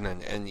well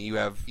written, and you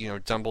have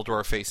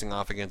Dumbledore facing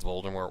off against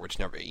Voldemort, which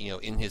never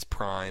in his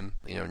prime,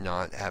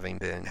 not having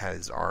had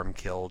his arm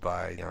killed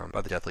by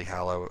the Deathly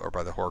Hallow or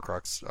by the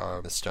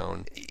Horcrux, the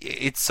stone.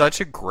 It's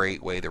such a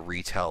great way to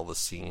retell the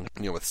scene.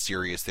 With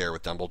Sirius there,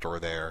 with Dumbledore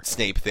there,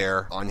 Snape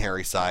there on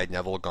Harry's side,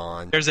 Neville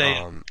gone. There's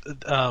a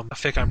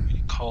fic I'm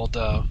reading called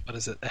what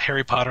is it?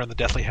 Harry Potter and the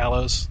Deathly Hallows,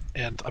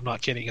 and I'm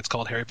not kidding. It's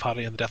called Harry Potter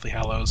and the Deathly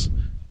Hallows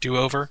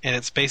Do-Over, and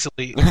it's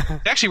basically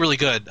actually really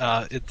good.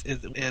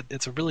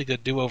 It's a really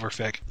good do-over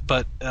fic.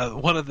 But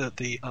one of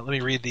the let me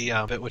read the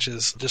bit, which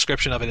is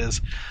description of it is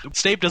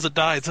Snape doesn't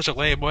die in such a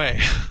lame way.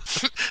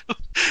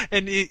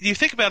 And you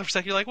think about it for a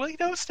second, you're like,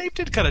 well, Snape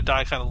did kind of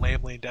die kind of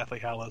lamely in Deathly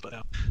Hallows, but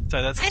no. So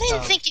I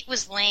didn't think it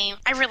was lame.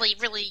 I really,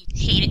 really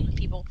hate it when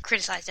people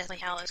criticize Deathly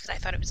Hallows because I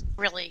thought it was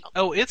really.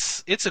 Oh,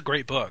 it's a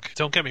great book.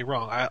 Don't get me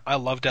wrong. I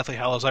love Deathly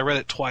Hallows. I read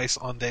it twice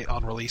on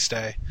release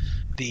day.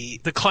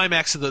 The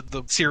climax of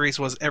the series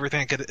was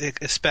everything I could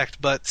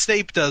expect, but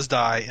Snape does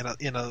die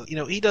in a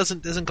he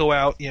doesn't go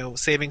out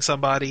saving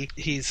somebody.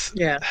 He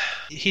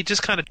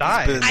just kind of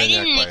dies. I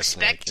didn't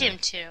expect him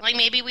to. Like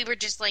maybe we were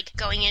just like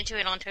going into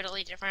it on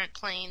totally different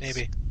planes.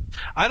 Maybe.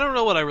 I don't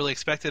know what I really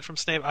expected from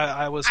Snape.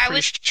 I was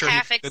pretty sure he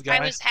was a good guy.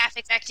 I was half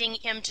expecting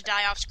him to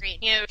die off screen.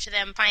 To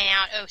them finding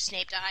out, oh,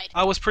 Snape died.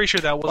 I was pretty sure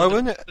that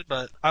was,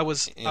 but I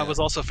was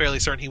also fairly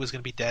certain he was going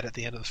to be dead at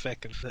the end of the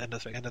fic and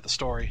the end of the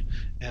story.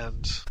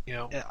 And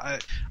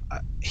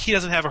he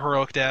doesn't have a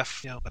heroic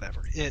death.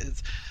 Whatever.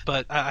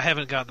 But I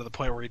haven't gotten to the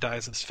point where he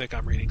dies in this fic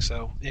I'm reading,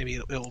 so maybe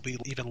it will be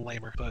even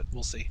lamer. But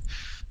we'll see.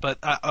 But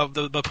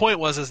the point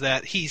was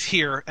that he's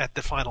here at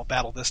the final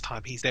battle this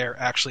time. He's there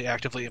actually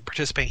actively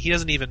participating. He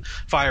doesn't even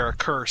fire a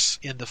curse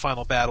in the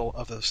final battle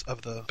of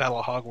the Battle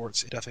of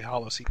Hogwarts in Deathly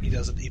Hallows. He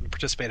doesn't even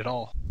participate at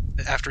all.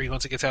 After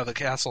once he gets out of the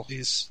castle, he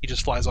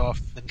just flies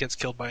off and gets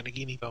killed by a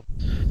Nagini bomb.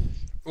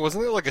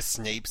 Wasn't there like a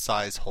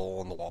Snape-sized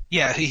hole in the wall?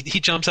 Yeah, he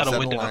jumps out a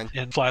window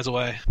and flies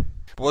away.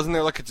 But wasn't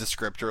there like a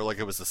descriptor, like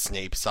it was a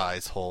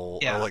Snape-sized hole?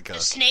 Yeah. Or like a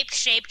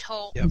Snape-shaped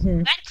hole. Yep.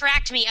 That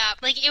cracked me up.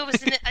 Like it was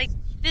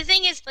the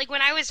thing is, like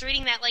when I was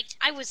reading that, like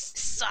I was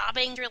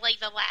sobbing through like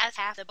the last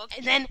half of the book,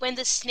 and then when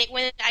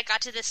I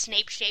got to the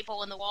Snape-shaped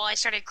hole in the wall, I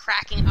started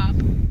cracking up.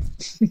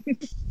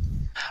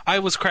 I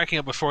was cracking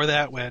up before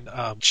that when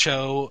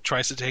Cho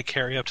tries to take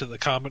Harry up to the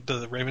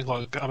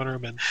Ravenclaw common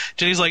room, and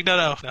Ginny's like,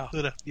 no,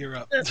 Luna, you're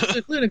up.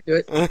 Luna, do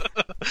it.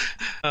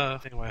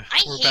 Anyway, I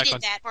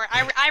hated that part.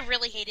 I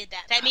really hated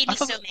that. That made me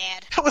so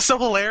mad. That was so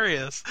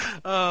hilarious.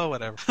 Oh,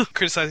 whatever.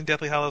 Criticizing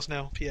Deathly Hallows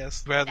now.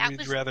 P.S.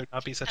 Would you rather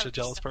not be such a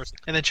jealous person?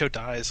 And then Cho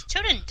dies.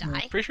 Cho didn't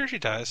die. Pretty sure she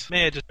dies.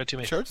 May I just read too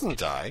many. Cho doesn't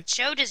die.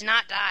 Cho does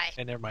not die.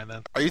 Okay, never mind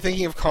then. Are you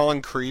thinking of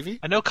Colin Creevey?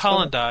 I know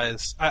Colin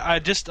dies.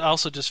 I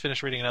also just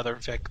finished reading another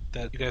fic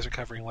that you guys are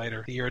covering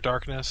later, The Year of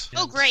Darkness.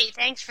 Oh, great!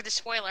 Thanks for the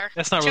spoiler.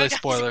 That's not really a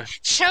spoiler.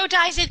 Cho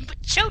dies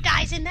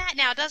in that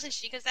now, doesn't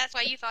she? Because that's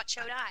why you thought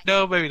Cho died.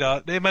 No, maybe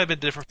not. They might have been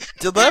different.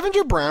 Did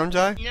Lavender Brown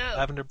die? No.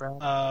 Lavender Brown.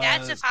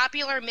 That's a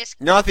popular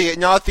Not the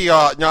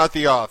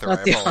author.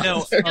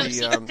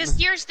 Because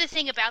here's the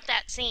thing about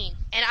that scene,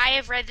 and I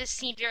have read this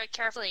scene very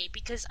carefully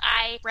because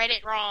I read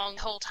it wrong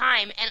the whole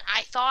time, and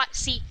I thought.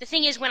 See, the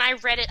thing is, when I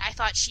read it, I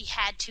thought she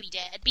had to be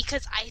dead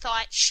because I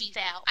thought she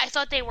fell. I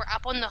thought they were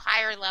up on the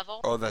higher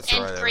level. Oh, that's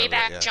and right. And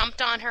Greyback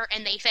jumped on her,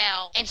 and they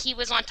fell, and he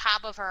was on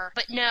top of her.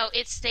 But no,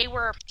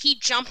 he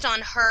jumped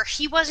on her.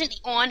 He wasn't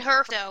on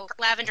her, though.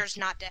 Lavender's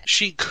not dead.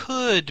 She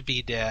could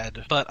be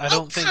dead, but I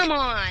don't think. Come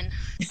on.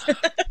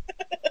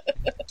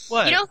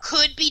 What?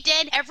 Could be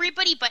dead.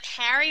 Everybody but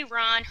Harry,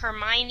 Ron,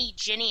 Hermione,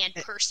 Ginny, and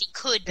Percy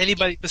could be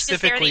anybody dead.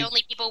 specifically. Because they're the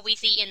only people we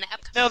see in the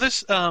epilogue.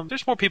 No,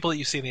 there's more people that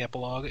you see in the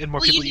epilogue, and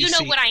more people you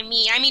see. know what I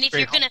mean. I mean, if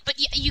you're gonna, but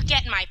you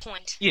get my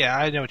point. Yeah,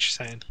 I know what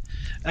you're saying.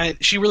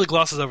 She really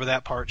glosses over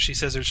that part. She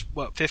says there's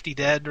 50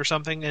 dead or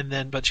something,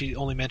 but she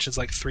only mentions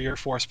like 3 or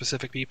 4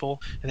 specific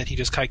people, and then he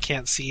just kind of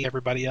can't see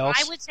everybody else.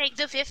 I would say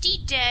the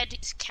 50 dead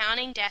is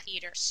counting Death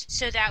Eaters,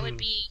 so that would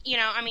be,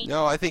 I mean.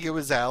 No, I think it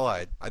was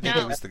Allied. I think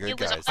it was the good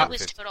guys. It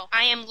was total.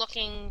 I am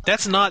looking.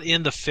 That's not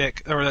in the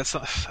fic, or that's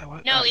not.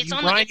 No, it's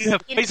on Ryan, the.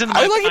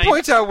 I like to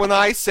point out when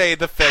I say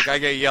the fic, I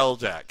get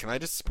yelled at. Can I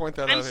just point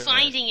that out? I'm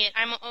finding it.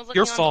 I'm looking.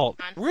 Your fault.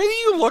 Where do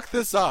you look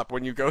this up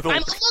when you go to? I'm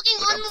looking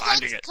on the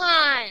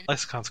lexicon.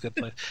 Lexicon's a good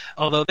place.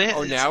 Although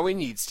now we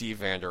need Steve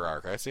Vander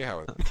Ark. I see how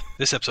it...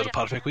 This episode of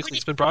Potterfic Weekly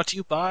has been brought to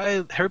you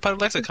by Harry Potter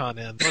Lexicon.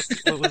 And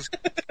what was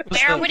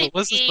where would it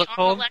this be book on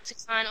called? the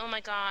lexicon? Oh my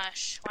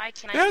gosh. Why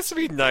can I... It has to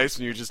be nice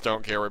when you just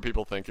don't care what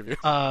people think of you.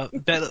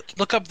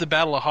 Look up the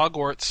Battle of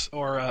Hogwarts,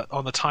 or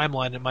on the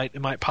timeline,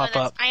 it might pop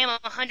up. I am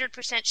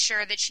 100%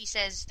 sure that she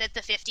says that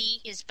the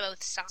 50 is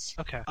both sides.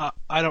 Okay.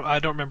 I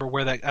don't remember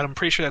where that... I'm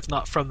pretty sure that's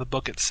not from the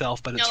book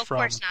itself, but it's from...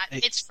 No, of course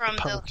not. It's from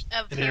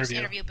the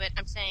interview, but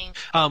I'm saying...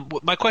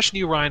 My question to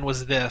you, Ryan,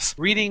 was this.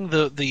 Reading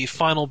the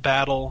final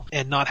battle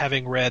and not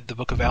having read the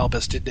Book of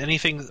Albus, did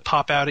anything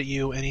pop out at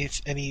you?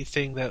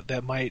 Anything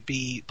that might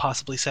be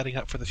possibly setting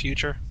up for the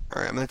future?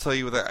 All right, I'm going to tell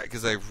you that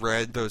because I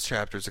read those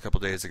chapters a couple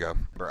days ago.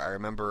 I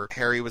remember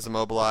Harry was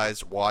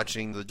immobilized,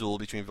 watching the duel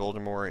between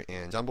Voldemort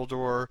and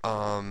Dumbledore.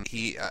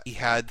 He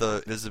had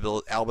the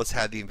visibility. Albus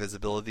had the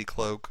invisibility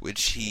cloak,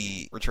 which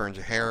he returned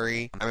to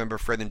Harry. I remember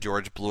Fred and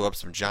George blew up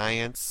some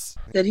giants.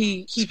 That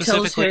he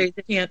tells Harry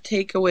that he can't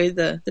take away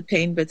the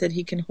pain, but that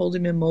he can hold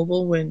him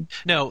immobile when...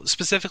 No,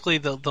 specifically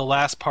the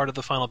last part of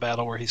the final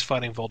battle where he's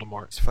fighting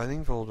Voldemort. He's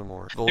fighting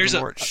Voldemort.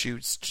 Voldemort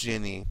shoots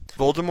Ginny.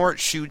 Voldemort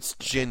shoots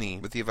Ginny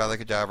with the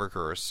Avada Kedavra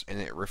curse,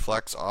 and it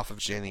reflects off of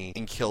Ginny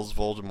and kills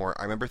Voldemort.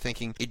 I remember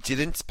thinking it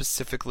didn't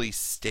specifically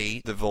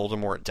state that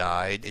Voldemort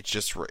died. It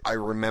just I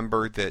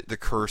remember that the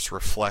curse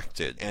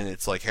reflected, and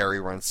it's like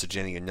Harry runs to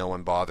Ginny and no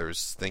one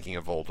bothers thinking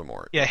of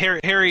Voldemort. Yeah,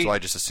 Harry. So I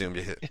just assumed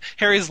it hit.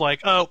 Harry's like,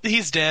 oh,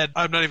 he's dead.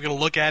 I'm not even going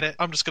to look at it.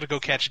 I'm just going to go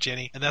catch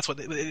Ginny, and that's what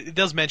it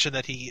does mention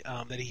that he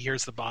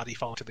hears the body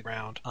falling to the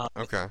ground.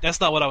 Okay.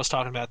 That's not what I was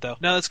talking about, though.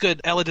 No, that's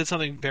good. Ella did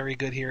something very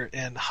good here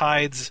and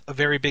hides a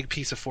very big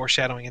piece of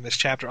foreshadowing in this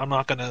chapter. I'm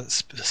not going to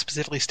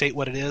specifically state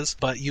what it is,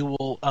 but you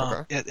will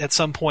at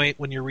some point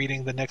when you're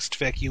reading the next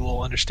fic, you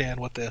will understand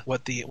what the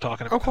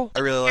talking about. Oh, cool. I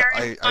really love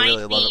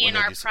it in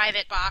our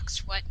private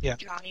box. What? Yeah.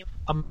 Johnny.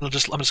 I'm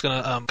just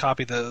going to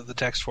copy the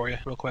text for you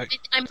real quick.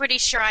 I'm pretty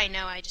sure I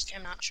know. I just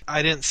am not sure.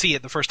 I didn't see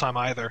it the first time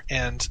either,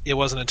 and it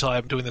wasn't until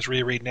I'm doing this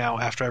reread now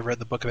after I've read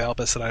the Book of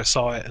Albus that I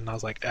saw it, and I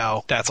was like,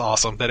 "Oh, that's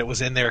awesome that it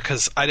was in there,"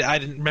 because I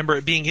didn't remember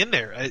it being in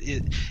there.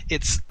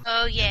 It's.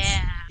 Oh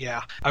yeah.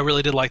 Yeah, I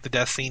really did like the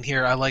death scene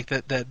here. I like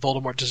that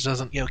Voldemort just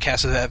doesn't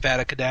cast that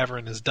Avada Kedavra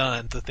and is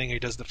done. The thing he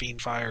does, the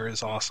Fiend Fire,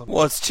 is awesome.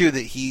 Well, it's too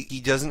that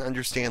he doesn't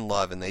understand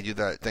love, and they do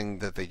that thing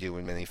that they do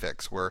in many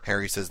fics where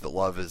Harry says that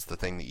love is the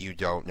thing that you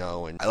don't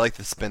know, and I like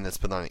the spin that's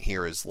put on it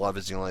here is love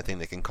is the only thing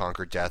that can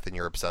conquer death, and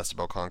you're obsessed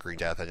about conquering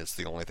death, and it's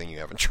the only thing you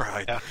haven't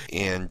tried. Yeah.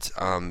 And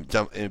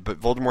but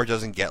Voldemort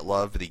doesn't get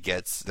love, but he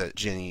gets that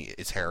Ginny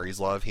is Harry's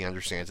love. He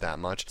understands that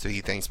much, so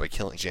he thinks by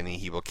killing Ginny,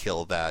 he will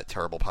kill that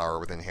terrible power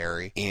within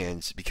Harry,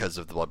 and because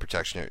of the blood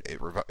protection, it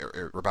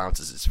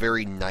rebounces. It's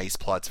very nice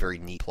plot, it's a very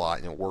neat plot,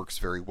 and it works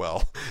very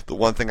well. The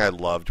one thing I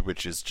loved,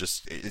 which is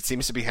just, it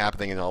seems to be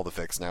happening in all the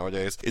fics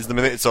nowadays, is the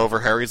minute it's over,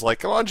 Harry's like,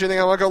 come on, Ginny,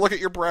 I want to go look at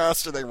your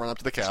breast, and they run up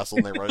to the castle,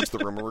 and they run into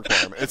the room of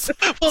requirement.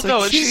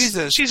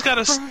 Jesus.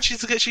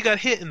 She got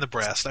hit in the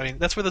breast. I mean,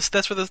 that's where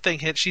the thing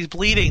hit. She's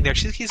bleeding there.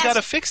 He's got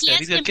to fix it.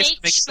 He's got to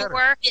make sure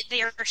that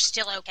they're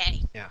still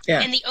okay. Yeah.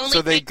 And the only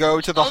so they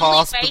go to the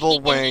hospital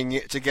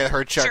wing to get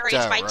her checked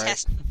out,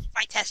 right?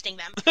 By testing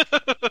them.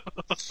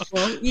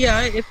 Well,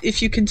 yeah,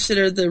 if you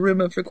consider the room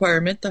of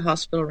requirement the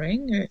hospital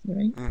ring,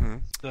 right? Mm-hmm.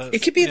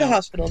 It could be the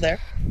hospital there.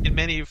 In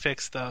many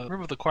fics, the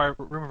room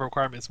of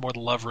requirement is more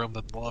the love room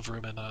than the love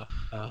room in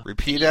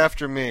Repeat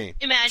after me.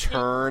 Imagine.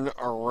 Turn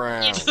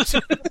around.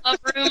 Love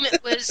room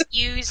was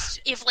used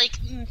if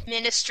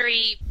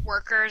ministry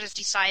workers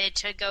decided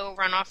to go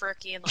run off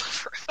Rookie in the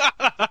love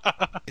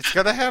room. It's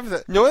gotta have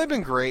that. You know what would have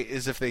been great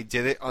is if they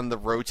did it on the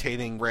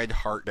rotating red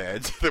heart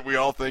bed that we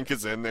all think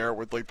is in there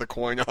with the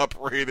coin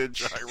operated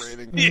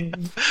gyrating.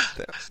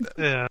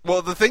 Yeah.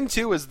 Well, the thing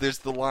too is there's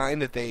the line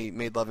that they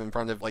made love in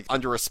front of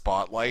under a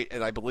spotlight,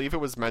 and I believe it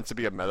was meant to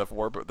be a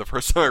metaphor, but the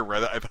first time I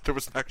read it, I thought there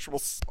was an actual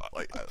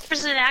spotlight.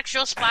 There's an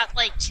actual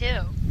spotlight too.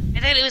 I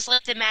thought it was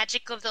like the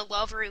magic of the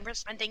love room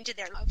responding to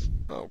their love.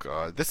 Oh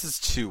god, this is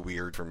too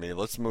weird for me.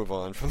 Let's move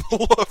on from the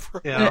love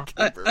room. Yeah.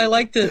 I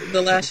like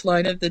the last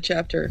line of the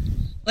chapter.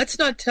 Let's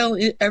not tell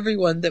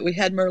everyone that we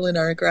had Merlin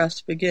our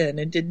grasp again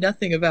and did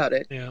nothing about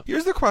it. Yeah.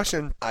 Here's the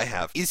question I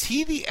have. Is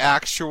he the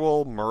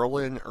actual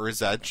Merlin, or is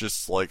that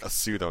just a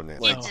pseudonym?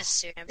 It's a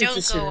pseudonym.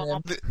 Don't go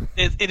on.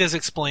 It is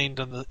explained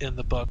in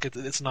the book.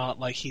 It's not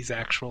like he's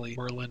actually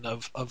Merlin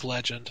of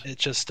legend.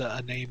 It's just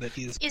a name that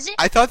he's... Is it?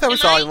 I thought that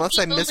was all, unless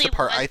I missed a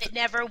part. I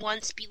never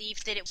once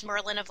believed that it was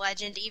Merlin of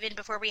legend, even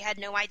before we had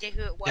no idea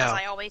who it was. Yeah.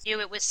 I always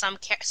knew it was some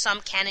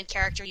canon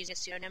character using a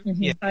pseudonym.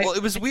 Mm-hmm. Yeah. Well,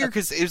 it was weird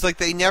because it was like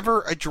they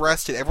never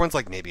addressed it. Everyone's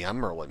like, maybe I'm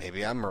Merlin,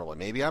 maybe I'm Merlin,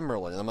 maybe I'm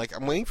Merlin. And I'm like,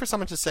 I'm waiting for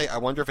someone to say, I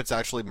wonder if it's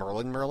actually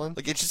Merlin.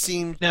 Like, it just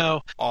seemed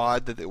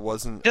odd that it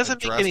wasn't It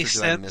doesn't make any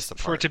sense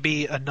for for it to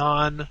be a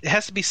non... It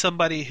has to be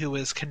somebody who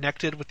is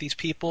connected with these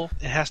people.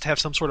 It has to have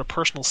some sort of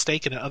personal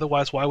stake in it.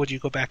 Otherwise, why would you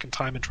go back in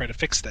time and try to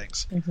fix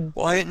things? Mm-hmm.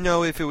 Well, I didn't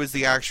know if it was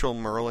the actual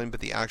Merlin, but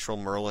the actual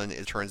Merlin,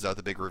 it turns out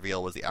the big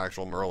reveal was the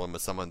actual Merlin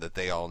was someone that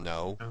they all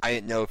know. Okay. I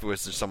didn't know if it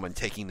was just someone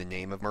taking the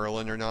name of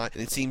Merlin or not.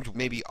 And it seemed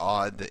maybe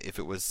odd that if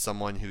it was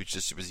someone who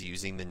just was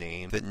using the name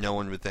name that no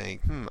one would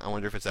think, I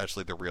wonder if it's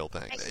actually the real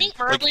thing. I think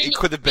Merlin, it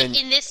could have been...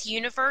 in this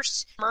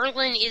universe,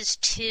 Merlin is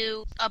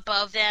too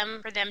above them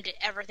for them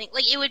to ever think.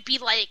 Like, it would be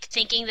like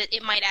thinking that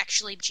it might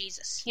actually be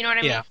Jesus. You know what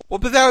I mean? Well,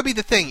 but that would be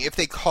the thing. If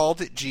they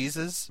called it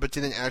Jesus, but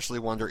didn't actually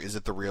wonder, is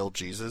it the real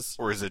Jesus?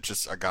 Or is it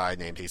just a guy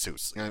named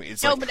Jesus? You know what I mean?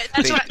 It's no, like, but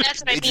that's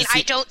what I mean.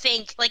 I don't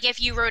think, like,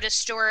 if you wrote a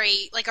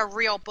story, like a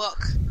real book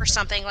or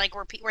something, like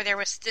where there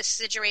was this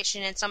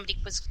situation and somebody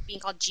was being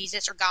called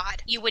Jesus or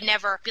God, you would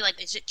never be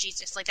like, is it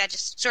Jesus? Like, that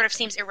just sort of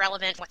seems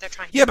irrelevant what they're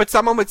trying to do. Yeah, but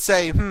someone would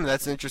say,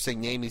 that's an interesting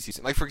name he's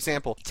using. Like, for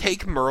example,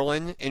 take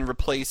Merlin and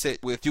replace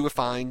it with do a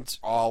find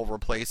all,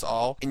 replace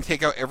all, and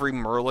take out every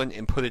Merlin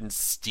and put in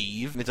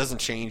Steve, and it doesn't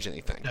change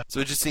anything. No. So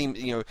it just seems,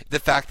 the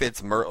fact that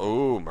it's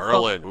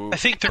Merlin. I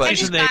think the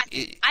reason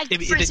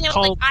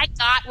I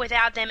got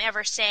without them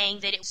ever saying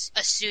that it was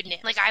a pseudonym.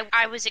 Like,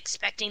 I was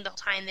expecting the whole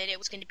time that it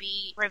was going to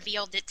be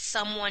revealed that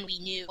someone we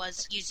knew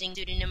was using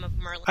pseudonym of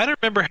Merlin. I don't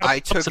remember how I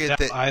took it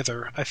that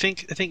either. I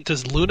think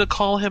does Luna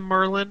call him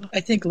Merlin? I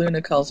think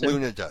Luna calls him.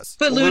 Luna does.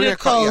 But Luna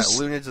calls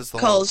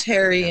calls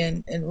Harry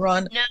and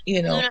Ron.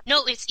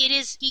 No, it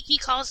is he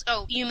calls.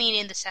 Oh, you mean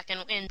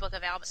in Book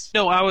of Albus?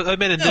 No, I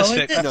meant in this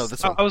fic. No,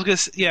 this one. I was gonna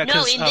say, yeah.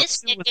 No, in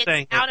this fic,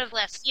 it's out of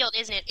left field,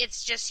 isn't it?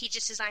 It's just he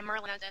just says I'm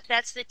Merlin.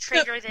 That's the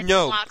trigger that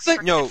unlocks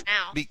now.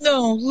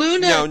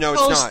 Luna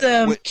calls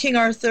them King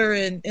Arthur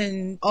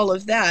and all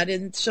of that,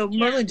 and so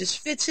Merlin just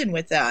fits in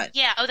with that.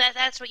 Yeah. Oh,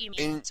 that's what you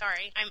mean.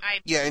 Sorry,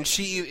 Yeah, and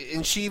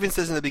she even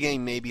says in the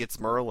beginning maybe it's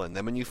Merlin.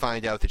 Then when you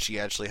find out that she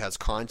actually has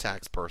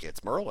contacts,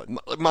 it's Merlin.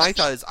 My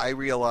thought is I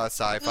read a lot of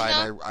sci-fi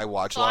and I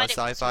watch a lot of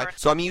sci-fi,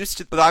 so I'm used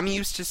to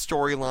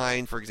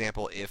storyline. For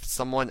example, if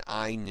someone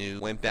I knew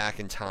went back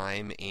in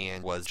time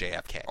and was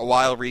JFK.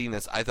 While reading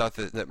this, I thought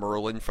that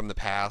Merlin from the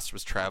past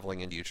was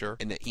traveling in the future,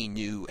 and that he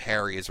knew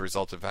Harry as a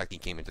result of the fact he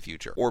came into the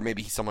future. Or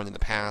maybe he's someone in the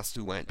past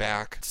who went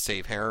back to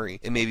save Harry,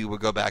 and maybe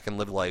would go back and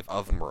live the life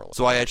of Merlin.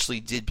 So I actually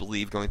did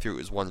believe going through it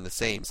was one and the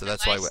same. So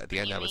that's why at the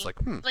end I was like,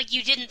 Like,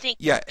 you didn't think...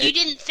 you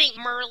didn't think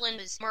Merlin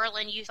was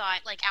Merlin, you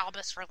thought, like,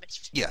 Albus for...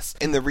 Yes,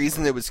 and the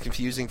reason it was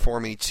confusing for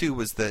me, too,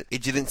 was that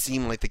it didn't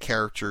seem like the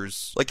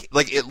characters...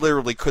 Like it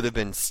literally could have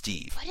been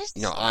Steve. What is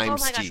I'm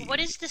Steve. Steve. Gosh, what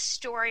is the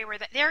story where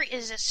that... There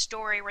is a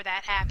story where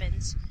that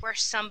happens, where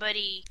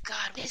somebody...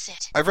 God, what is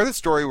it? I've read a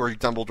story where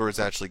Dumbledore is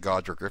actually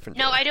Godric Gryffindor.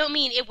 No, I don't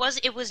mean... It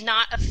was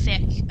not a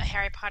fic, a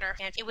Harry Potter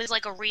fan. It was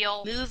like a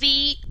real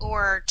movie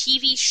or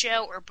TV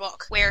show or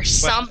book where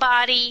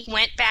somebody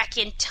went back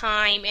in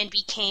time and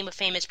became a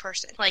famous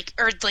person.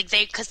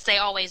 Because they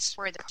always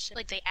were the person.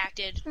 Like, they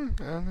acted...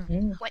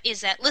 What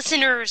is that?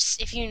 Listeners,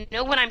 if you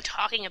know what I'm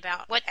talking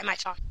about, what am I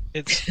talking about?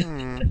 It's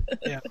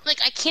Like,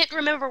 I can't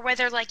remember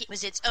whether like it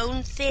was its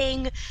own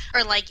thing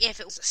or like if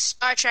it was a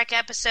Star Trek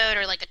episode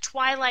or like a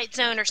Twilight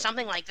Zone or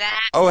something like that.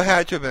 Oh, it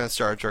had to have been a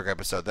Star Trek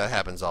episode. That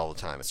happens all the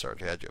time in Star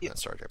Trek. It had to have been a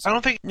Star Trek episode. I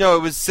don't think. No,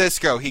 it was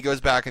Cisco. He goes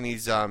back and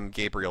he's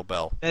Gabriel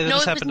Bell. It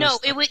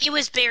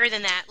was bigger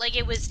than that. Like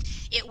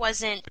it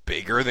wasn't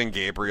bigger than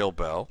Gabriel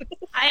Bell.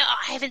 I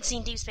haven't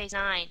seen Deep Space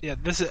Nine. Yeah,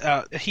 this is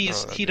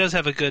he does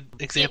have a good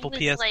example.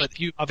 P.S. But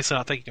you obviously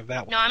not thinking of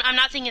that one. No, I'm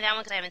not thinking of that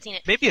one because I haven't seen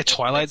it. Maybe a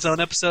Twilight Zone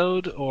episode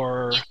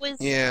or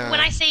when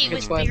I say it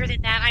was bigger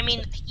than that, I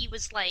mean he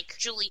was like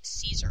Julius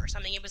Caesar or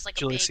something. It was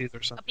like a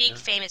big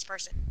famous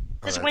person.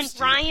 Because when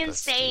Ryan's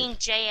saying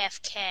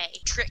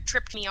JFK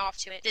tripped me off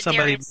to it. That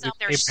there is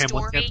their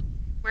story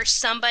where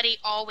somebody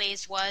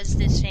always was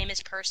this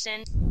famous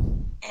person.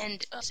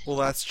 And well,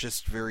 that's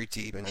just very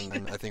deep, and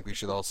I think we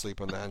should all sleep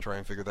on that and try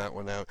and figure that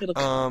one out.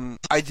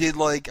 I did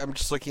I'm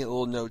just looking at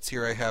little notes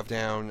here I have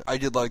down. I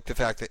did like the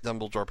fact that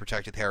Dumbledore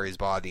protected Harry's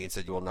body and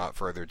said you will not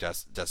further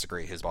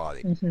desecrate his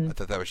body. Mm-hmm. I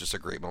thought that was just a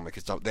great moment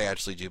because they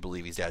actually do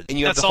believe he's dead. And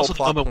you have that's the whole also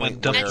plot the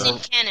point when that's in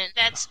canon.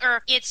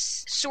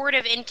 It's sort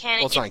of in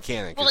canon. Well, it's not in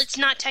canon. Well, it's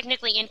not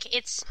technically in.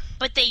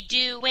 But they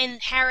do when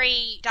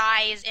Harry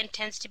dies and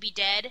tends to be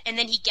dead, and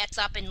then he gets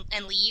up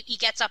and leave. He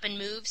gets up and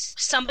moves.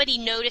 Somebody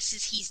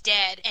notices he's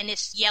dead and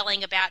is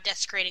yelling about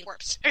desecrating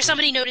corpse. Or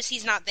somebody notices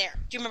he's not there.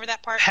 Do you remember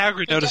that part?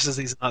 Hagrid notices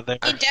he's not there.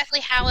 In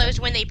Deathly Hallows,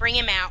 when they bring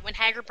him out, when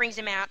Hagrid brings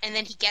him out, and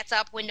then he gets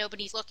up when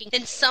nobody's looking,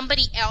 then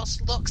somebody else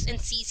looks and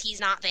sees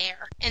he's not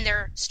there, and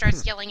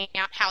starts yelling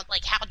out how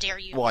dare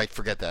you? Well, I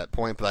forget that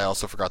point, but I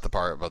also forgot the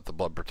part about the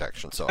blood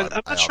protection. So I'm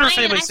not sure if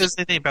anybody says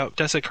anything about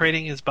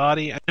desecrating his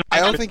body.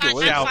 I don't think it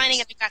was. I'm finding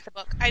it back the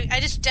book. I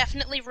just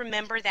definitely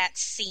remember that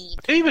scene.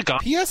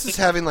 P.S. is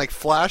having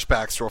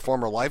flashbacks to a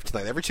former life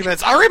tonight. Every 2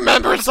 minutes, I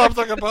remember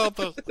something about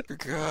this.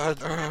 God.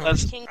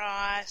 King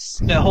Ross.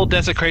 That whole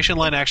desecration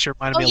line actually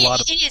reminded me a lot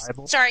of the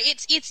Bible. Sorry,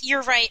 it's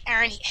you're right,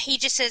 Aaron. He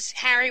just says,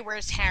 Harry,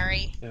 where's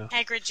Harry? Yeah.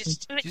 Hagrid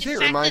just... Did you say it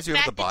reminds you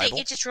of the Bible?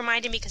 It just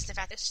reminded me because the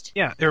fact that...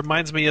 Yeah, it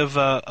reminds me of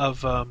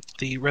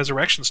the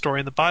resurrection story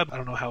in the Bible. I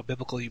don't know how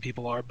biblical you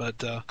people are,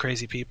 but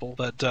crazy people.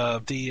 But I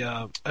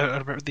don't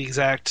remember the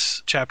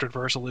exact chapter and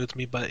verse eludes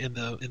me, but in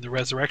the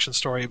resurrection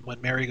story, when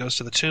Mary goes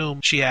to the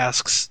tomb, she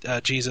asks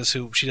Jesus,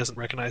 who she doesn't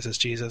recognize as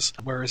Jesus,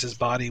 where is his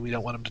body? We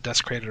don't want him to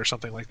desecrated or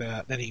something like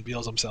that. Then he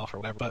heals himself or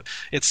whatever. But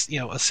it's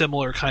a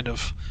similar kind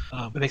of.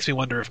 It makes me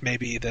wonder if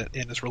maybe that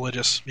Anne is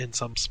religious in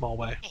some small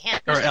way.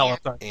 Or Ella.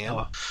 Sorry,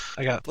 Ella.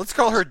 Let's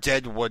call her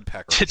Dead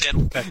Woodpecker. Dead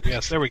Woodpecker.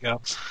 Yes, there we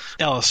go.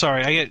 Ella.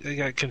 Sorry, I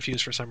got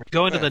confused for some reason.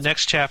 Go into the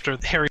next chapter.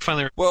 Harry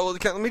finally. Well,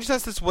 let me just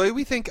ask this: what do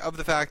we think of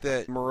the fact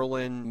that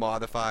Merlin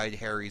modified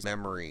Harry's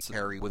memory so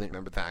Harry wouldn't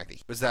remember the fact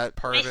that was that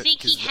part of it? I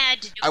think he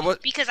had to do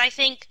it because I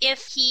think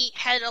if he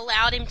had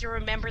allowed him to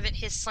remember that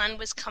his son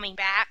was coming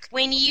back,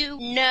 when you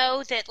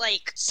know that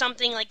like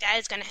something like that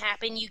is going to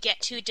happen, you get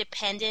too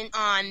dependent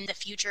on the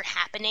future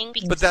happening.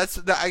 But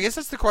I guess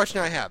that's the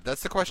question I have.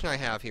 That's the question I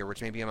have here,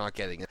 which maybe I'm not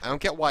getting. I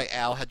don't get why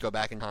Al had to go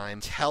back in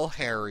time, tell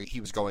Harry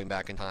he was going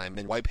back in time,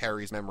 and wipe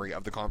Harry's memory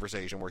of the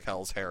conversation where he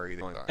tells Harry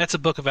going on. That's a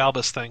Book of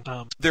Albus thing.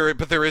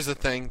 But there is a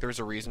thing. There's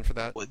a reason for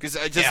that. Because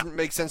it doesn't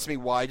make sense to me.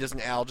 Why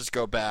doesn't Al just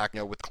go back,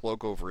 with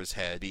cloak over his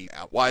head?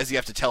 Why does he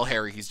have to tell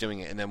Harry he's doing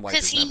it and then wipe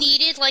his memory? Because he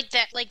needed like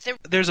that, like the.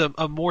 There's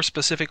a more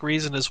specific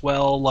reason as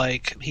well.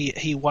 Like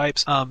he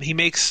wipes. He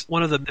makes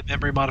one of the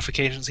memory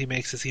modifications he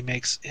makes is he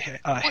makes Harry.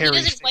 He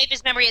doesn't wipe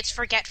his memory. It's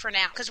forget for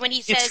now. Because when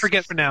he says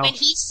forget for now. When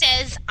he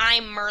says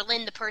I'm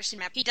Merlin, the person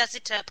map, he does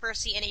it to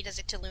Percy and he does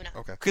it to Luna.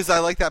 Okay. Because I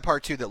like that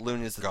part too. That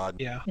Luna is the god.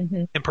 Yeah.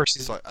 Mm-hmm. And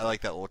Percy's. So I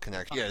like that little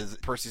connection. Yeah.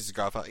 Percy's the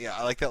godfather. Yeah.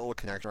 I like that little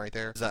connection right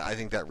there. I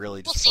think that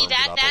really just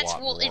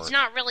it's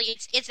not really.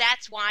 It's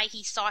that's why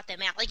he sought them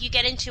out. Like you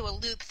get into a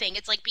loop thing.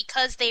 It's like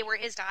because they were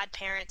his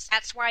godparents.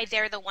 That's why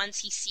they're the ones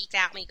he seeks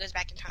out when he goes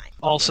back in time.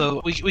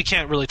 Also, we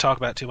can't really talk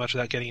about it too much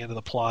without getting into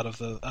the plot of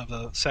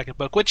the second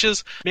book, which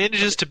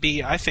manages to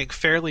be, I think,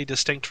 fairly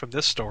distinct from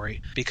this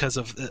story because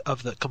of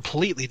the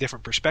completely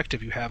different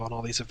perspective you have on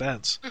all these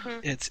events. Mm-hmm.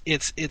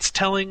 It's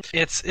telling.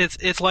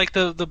 It's like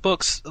the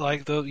books,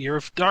 like the Year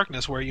of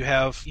Darkness, where you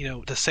have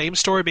the same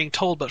story being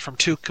told but from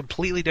two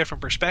completely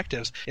different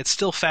perspectives. It's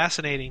still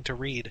fascinating to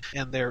read,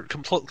 and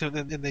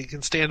and they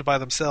can stand by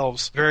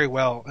themselves very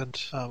well. And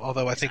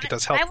although I think it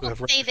does help. I will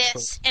say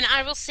this, and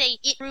I will say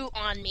it grew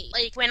on me.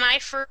 Like when I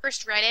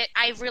first read it,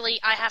 I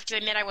have to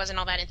admit I wasn't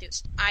all that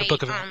enthused. The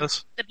Book of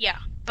Atlas? Yeah.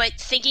 But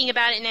thinking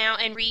about it now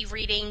and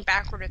rereading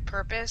Backward with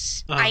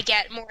Purpose, I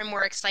get more and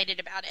more excited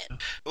about it.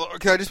 Well,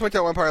 can I just point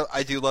out one part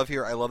I do love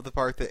here? I love the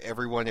part that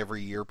everyone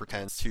every year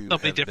pretends to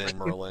have been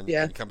Merlin.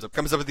 Yeah. And comes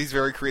up with these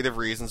very creative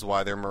reasons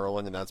why they're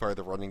Merlin, and that's why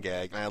they're running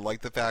gag. And I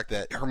like the fact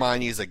that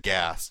Hermione is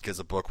aghast because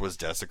the book was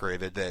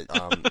desecrated, that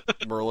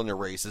Merlin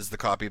erases the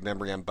copy of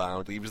Memory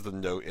Unbound, leaves the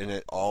note in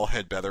it, all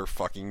had better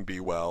fucking be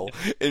well.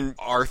 And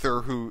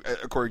Arthur, who,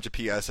 according to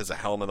PS, has a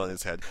helmet on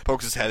his head,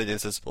 pokes his head in and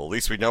says, well, at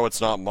least we know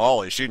it's not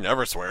Molly. She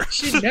never swears.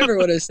 She never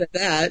would have said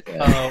that.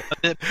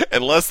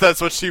 Unless that's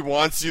what she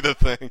wants you to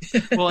think.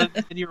 Well,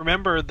 and you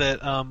remember that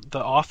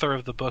the author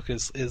of the book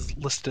is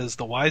listed as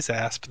the Wise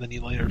Ass, but then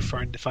you later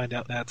find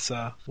out that's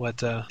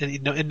what.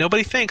 And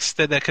nobody thinks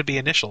that could be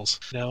initials.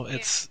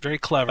 It's very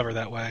clever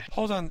that way.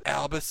 Hold on,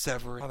 Albus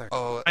Severus.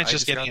 Oh, I'm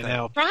just getting it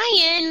now.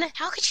 Ryan,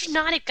 how could you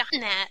not have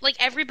gotten that? Like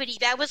everybody,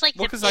 that was like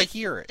I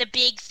hear it. The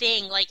big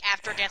thing. Like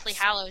after Deathly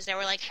Hallows, they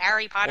were like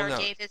Harry Potter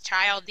gave his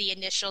child the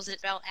initials that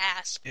spelled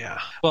ass. Yeah.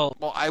 Well,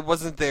 I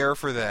wasn't there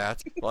for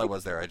that. Well, I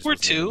was there. I just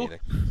wasn't in the meeting.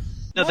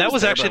 No, that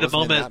was actually the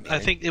moment. I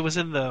think it was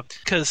in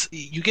because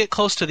you get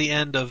close to the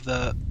end of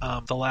the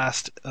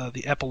last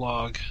the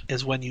epilogue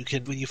is when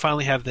you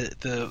finally have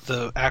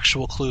the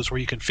actual clues where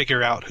you can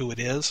figure out who it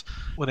is.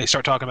 When they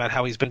start talking about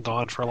how he's been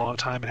gone for a long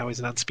time and how he's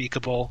an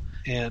unspeakable,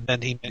 and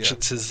then he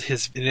mentions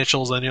his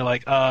initials, and you're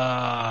like,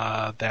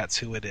 that's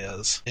who it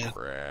is. And,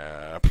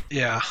 crap.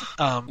 Yeah.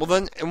 Well,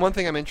 then, and one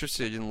thing I'm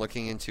interested in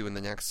looking into in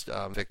the next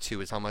Vic 2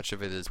 is how much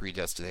of it is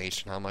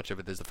predestination, how much of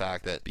it is the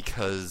fact that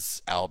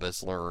because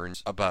Albus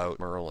learned about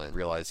Merlin,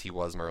 realize he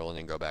was Merlin,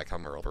 and go back how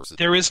Merlin versus.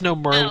 There is no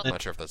Merlin. I'm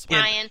not sure if that's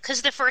Ryan,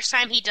 because the first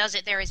time he does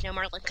it, there is no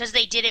Merlin, because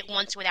they did it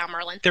once without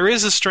Merlin. There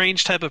is a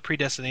strange type of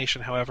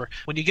predestination, however.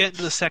 When you get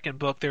into the second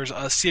book, there's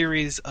a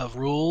series of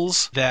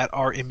rules that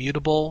are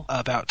immutable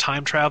about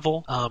time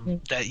travel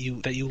that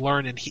you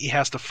learn, and he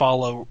has to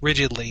follow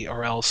rigidly,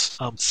 or else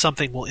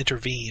something will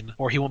intervene,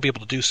 or he won't be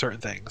able to do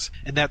certain things.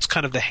 And that's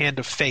kind of the hand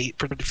of fate,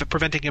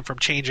 preventing him from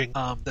changing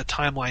the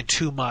timeline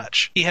too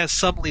much. He has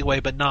some leeway,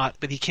 but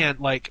he can't,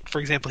 like,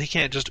 for example, he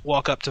can't just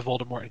walk up to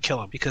Voldemort and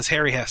kill him, because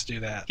Harry has to do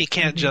that. He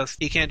can't just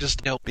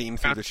beam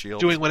through the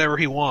shield, doing whatever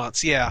he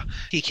wants. Yeah,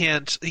 he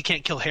can't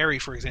kill Harry,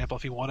 for example,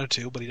 if he wanted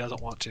to, but he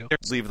doesn't want to.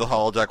 Leave the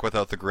holodeck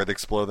without the grid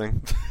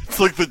exploding. It's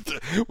like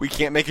we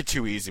can't make it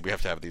too easy. We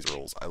have to have these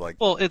rules. I like.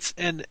 Well, it's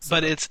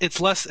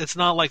less. It's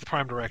not like the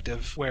Prime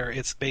Directive where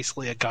it's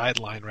basically a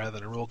guideline rather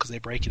than a rule, because they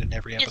break it in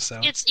every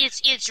episode.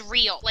 It's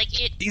real. Like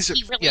he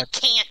really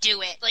can't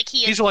do it. Like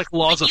these are like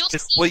laws of. You'll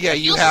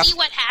see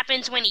what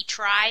happens when he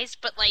tries,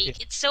 but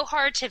it's so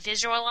hard to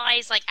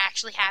visualize like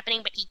actually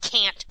happening, but he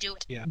can't do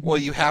it. Yeah. Well,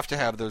 you have to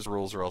have those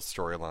rules, or else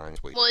storylines.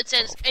 Well, it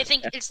says I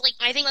think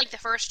the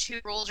first two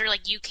rules are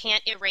like you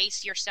can't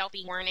erase yourself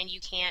being born, and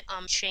you can't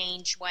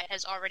change what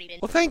has already been.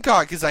 Well, thank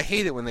God, because I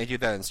hate it when they do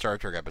that in Star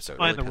Trek episodes.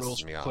 Find the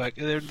rules quick.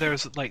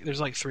 There's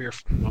like 3 or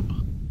 4 of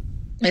them.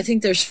 I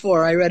think there's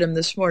 4. I read them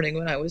this morning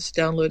when I was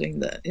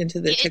downloading into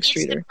the text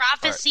reader. It's the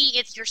prophecy.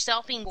 It's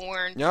yourself being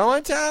born. No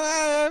one tell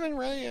I haven't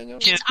read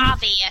it. It's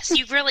obvious.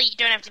 You really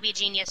don't have to be a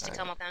genius to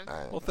come up with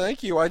them. Well,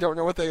 thank you. I don't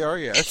know what they are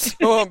yet.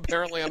 So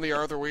apparently I'm the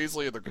Arthur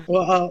Weasley of the group.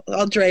 Well,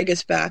 I'll drag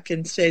us back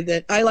and say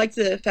that I like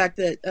the fact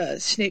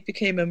that Snape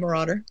became a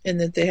marauder and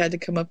that they had to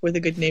come up with a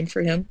good name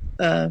for him.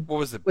 What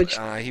was it?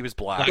 He was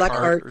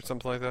Blackheart or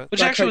something like that?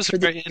 Which actually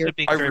ended up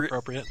being very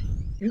appropriate.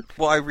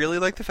 Well, I really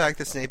like the fact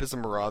that Snape is a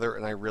marauder,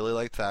 and I really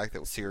like the fact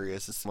that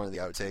Sirius is one of the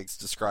outtakes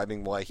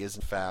describing why he is,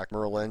 in fact,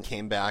 Merlin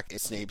came back in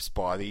Snape's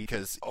body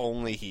because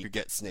only he could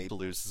get Snape to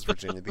lose his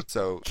virginity.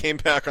 So came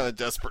back on a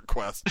desperate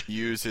quest to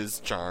use his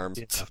charms.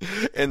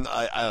 Yeah. And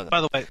I don't know.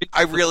 By the way,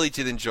 I really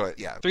did enjoy it.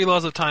 Yeah. 3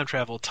 laws of time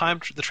travel.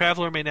 The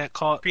traveler may not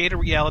create a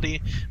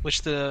reality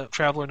which the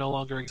traveler no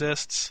longer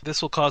exists.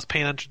 This will cause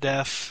pain unto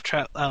death.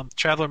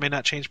 Traveler may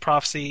not change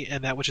prophecy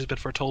and that which has been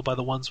foretold by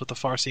the ones with the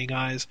far-seeing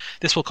eyes.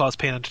 This will cause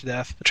pain unto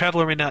death. The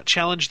traveler may not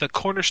challenge the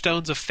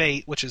cornerstones of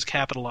fate, which is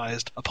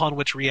capitalized, upon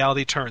which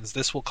reality turns.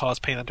 This will cause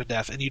pain unto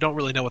death. And you don't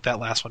really know what that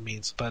last one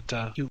means, but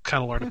you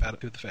kind of learn about it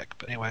through the fic.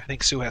 But anyway, I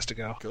think Sue has to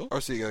go. Cool. Oh,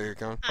 so you're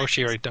going. Or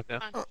she already ducked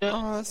out.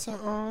 That's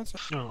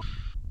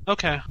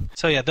Okay.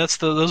 So yeah,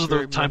 those are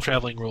the time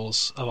traveling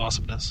rules of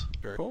awesomeness.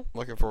 Very cool.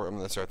 Looking forward. I'm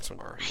going to start this one.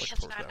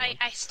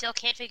 I still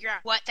can't figure out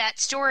what that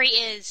story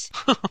is.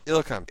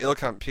 It'll come.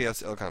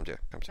 P.S. It'll come too.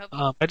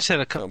 I just had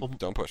a couple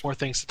more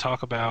things to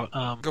talk about.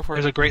 Go for it.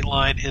 There's a great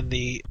line in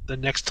the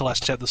next to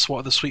last chapter,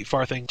 the Sweet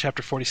Far thing,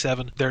 chapter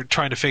 47. They're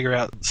trying to figure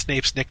out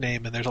Snape's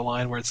nickname, and there's a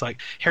line where it's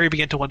like, Harry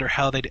began to wonder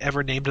how they'd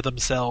ever named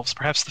themselves.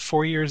 Perhaps the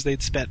 4 years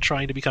they'd spent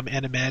trying to become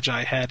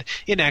Animagi had,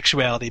 in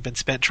actuality, been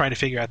spent trying to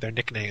figure out their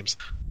nicknames.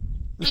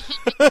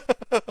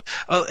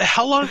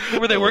 How long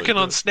were they working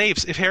on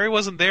Snape's? If Harry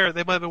wasn't there,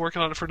 they might have been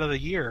working on it for another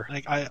year.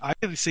 Like I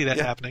could see that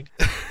happening.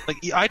 Like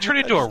I turn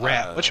into a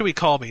rat. What should we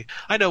call me?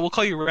 I know we'll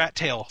call you Rat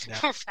Tail.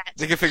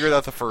 They could figure it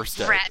out the first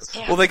day.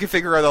 Well, they could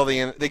figure out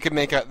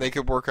they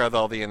could work out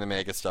all the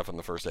Animagus stuff on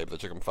the first day, but it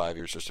took them 5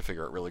 years just to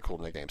figure out really cool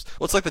nicknames.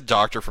 Well, it's like the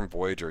Doctor from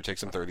Voyager. It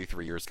takes him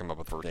 33 years to come up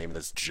with a name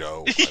that's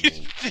Joe. I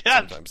mean,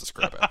 sometimes it's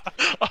crap out.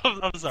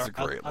 I'm sorry. That's a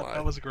great line.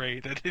 That was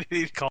great.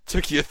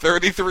 Took you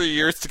 33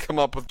 years to come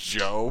up with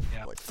Joe.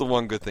 Yeah. Like, it's the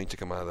one good thing to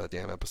come out of that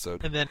damn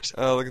episode. And then,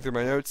 looking through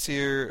my notes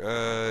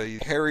here,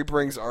 Harry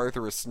brings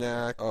Arthur a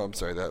snack. Oh, I'm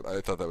sorry. I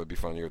thought that would be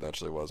funnier than it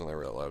actually was when I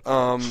read it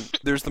loud.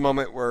 There's the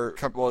moment where,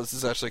 this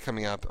is actually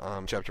coming up,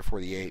 chapter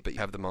 48, but you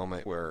have the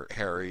moment where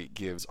Harry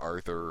gives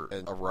Arthur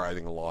a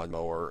riding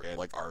lawnmower, and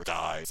like Arthur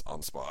dies on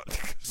the spot.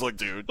 It's like,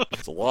 dude,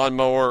 it's a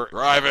lawnmower.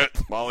 Drive it.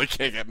 Molly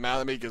can't get mad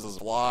at me because it's a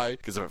fly.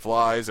 Because if it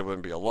flies, it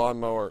wouldn't be a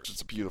lawnmower. It's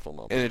just a beautiful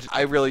moment. And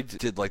I really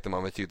did like the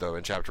moment too, though,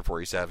 in chapter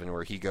 47,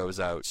 where he goes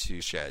out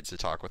to Shed to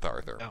talk with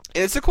Arthur. Yeah.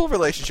 And it's a cool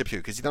relationship too,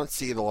 because you don't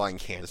see the line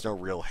canon. There's no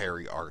real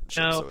Harry art.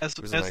 So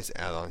it was a nice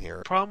add-on here.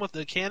 The problem with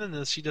the canon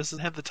is she doesn't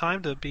have the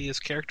time to be as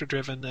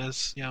character-driven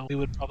as we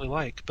would probably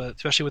like, but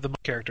especially with the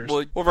characters.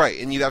 Well, right,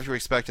 and you'd have to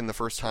expect in the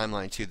first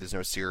timeline too. There's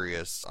no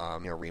Sirius.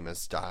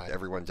 Remus died.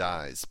 Everyone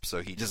dies,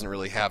 so he doesn't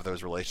really have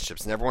those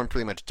relationships, and everyone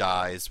pretty much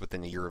dies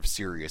within a year of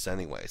Sirius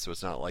anyway. So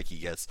it's not like he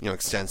gets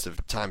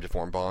extensive time to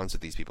form bonds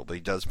with these people, but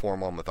he does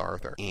form one with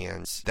Arthur,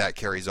 and that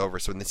carries over.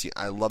 So in this,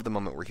 I love the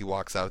moment where he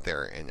walks out there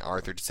and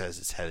Arthur just has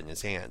his head in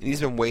his hand, and he's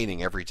been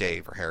waiting every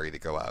day for Harry to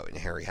go out, and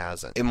Harry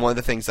hasn't. And one of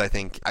the things I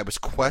think I was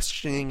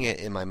questioning it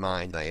in my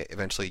mind, and I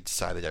eventually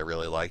decided I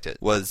really liked it,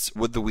 was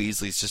would the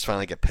Weasleys just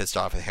finally get pissed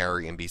off at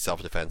Harry and be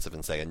self-defensive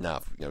and say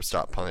enough,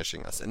 stop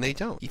punishing us? And they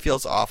don't. He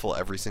feels awful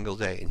every single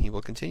day, and he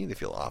will continue to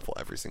feel awful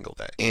every single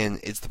day. And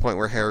it's the point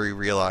where Harry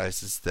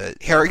realizes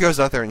that Harry goes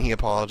out there and he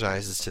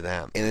apologizes to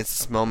them, and it's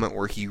this moment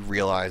where he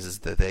realizes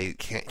that they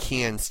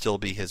can still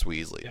be his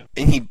Weasley. Yeah.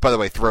 And he, by the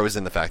way, throws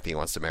in the fact that he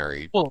wants to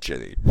marry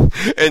Ginny.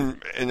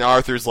 And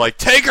Arthur's like,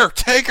 take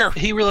her!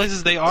 He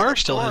realizes they are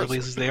still his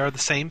Weasleys. They are the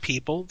same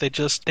people.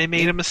 They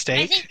made a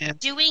mistake. I think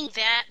doing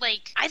that,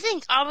 I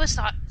always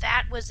thought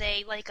that was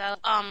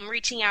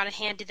reaching out a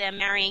hand to them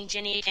marrying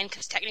Ginny again,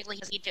 because technically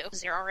he do,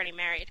 because they're already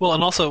married. Well,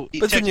 and also, he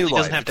technically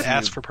doesn't have to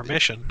ask for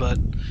permission, but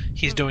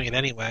he's doing it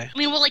anyway. I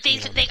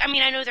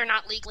mean, I know they're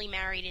not legally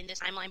married in this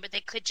timeline, but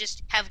they could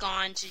just have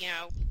gone to,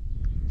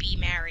 be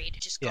married,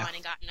 gone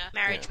and gotten a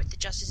marriage with the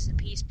Justices of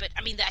the Peace. But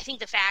I mean, I think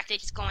the fact that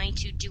he's going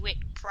to do it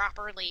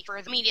properly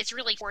it's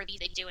really for these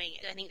doing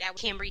it. I think that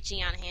was him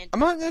reaching out a hand. I'm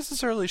not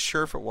necessarily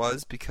sure if it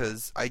was,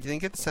 because I didn't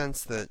get the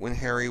sense that when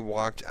Harry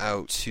walked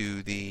out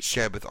to the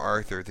shed with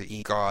Arthur that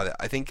he got it.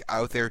 I think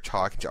out there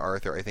talking to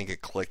Arthur, I think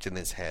it clicked in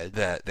his head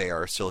that they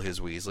are still his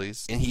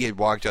Weasleys, and he had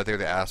walked out there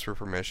to ask for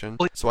permission.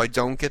 So I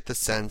don't get the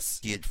sense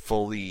he had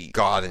fully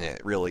gotten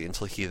it really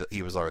until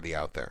he was already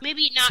out there.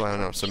 Maybe not. So I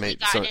don't know. So maybe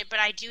gotten it, but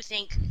I do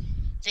think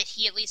that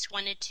he at least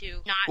wanted to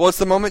not. Well, it's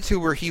the moment too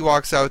where he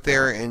walks out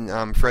there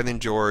and Fred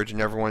and George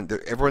and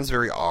everyone's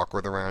very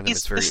awkward around him.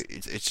 It's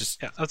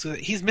just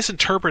he's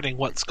misinterpreting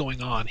what's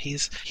going on.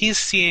 He's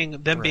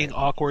seeing them being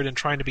awkward and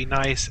trying to be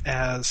nice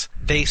as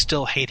they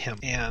still hate him,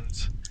 and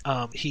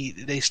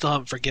they still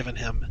haven't forgiven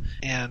him.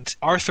 And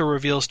Arthur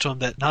reveals to him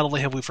that not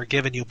only have we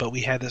forgiven you, but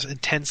we had this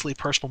intensely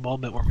personal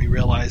moment where we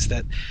realized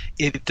that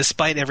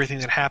despite everything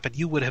that happened,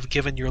 you would have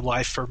given your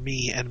life for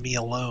me and me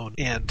alone.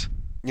 And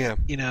yeah,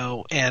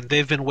 and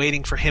they've been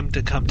waiting for him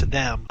to come to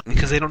them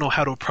because they don't know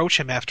how to approach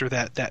him after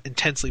that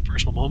intensely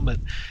personal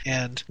moment.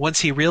 And once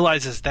he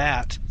realizes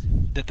that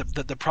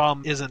the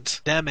problem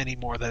isn't them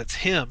anymore, that it's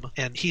him,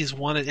 and he's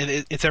wanted,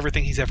 and it's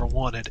everything he's ever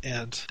wanted,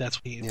 and that's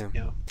what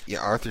he,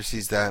 Arthur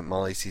sees that,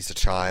 Molly sees a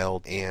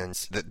child, and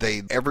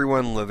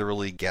everyone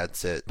literally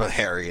gets it, but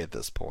Harry at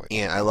this point.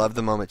 And I love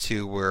the moment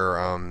too where,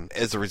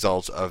 as a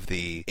result of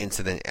the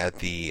incident at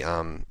the,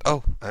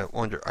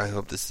 I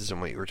hope this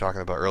isn't what you were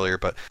talking about earlier,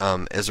 but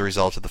as a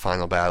result of the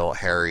final battle,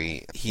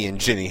 he and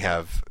Ginny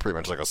have pretty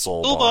much like a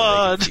soul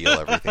bond. They can feel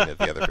everything that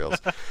the other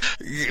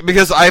feels.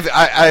 Because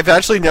I've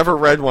actually never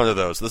read one of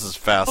those. This is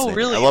fascinating. Oh,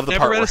 really? I love the Never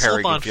part read where a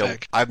Harry can Soulbond feel.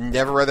 fic. I've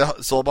never read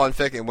the Soul Bond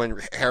fic, and when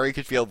Harry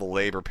could feel the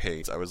labor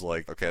pains, I was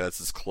like, okay,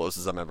 that's as close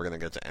as I'm ever going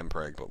to get to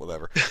Mpreg, but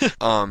whatever.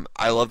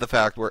 I love the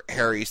fact where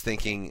Harry's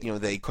thinking,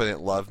 they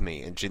couldn't love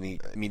me, and Ginny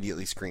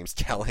immediately screams,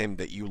 "Tell him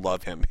that you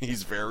love him.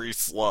 He's very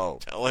slow.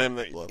 Tell him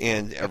that you love him."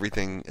 And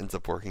everything ends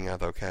up working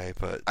out okay.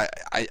 But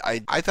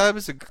I thought it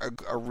was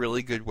a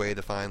really good way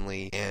to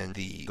finally end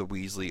the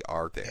Weasley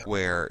arc there,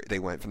 where they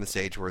went from the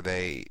stage where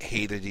they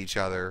hated each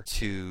other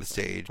to the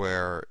stage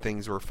where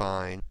things were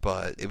fine,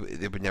 but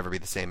it would never be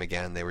the same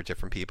again. They were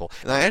different people.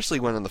 And I actually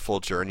went on the full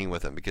journey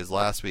with him, because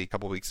a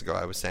couple weeks ago,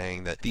 I was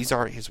saying that these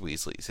aren't his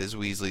Weasleys. His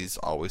Weasleys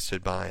always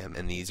stood by him,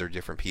 and these are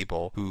different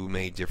people who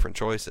made different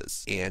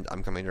choices. And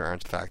I'm coming around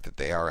to the fact that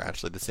they are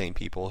actually the same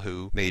people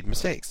who made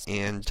mistakes.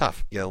 And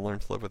tough. You gotta learn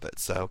to live with it.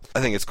 So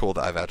I think it's cool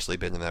that I've actually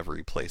been in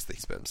every place that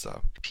he's been.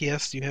 So.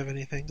 P.S. Do you have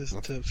anything to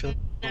fill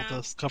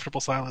the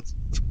comfortable silence?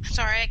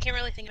 Sorry, I can't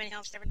really think of anything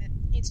else that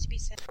needs to be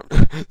said.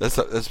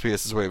 That's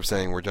P.S.'s way of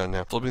saying we're done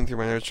now. Flipping through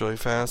my notes really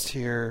fast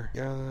here.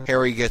 Yeah.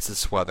 Harry gets his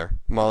sweater.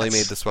 Molly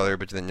made the sweater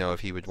but didn't know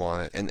if he would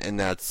want it. And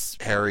that's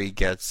Harry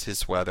gets his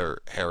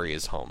sweater. Harry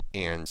is home.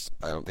 And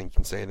I don't think you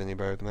can say it any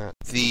better than that.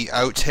 The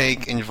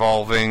outtake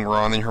involving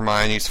Ron and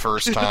Hermione's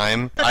first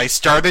time, I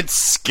started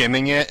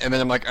skimming it, and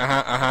then I'm like,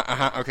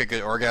 okay,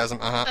 good, orgasm,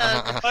 and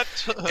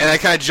I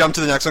kind of jumped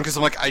to the next one, because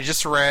I'm like, I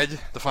just read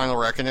The Final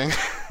Reckoning.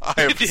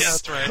 Yeah,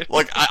 that's right.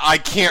 Like, I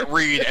can't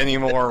read any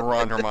more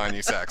Ron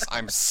Hermione sex.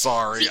 I'm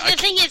sorry. See, the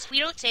thing is, we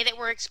don't say that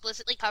we're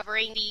explicitly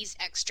covering these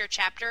extra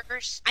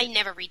chapters. I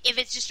never read. If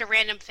it's just a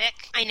random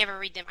fic, I never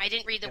read them. I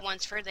didn't read the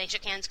ones for They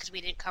Shook Hands because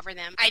we didn't cover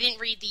them. I didn't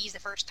read these the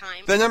first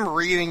time. Then I'm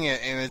reading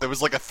it, and there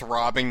was like a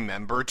throbbing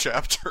member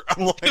chapter.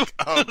 I'm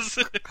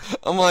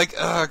like,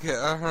 okay,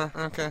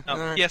 okay. No,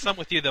 right. Yes, I'm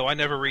with you, though. I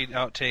never read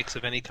outtakes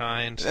of any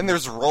kind. And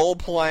there's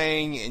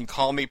role-playing and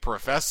Call Me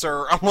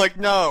Professor. I'm like,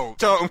 no,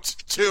 don't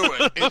do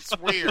it. It's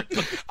weird.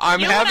 What I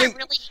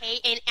really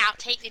hate in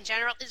outtakes in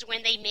general is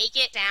when they make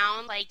it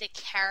sound like the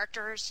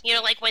characters,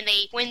 like when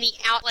the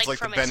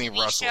from a TV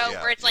Russell, show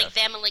where it's like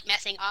them like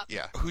messing up.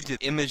 Yeah. Who did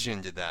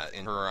Imogen did that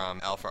in her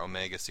Alpha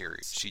Omega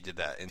series. She did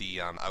that in the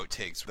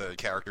outtakes. The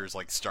characters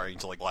like starting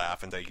to like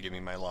laugh and they give me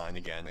my line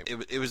again.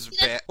 It was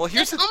bad. Well,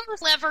 here's almost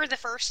clever the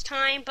first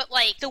time, but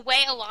like the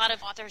way a lot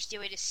of authors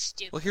do it is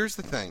stupid. Well, here's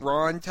the thing.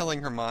 Ron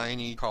telling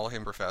Hermione call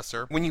him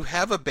Professor. When you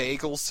have a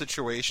bagel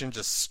situation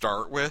to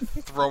start with,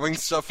 throwing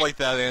stuff like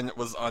that in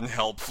was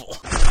unhelpful.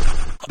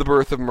 The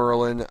birth of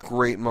Merlin,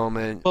 great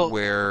moment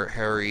where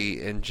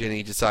Harry and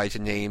Ginny decide to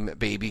name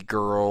baby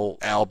girl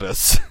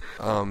Albus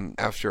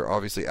after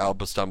obviously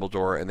Albus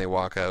Dumbledore, and they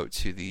walk out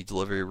to the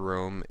delivery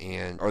room,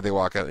 or they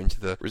walk out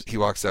he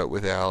walks out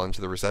with Al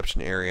into the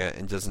reception area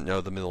and doesn't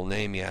know the middle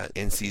name yet,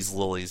 and sees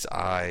Lily's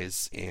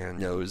eyes and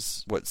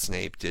knows what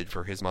Snape did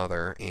for his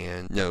mother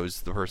and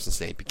knows the person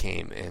Snape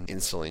became, and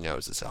instantly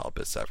knows it's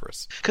Albus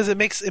Severus. Because it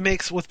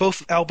makes with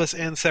both Albus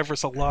and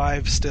Severus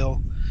alive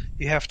still,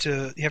 you have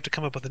to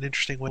come up with an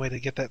interesting way to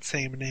get that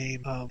same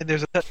name. And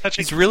there's a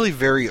touching. He's really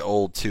very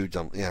old too.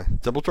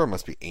 Dumbledore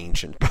must be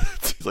ancient, but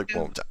he's like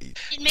won't die.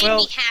 It made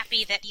me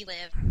happy that he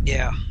lived.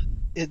 Yeah.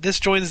 This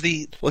joins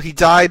the... Well, he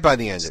died by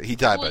the end of it.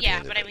 The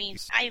end but I mean...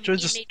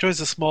 Joins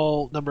a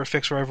small number of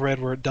fics where I've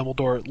read where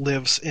Dumbledore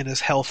lives and is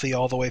healthy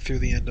all the way through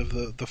the end of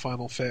the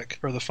final fic,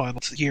 or the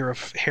final year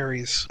of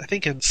Harry's... I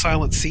think in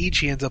Silent Siege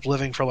he ends up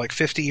living for like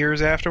 50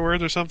 years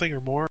afterwards or something, or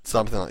more.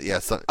 Something like... Yeah,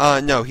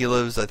 no, he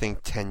lives, I think,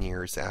 10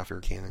 years after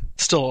canon.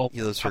 Still...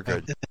 He lives for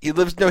good.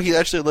 He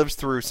actually lives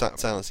through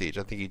Silent Siege.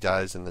 I think he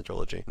dies in the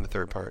trilogy, in the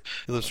third part.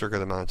 He lives for a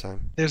good amount of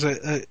time. There's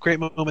a great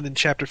moment in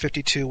chapter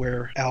 52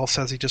 where Al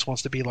says he just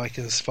wants to be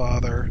like his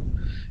father,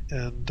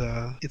 and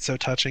it's so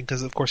touching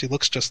because of course he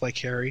looks just like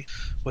Harry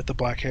with the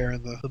black hair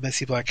and the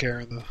messy black hair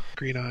and the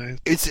green eyes.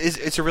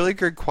 It's a really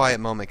good quiet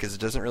moment because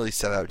it doesn't really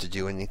set out to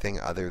do anything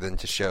other than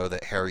to show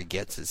that Harry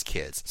gets his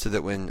kids, so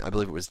that when I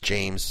believe it was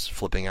James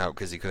flipping out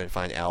because he couldn't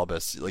find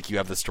Albus, like you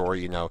have the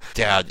story,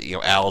 Dad,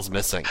 Al's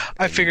missing.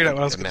 I figured out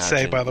what I was going to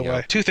say, by the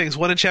way. Two things.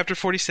 One, in chapter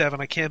 47,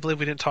 I can't believe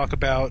we didn't talk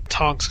about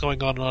Tonks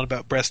going on and on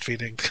about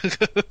breastfeeding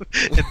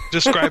and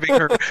describing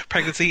her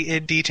pregnancy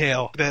in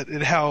detail,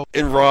 and how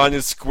And Ron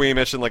is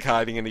squeamish and like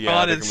hiding in the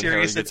attic, and when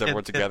Harry gets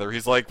everyone together,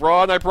 he's like,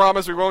 "Ron, I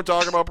promise we won't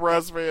talk about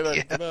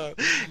breastfeeding."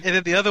 And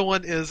then the other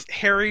one is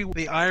Harry.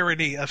 The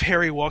irony of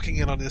Harry walking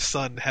in on his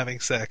son having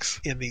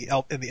sex in the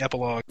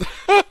epilogue.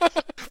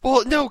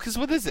 Well, no, because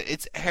what is it?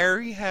 It's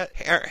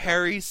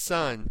Harry's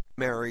son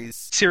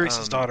marries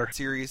Sirius's daughter.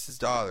 Sirius's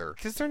daughter.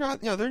 Because they're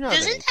not. No, they're not.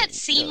 Doesn't that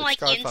seem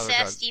like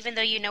incest, even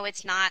though you know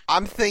it's not?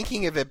 I'm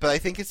thinking of it, but I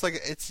think it's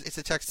like it's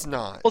a text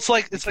not. Well, it's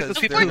like those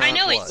people. I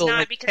know it's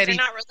not because they're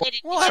not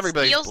related. Well,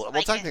 everybody's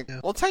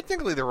well,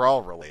 technically they're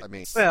all related. I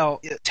mean,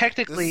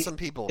 technically, some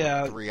people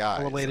three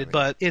eyes related,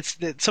 but it's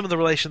that some of the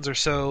relations are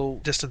so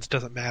distant it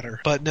doesn't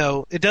matter. But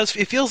no, it does.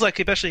 It feels like,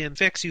 especially in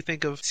Fix, you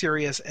think of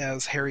Sirius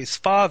as Harry's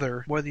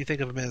father more than you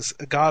think of him as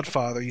a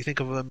godfather. You think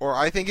of him, or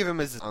I think of him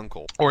as his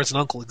uncle, or as an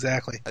uncle,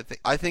 exactly.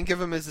 I think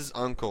of him as his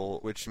uncle,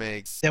 which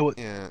makes that would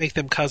make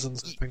them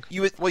cousins.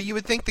 You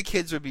would think the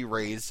kids would be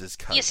raised as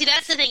cousins. Yeah, see,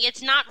 that's the thing.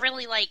 It's not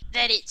really like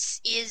that.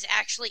 Is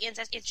actually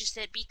incest. It's just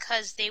that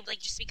because they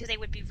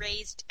would be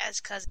raised as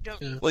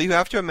cousins. Well, you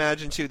have to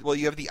imagine too. Well,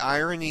 you have the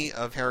irony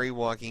of Harry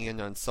walking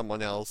in on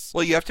someone else.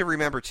 Well, you have to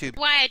remember too.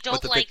 Why I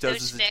don't like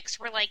those fics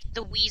where like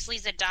the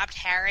Weasleys adopt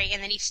Harry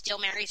and then he still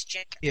marries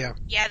Chick. Yeah,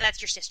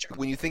 that's your sister.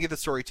 When you think of the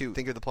story too,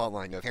 think of the plot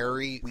line of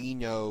Harry. We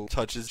know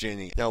touches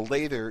Ginny. Now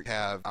later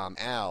have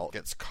Al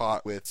gets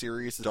caught with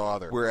Sirius'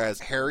 daughter, whereas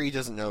Harry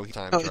doesn't know he's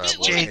time travel.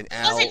 And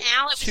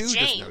Al too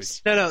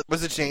doesn't know. No.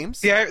 Was it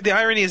James? The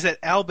irony is that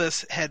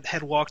Albus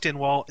had walked in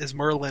as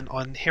Merlin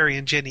on Harry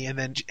and Ginny, and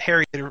then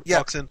Harry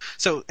walks in.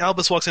 So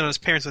Albus walks in on his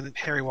parents, and then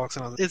Harry walks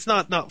in on. It's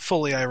not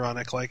fully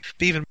ironic, like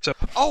even so.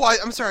 Oh,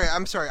 I'm sorry.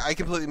 I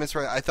completely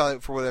misread. I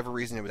thought for whatever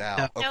reason it was Al.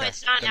 No, okay,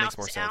 it's not that Al. makes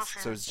more sense.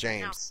 So it's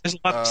James. There's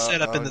a lot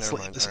set up in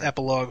this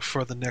epilogue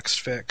for the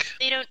next fic.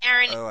 They don't,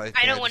 Aaron.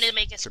 I don't want to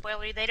make a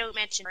spoiler. They don't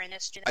mention her in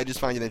this. I just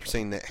find it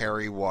interesting that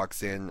Harry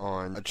walks in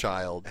on a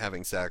child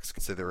having sex,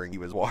 considering he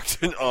was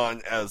walked in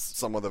on as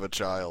somewhat of a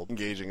child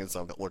engaging in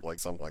something that looked like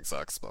something like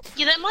sex. But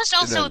yeah, that must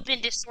also have been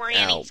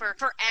disorienting for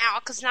Al,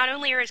 because not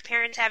only are his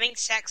parents having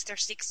sex, they're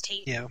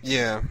 16.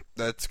 Yeah,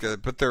 that's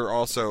good. But they're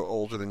also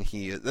older than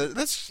he is.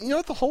 That's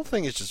the whole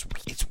thing is just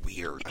it's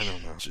weird. I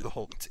don't know. The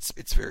whole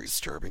it's very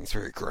disturbing. It's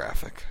very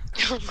graphic.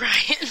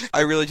 Right.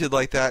 I really did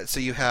like that. So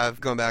you have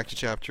going back to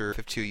chapter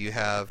 52. You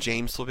have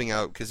James flipping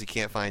out because he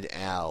can't find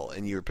Al,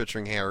 and you're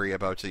picturing Harry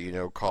about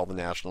to call the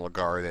National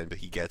Guard in, but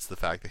he gets the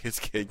fact that his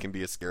kid can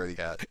be a scaredy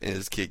cat, and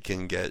his kid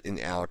and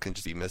Al can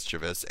just be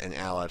mischievous, and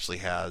Al actually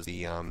has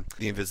the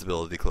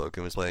invisibility cloak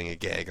and was playing a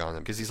gag on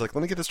him because he's like,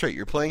 let me get this straight,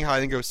 you're playing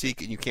hide and go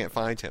seek and you can't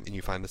find him, and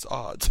you find this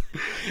odd.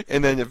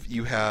 And then if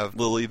you have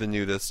Lily the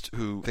nudist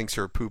who thinks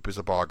her poop is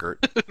a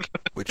boggart,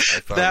 which I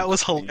found that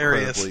was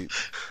hilarious.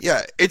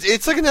 Yeah,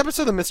 it's like an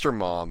episode of Mr.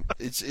 Mom.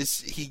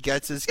 He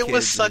gets his kids. It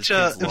was such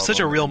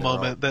a real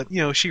moment that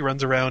she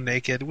runs around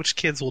naked, which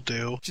kids will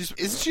do.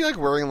 Isn't she like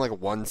wearing like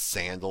one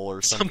sandal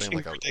or something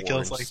like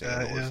ridiculous like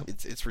that? Yeah,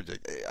 it's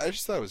ridiculous. I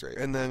just thought it was great.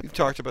 And then we've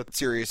talked about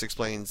Sirius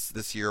explains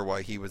this year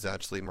why he was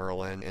actually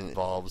Merlin, and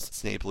involves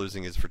Snape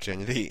losing his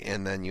virginity.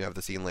 And then you have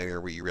the scene later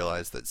where you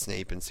realize that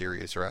Snape and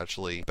Sirius are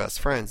actually best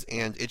friends,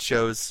 and it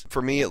shows,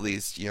 for me at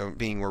least,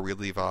 being where we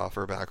leave off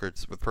or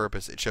backwards with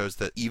purpose, it shows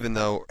that even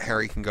though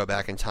Harry can go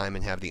back in time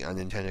and have the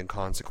unintended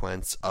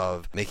consequence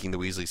of making the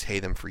Weasleys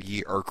hate him for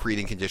years, or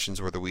creating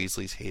conditions where the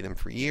Weasleys hate him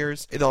for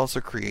years, it also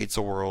creates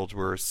a world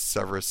where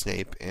Severus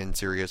Snape and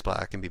Sirius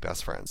Black can be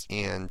best friends.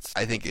 And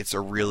I think it's a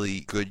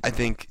really good, I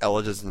think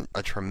Ella does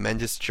a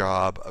tremendous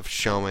job of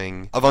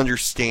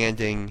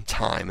understanding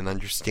time and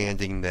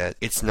understanding that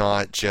it's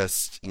not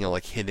just,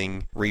 like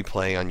hitting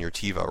replay on your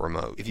TiVo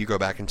remote. If you go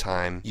back in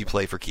time, you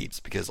play for keeps,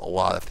 because a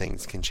lot of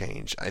things can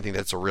change. I think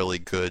that's a really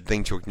good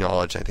thing to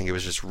acknowledge. I think it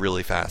was just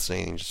really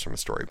fascinating just from a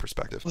story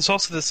perspective. There's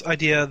also this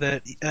idea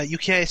that you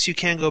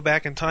can go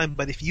back in time,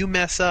 but if you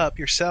mess up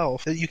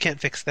yourself, you can't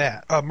fix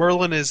that.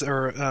 Albus/Merlin is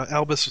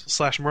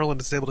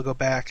able to go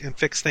back and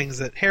fix things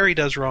that Harry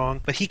does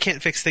wrong, but he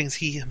can't fix things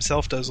he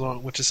himself does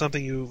wrong, which is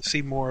something you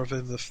see more of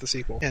in the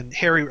sequel. And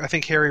I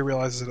think Harry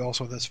realizes it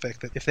also in this fic,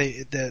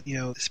 that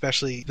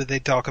especially that they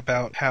talk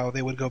about how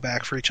they would go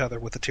back for each other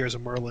with the Tears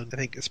of Merlin. I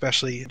think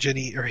especially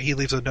Ginny, or he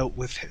leaves a note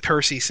with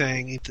Percy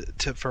saying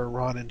for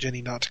Ron and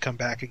Ginny not to come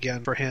back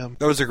again for him.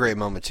 That was a great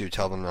moment too.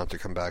 Tell them not to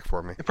come back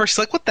for me. And Percy's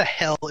like, what the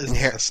hell is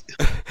this?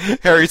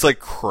 Harry's like,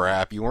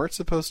 crap, you weren't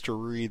supposed to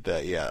read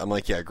that yet. I'm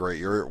like, yeah, great,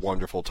 you're a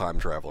wonderful time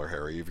traveler,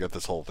 Harry. You've got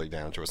this whole thing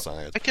down to a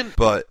science.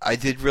 But I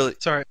did really...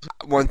 Sorry.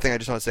 One thing I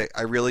just want to say,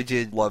 I really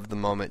did love the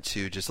moment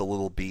too, just a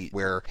little beat,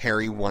 where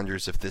Harry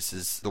wonders if this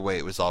is the way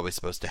it was always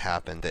supposed to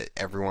happen, that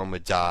everyone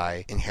would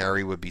die and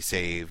Harry would be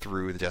saved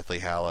through the Deathly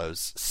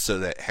Hallows, so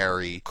that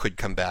Harry could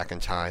come back in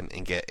time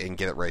and get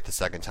it right the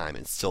second time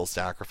and still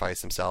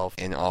sacrifice himself,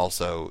 and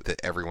also that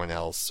everyone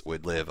else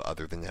would live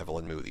other than Neville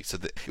and Moody. So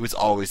that it was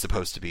always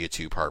supposed to be a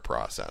two-part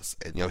process.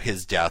 And,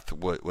 his death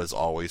was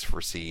always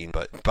foreseen,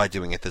 but by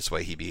doing it this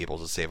way, he'd be able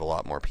to save a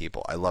lot more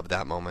people. I love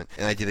that moment.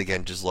 And I did,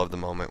 again, just love the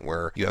moment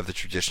where you have the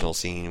traditional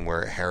scene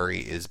where Harry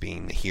is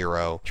being the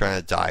hero, trying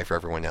to die for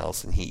everyone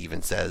else, and he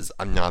even says,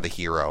 I'm not a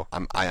hero.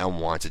 I don't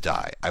want to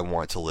die. I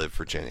want to live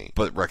for Ginny.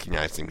 But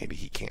recognizing maybe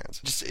he can't.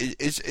 Just,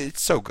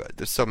 it's so good.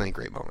 There's so many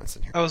great moments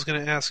in here. I was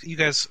going to ask, you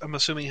guys, I'm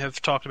assuming,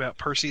 have talked about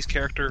Percy's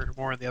character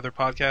more in the other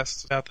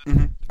podcasts about that?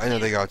 Mm-hmm. I know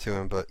they got to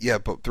him, but yeah,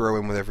 but throw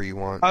in whatever you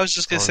want. I was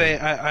just going to say,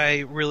 I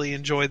really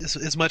enjoyed this.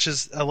 As much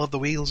as I love the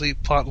Weasley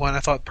plotline, I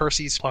thought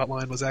Percy's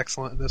plotline was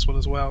excellent in this one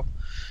as well.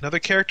 Another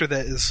character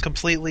that is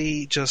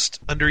completely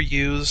just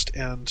underused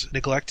and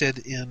neglected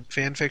in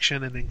fan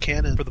fiction and in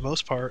canon for the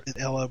most part, and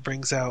Ella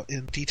brings out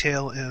in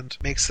detail and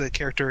makes the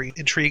character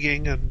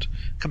intriguing and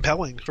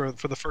compelling for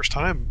the first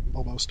time,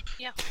 almost.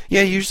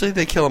 Yeah, usually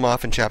they kill him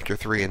off in chapter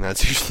 3, and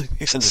that's usually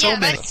the end so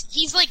many.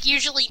 He's like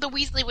usually the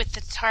Weasley with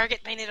the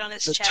target painted on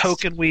his chest. The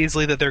token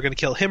Weasley that they're going to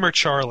kill. Him or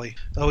Charlie.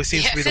 Always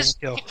seems to be the one to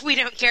kill. We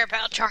don't care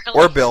about Charlie.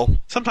 Or Bill.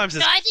 Sometimes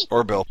it's...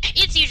 Or Bill.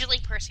 It's usually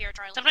Percy or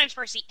Charlie. Sometimes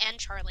Percy and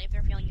Charlie if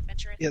they're feeling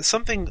adventurous. Yeah,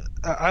 something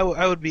I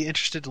would be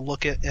interested to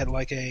look at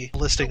like a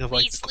listing of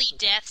like... Weasley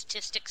death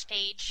statistics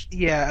page.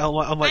 Yeah,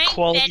 on like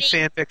quality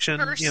fan fiction,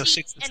 Percy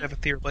 6th and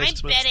 7th tier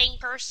placements. I'm betting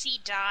Percy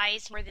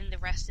dies more than the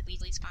rest of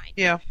Weasley's kind.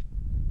 Yeah.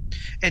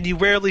 And you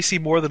rarely see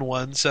more than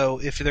one, so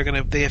if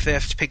they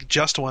have to pick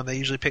just one, they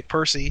usually pick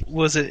Percy.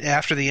 Was it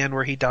after the end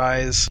where he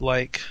dies?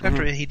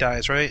 After he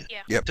dies, right?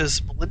 Yeah. Yep.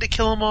 Does Melinda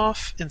kill him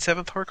off in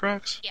 7th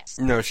Horcrux? Yes.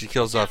 No, she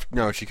kills off.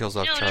 No, she kills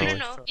off Charlie.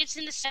 No. It's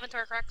in the 7th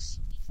Horcrux.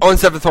 Oh, in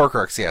 7th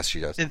Horcrux, yes, she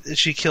does. And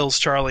she kills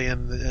Charlie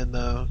in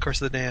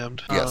Curse of the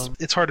Damned. Yes.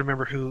 It's hard to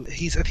remember who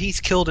he's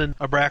killed in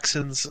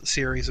Abraxan's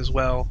series as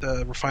well,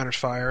 the Refiner's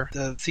Fire.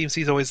 Seems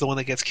he's always the one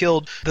that gets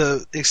killed.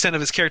 The extent of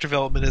his character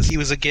development is he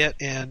was a git,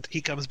 and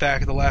he comes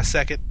back at the last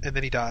second, and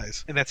then he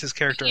dies. And that's his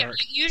character arc.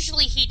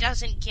 Usually he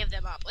doesn't give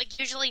them up.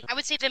 Usually, I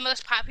would say the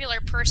most popular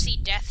Percy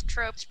death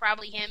trope is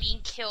probably him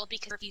being killed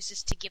because he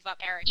refuses to give up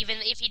Eric. Even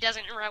if he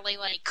doesn't really,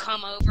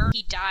 come over,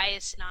 he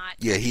dies not.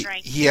 Yeah,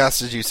 he has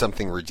to do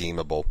something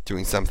redeemable.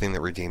 Doing something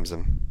that redeems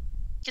him.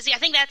 Because I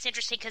think that's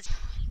interesting because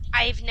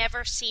I've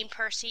never seen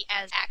Percy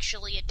as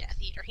actually a Death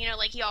Eater.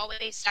 He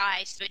always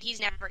dies, but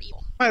he's never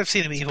evil. I might have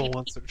seen him evil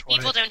once or twice.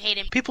 People don't hate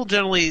him. People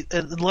generally,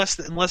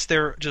 unless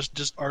they're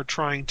just are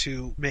trying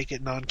to make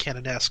it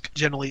non-canon-esque,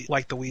 generally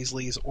like the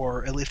Weasleys,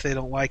 or at least if they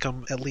don't like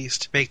them, at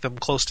least make them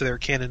close to their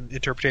canon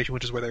interpretation,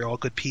 which is where they're all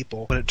good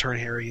people, when it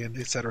turned Harry and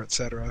etc.,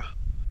 etc.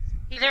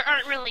 There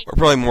aren't really... Or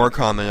probably more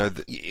common,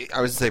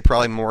 I would say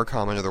probably more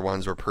common are the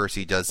ones where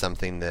Percy does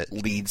something that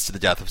leads to the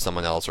death of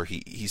someone else, or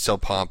he's so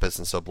pompous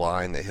and so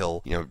blind that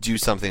he'll, do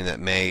something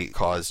that may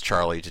cause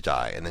Charlie to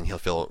die, and then he'll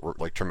feel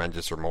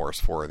tremendous remorse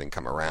for it and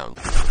come around.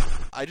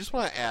 I just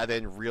want to add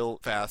in real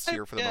fast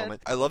here for the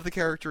moment. I love the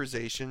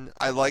characterization.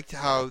 I liked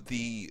how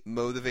the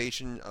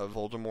motivation of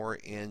Voldemort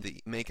and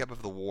the makeup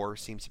of the war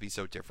seems to be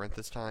so different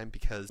this time,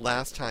 because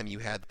last time you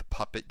had the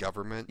puppet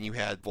government, and you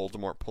had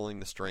Voldemort pulling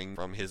the string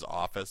from his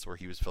office where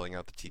he was filling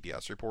out the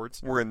TPS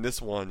reports. Where in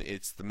this one,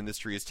 it's the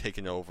Ministry is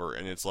taken over,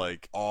 and it's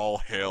all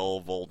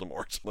hail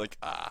Voldemort.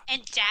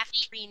 And Daphne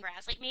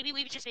Greengrass. Maybe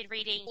we've just been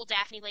reading old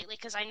Daphne lately,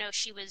 because I know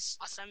she was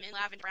awesome in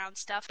Lavender Brown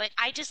stuff, but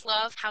I just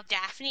love how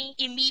Daphne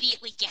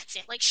immediately gets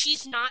it.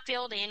 She's not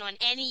filled in on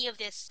any of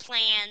this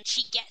plan.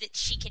 She gets it.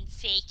 She can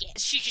fake it.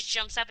 She just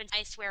jumps up and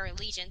I swear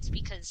allegiance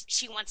because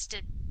she wants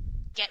to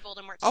get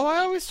Voldemort. Oh, I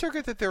always took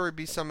it that there would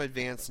be some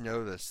advance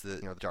notice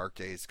that, the Dark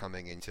Days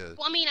coming into...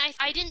 Well,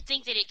 I didn't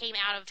think that it came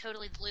out of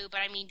totally blue,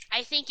 but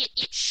I think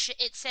it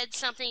said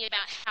something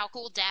about how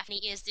cool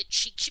Daphne is, that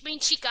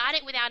she got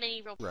it without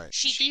any real... Right.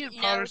 She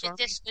didn't know that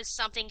this was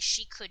something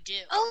she could do.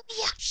 Oh,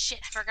 yeah. Shit,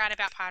 I forgot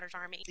about Potter's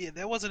Army. Yeah,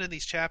 that wasn't in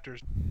these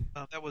chapters.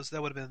 That would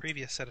have been the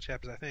previous set of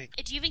chapters, I think.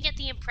 Do you even get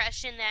the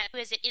impression that,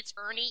 it's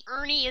Ernie?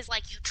 Ernie is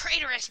you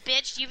traitorous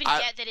bitch. Do you even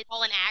get that it's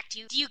all an act?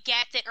 Do you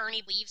get that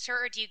Ernie leaves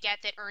her, or do you get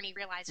that Ernie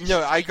realizes...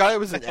 No, I got it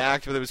was an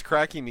act, but it was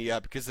cracking me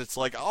up, because it's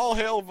all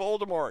hail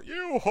Voldemort,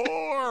 you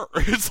whore!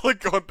 It's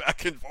going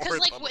back and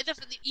forth.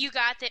 Because you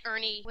got that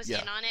Ernie was in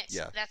on it?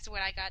 Yeah. That's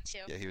what I got, too.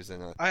 Yeah, he was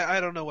in it. I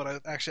don't know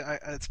what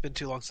it's been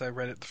too long since I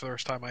read it the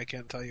first time. I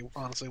can't tell you,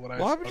 honestly, what I...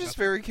 Well, I was just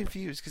very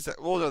confused, because...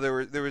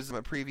 there was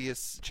a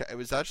previous... it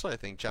was actually, I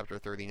think, chapter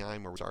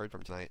 39, where we started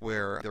from tonight,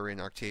 where they're in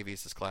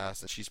Octavius'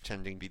 class, and she's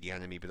pretending to be the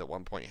enemy, but at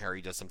one point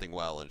Harry does something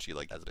well, and she,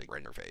 has a big red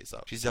in her face,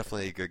 so she's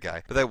definitely a good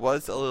guy. But I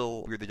was a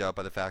little weirded out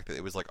by the fact that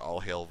it was,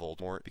 all hail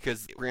Voldemort,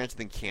 because granted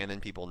in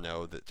canon, people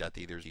know that Death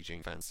Eater's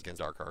teaching offense against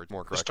dark arts,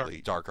 more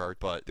correctly, dark art,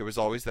 but there was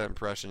always that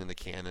impression in the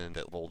canon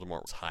that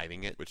Voldemort was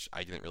hiding it, which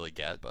I didn't really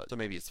get, but so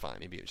maybe it's fine,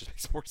 maybe it just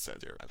makes more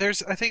sense here.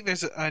 I think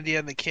there's an idea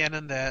in the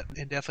canon that,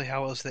 in Deathly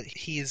Hallows, that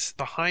he's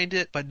behind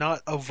it, but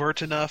not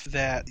overt enough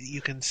that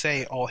you can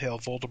say all hail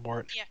Voldemort.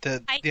 Yeah.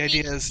 The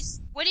idea is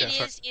What it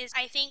is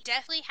I think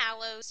Deathly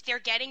Hallows, they're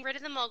getting rid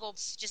of the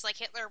Muggles, just like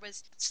Hitler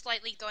was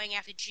slightly going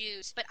after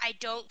Jews, but I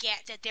don't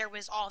get that there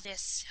was all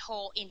this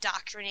whole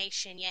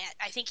indoctrination yet.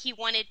 I think he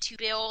wanted to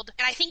build,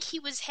 and I think he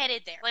was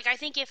headed there. Like, I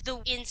think if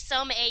in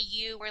some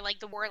AU where, like,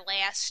 the war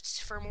lasts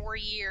for more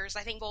years,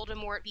 I think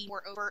Voldemort would be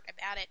more overt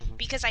about it.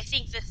 Because I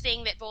think the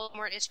thing that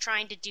Voldemort is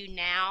trying to do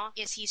now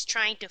is he's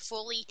trying to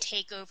fully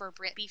take over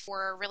Brit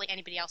before really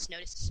anybody else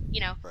notices,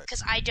 you know?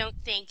 Because I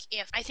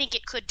think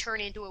it could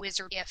turn into a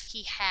wizard if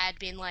he had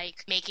been,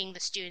 like, making the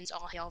students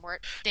all hail for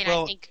it. Then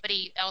I think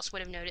nobody else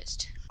would have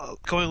noticed.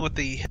 Going with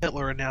the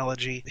Hitler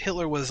analogy,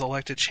 Hitler was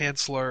elected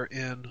chancellor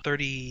in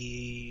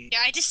 30... Yeah,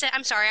 I just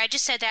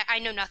said that. I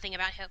know nothing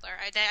about Hitler.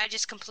 I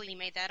just completely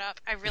made that up.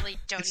 I really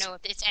don't know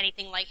if it's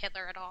anything like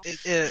Hitler at all.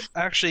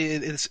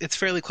 It's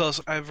fairly close.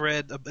 I've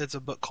read, it's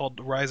a book called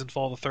Rise and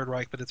Fall of the Third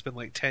Reich, but it's been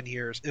like 10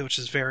 years, which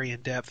is very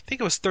in-depth. I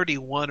think it was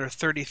 31 or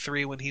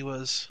 33 when he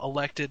was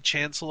elected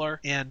chancellor,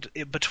 and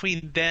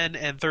between then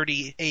and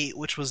 38,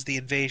 which was the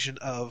invasion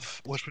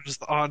which was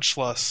the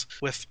Anschluss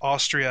with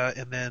Austria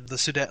and then the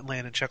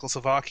Sudetenland and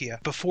Czechoslovakia.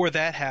 Before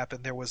that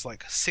happened, there was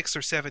like 6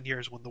 or 7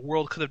 years when the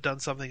world could have done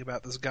something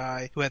about this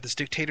guy who had this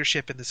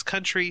dictatorship in this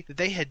country that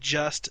they had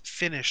just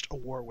finished a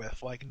war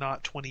with, like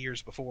not 20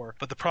 years before.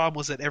 But the problem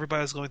was that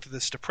everybody was going through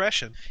this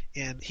depression,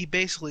 and he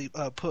basically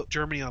put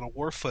Germany on a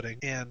war footing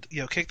and,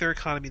 you know, kicked their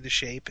economy into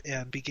shape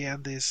and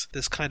began this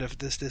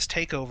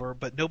takeover,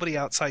 but nobody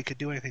outside could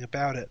do anything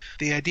about it.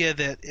 The idea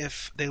that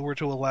if they were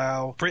to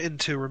allow Britain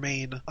to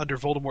remain under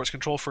Voldemort's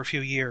control for a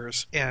few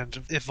years, and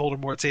if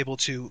Voldemort's able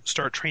to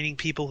start training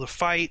people to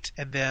fight,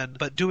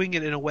 but doing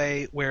it in a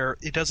way where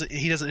he doesn't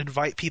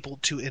invite people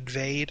to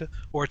invade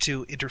or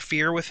to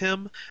interfere with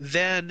him,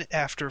 then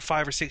after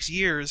 5 or 6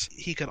 years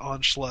he could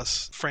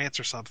Anschluss France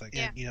or something.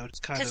 Yeah. And, you know, it's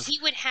kind of, because he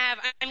would have.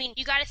 I mean,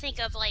 you got to think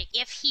of, like,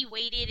 if he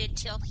waited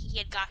until he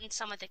had gotten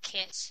some of the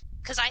kids.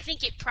 Because I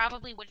think it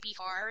probably would be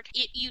hard.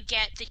 You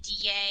get the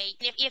DA.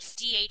 If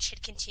DH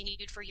had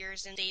continued for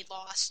years and they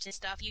lost and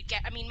stuff, you'd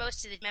get. I mean,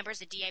 most of the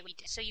members of DA would,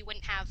 so you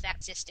wouldn't have that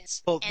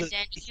resistance. Then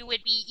you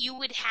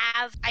would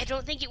have. I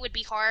don't think it would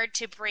be hard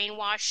to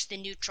brainwash the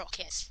neutral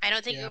kids. I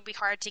don't think it would be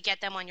hard to get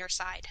them on your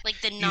side,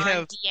 like the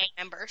non-DA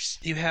members.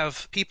 You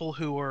have people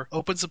who are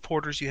open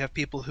supporters. You have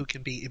people who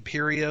can be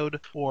imperioed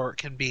or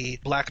can be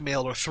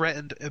blackmailed or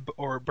threatened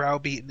or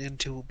browbeaten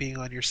into being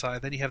on your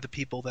side. Then you have the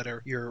people that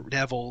are your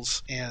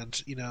Nevilles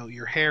and, you know,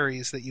 your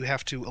Harrys that you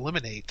have to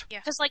eliminate. Yeah,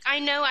 because, like, I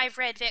know I've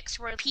read Vicks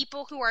where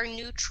people who are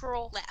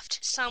neutral left.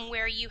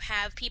 Somewhere you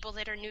have people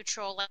that are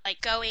neutral,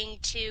 like going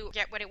to,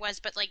 forget what it was,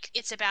 but, like,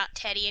 it's about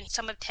Teddy, and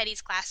some of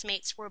Teddy's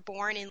classmates were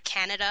born in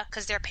Canada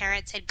because their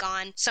parents had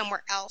gone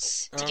somewhere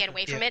else to get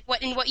away from it.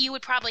 What you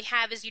would probably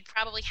have is you'd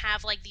probably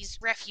have, like, these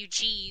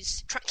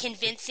refugees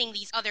convincing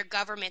these other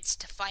governments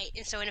to fight.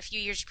 And so in a few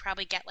years, you'd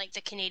probably get, like,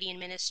 the Canadian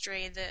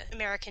ministry, the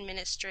American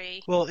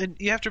ministry. Well, and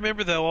you have to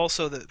remember, though,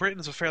 also that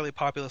Britain's a fairly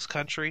populous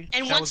country.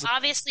 And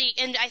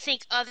and I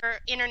think other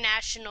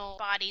international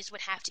bodies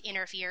would have to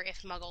interfere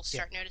if Muggles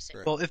start noticing.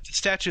 Well, if the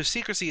Statute of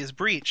Secrecy is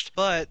breached,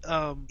 but,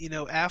 you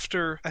know,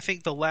 after, I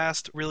think the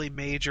last really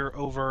major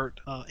overt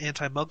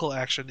anti-Muggle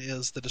action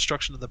is the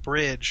destruction of the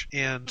bridge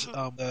and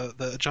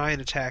the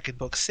giant attack in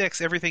Book 6.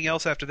 Everything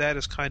else after that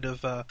is kind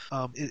of,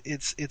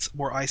 it's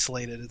more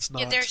isolated. It's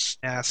not there's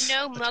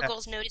no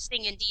Muggles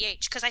noticing in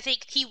DH, because I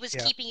think he was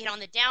keeping it on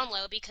the down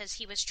low because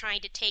he was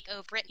trying to take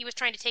over Brit. He was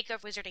trying to take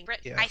over Wizarding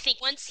Brit. Yeah. I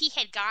think once he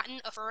had gotten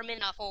a firm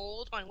enough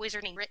hold on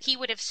Wizarding Brit, he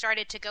would have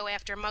started to go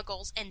after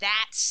Muggles, and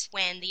that's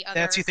when the other.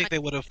 That's you think they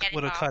would have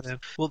cut in?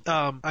 Well,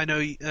 I know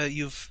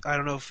I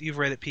don't know if you've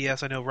read it.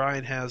 P.S. I know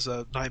Ryan has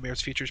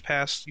Nightmares Futures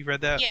Past. You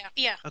read that?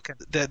 Yeah. Okay.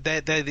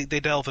 They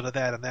delve into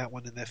that in that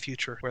one in that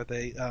future where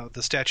the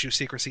Statute of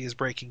Secrecy is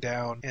breaking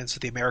down, and so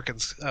the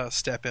Americans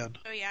step in.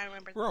 Oh yeah, I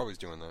remember. We're always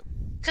doing that.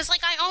 Because,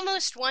 like, I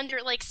almost wonder,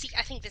 like, see,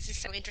 I think this is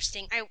so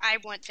interesting. I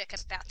want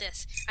fic about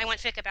this. I want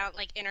fic about,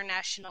 like,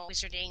 international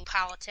wizarding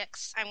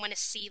politics. I want to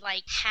see,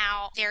 like,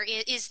 how there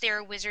is there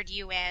a Wizard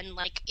UN?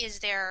 Like, is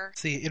there...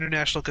 It's the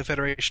International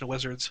Confederation of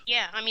Wizards.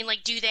 Yeah, I mean,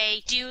 like, do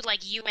they do,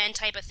 like, UN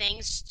type of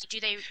things? Do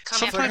they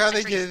come after...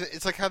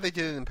 It's like how they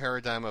did it in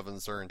Paradigm of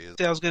Uncertainty.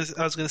 I was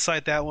gonna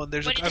cite that one.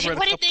 What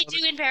did they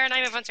do in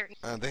Paradigm of Uncertainty?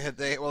 They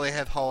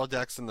had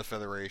holodecks in the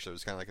Federation. It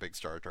was kind of like a big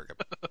Star Trek.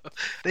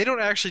 They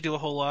don't actually do a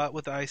whole lot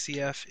with the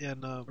ICF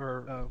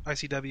or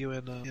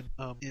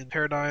ICW in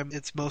Paradigm.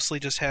 It's mostly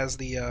just has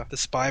the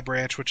spy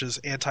branch, which is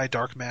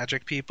anti-dark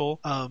magic people.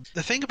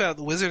 The thing about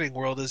the wizarding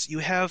world is you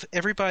have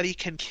everybody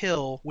can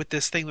kill with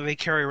this thing that they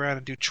carry around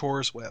and do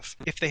chores with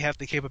if they have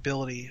the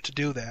capability to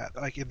do that,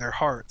 like in their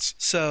hearts.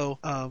 So,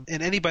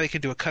 and anybody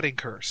can do a cutting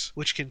curse,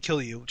 which can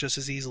kill you just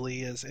as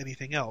easily as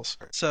anything else.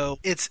 So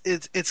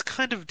it's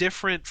kind of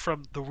different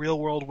from the real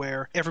world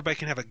where everybody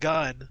can have a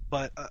gun,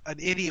 but an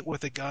idiot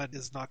with a gun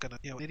is not gonna,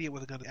 an idiot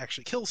with a gun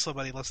actually kill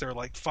somebody unless they're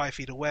like 5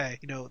 feet away.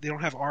 They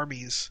don't have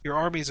armies. Your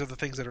armies are the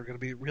things that are going to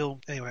be real.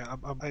 Anyway,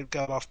 I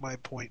got off my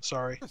point.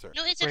 Sorry.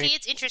 No, it's okay.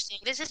 It's interesting.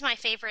 This is my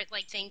favorite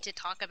thing to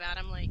talk about.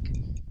 I'm like,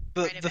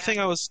 The thing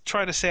I was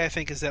trying to say, I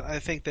think, is that I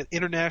think that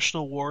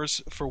international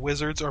wars for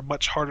wizards are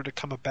much harder to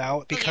come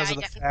about because of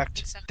the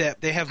fact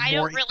that they have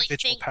more individual power. I don't really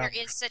think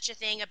there is such a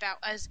thing about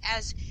us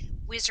as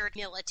wizard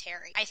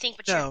military. I think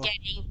what you're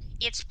getting,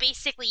 it's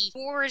basically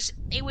wars.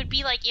 It would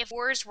be like if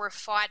wars were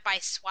fought by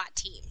SWAT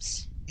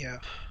teams. Yeah,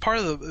 part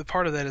of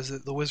that is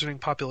that the wizarding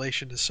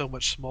population is so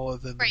much smaller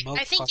than the monk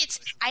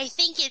population. I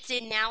think it's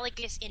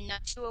analogous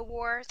enough to a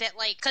war that,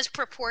 like, because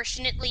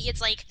proportionately,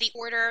 it's like the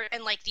order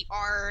and like the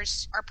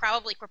R's are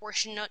probably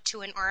proportionate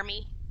to an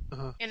army.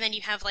 And then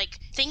you have, like,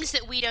 things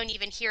that we don't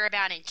even hear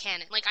about in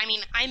canon. Like, I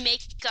mean, I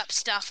make up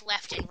stuff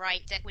left and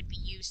right that would be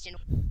used in...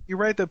 You're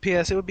right, though,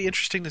 P.S. It would be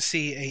interesting to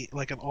see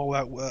an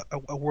all-out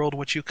a world in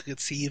which you could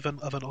conceive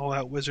of an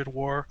all-out wizard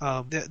war.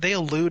 They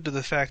allude to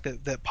the fact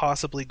that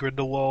possibly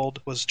Grindelwald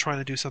was trying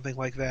to do something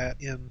like that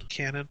in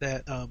canon.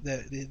 That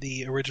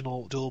the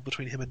original duel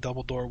between him and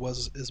Dumbledore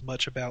was as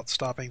much about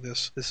stopping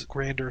this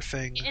grander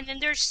thing. And then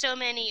there's so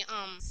many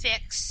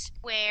fics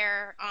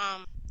where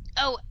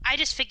oh, I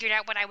just figured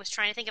out what I was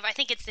trying to think of. I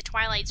think it's the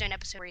Twilight Zone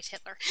episode where he's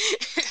Hitler.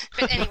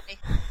 But anyway.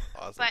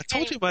 Awesome. I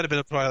told you it might have been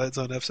a Twilight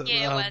Zone episode.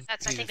 Yeah, it was. I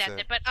think that's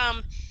it. But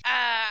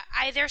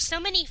there's so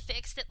many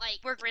fics that, like,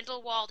 where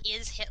Grindelwald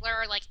is Hitler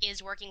or, like,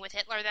 is working with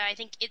Hitler that I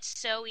think it's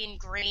so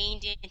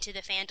ingrained into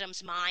the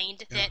fandom's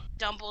mind that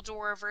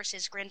Dumbledore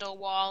versus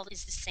Grindelwald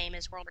is the same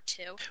as World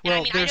War II. And,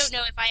 I mean, I don't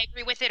know if I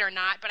agree with it or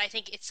not, but I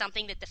think it's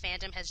something that the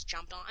fandom has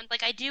jumped on.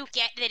 Like, I do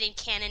get that in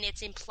canon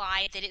it's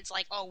implied that it's,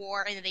 like, a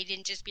war and they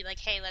didn't just be like,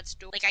 hey, let's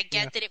do it. Like, I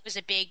get that it was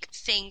a big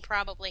thing,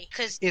 probably.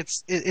 Cause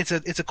it's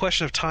a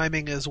question of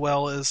timing as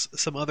well as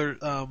some other,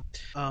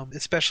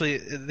 especially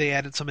they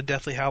added some in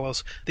Deathly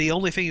Hallows. The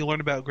only thing you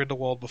learn about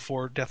Grindelwald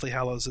before Deathly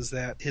Hallows is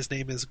that his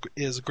name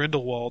is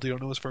Grindelwald. You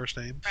don't know his first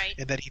name, right?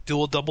 And that he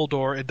dueled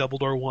Dumbledore and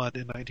Dumbledore won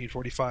in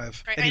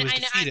 1945, right. and he was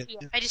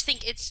defeated. I just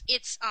think it's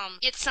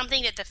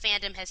something that the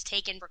fandom has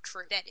taken for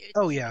true. That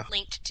is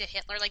linked to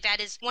Hitler. Like, that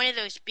is one of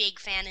those big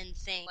fanon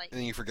things. Like, and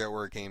then you forget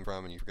where it came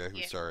from, and you forget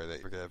who started it.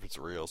 You forget if it's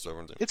real.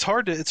 So it's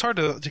hard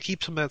to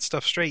keep some of that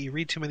stuff straight. You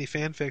read too many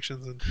fan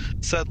fictions, and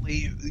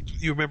suddenly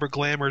you remember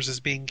Glamours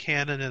as being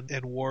canon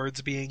and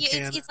Wards being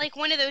canon. It's like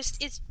one of those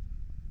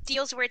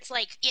deals where it's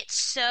like it's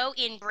so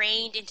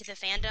ingrained into the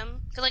fandom.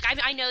 Because, like,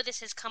 I know this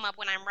has come up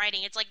when I'm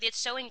writing. It's like it's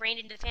so ingrained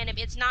into the fandom.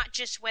 It's not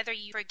just whether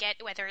you forget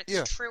whether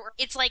it's true or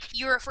it's like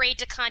you're afraid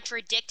to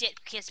contradict it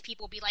because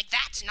people be like,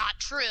 that's not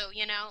true,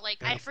 you know? Like,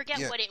 I forget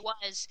what it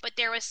was, but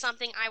there was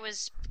something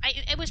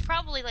it was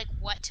probably like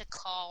what to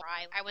call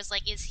Riley. I was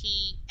like, is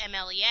he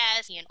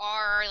MLES? Is he an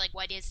R? Like,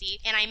 what is he?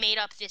 And I made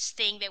up this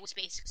thing that was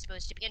basically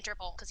supposed to be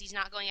Interpol because he's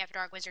not going after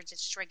Dark Wizards,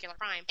 it's just regular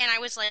crime. And I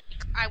was like,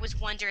 I was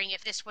wondering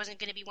if this wasn't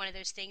going to be one of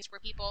those things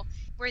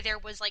where there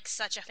was like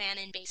such a fan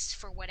base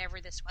for whatever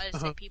this was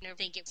that people don't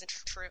think it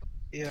was true.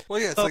 Yeah. Well,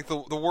 yeah, it's like the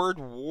word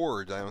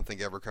ward I don't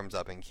think ever comes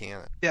up in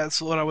canon. Yeah,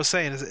 that's what I was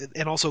saying.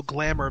 And also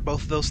glamour,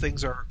 both of those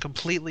things are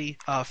completely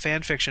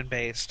fan fiction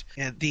based.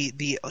 And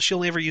she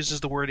only ever uses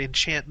the word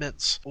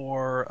enchantments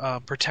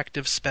or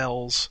protective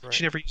spells. Right.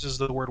 She never uses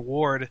the word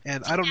ward.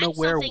 And I don't know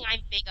where. That's something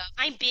I'm big of.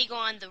 I'm big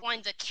on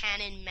the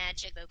canon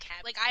magic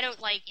vocab. Like, I don't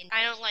like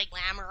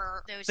glamour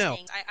or those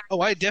things.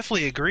 I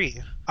definitely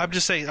agree. I'm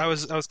just saying I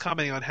was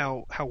commenting on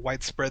how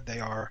widespread they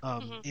are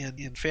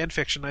in fan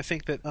fiction. I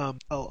think that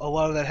a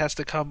lot of that has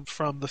to come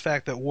from the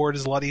fact that ward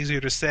is a lot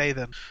easier to say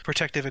than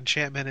protective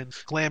enchantment, and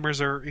glamours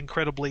are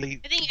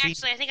incredibly. I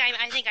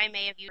think I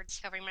may have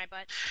used covering my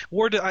butt.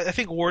 Ward, I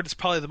think ward is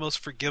probably the most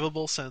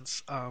forgivable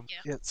since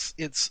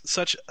it's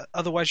such.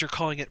 Otherwise, you're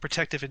calling it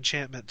protective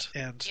enchantment,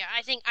 and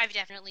I think I've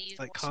definitely used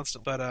like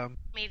constant, but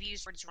maybe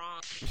used words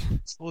wrong.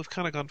 Well, we've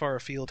kind of gone far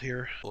afield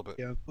here. A little bit.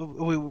 Yeah,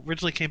 we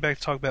originally came back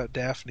to talk about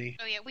Daphne.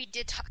 Oh yeah, we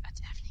did talk about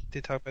Daphne.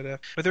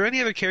 Are there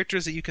any other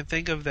characters that you can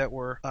think of that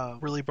were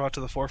really brought to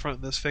the forefront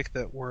in this fic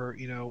that were,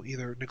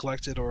 either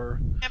neglected or?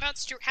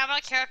 How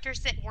about characters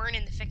that weren't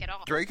in the fic at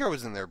all? Draco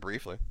was in there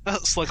briefly.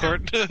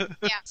 Slughorn.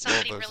 Yeah,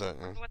 somebody really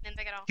wasn't in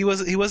the fic at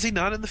all. Was he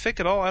not in the fic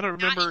at all? I don't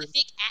remember. Not in the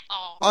fic at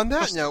all. On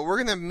that note,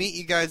 we're gonna meet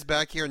you guys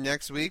back here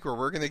next week, where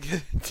we're gonna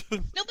get.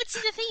 No, but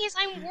see, the thing is,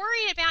 I'm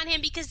worried about him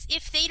because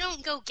if they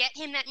don't go get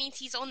him, that means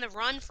he's on the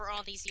run for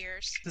all these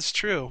years. That's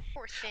true.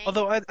 Poor thing.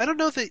 Although I don't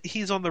know that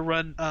he's on the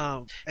run.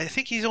 I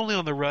think he's only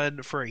on the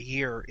run for a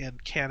year in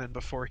canon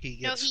before he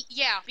gets.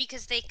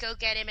 Because they go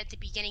get him at the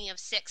beginning of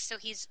 6, so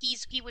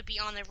he would be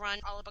on the run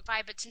all of book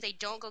 5. But since they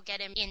don't go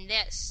get him in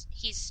this,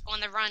 he's on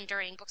the run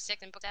during book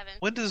 6 and book 7.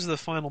 When does the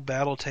final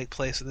battle take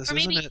place in this? Or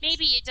maybe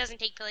it doesn't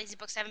take place in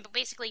book 7, but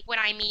basically what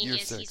I mean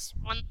is he's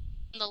on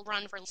the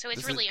run for, so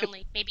it's really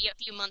only maybe a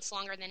few months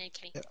longer than in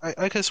Kenny.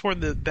 I could have sworn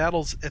the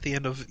battle's at the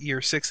end of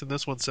year 6 in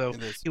this one, so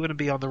he wouldn't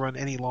be on the run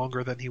any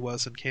longer than he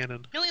was in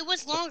canon. No, it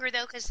was longer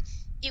though, because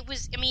it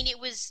was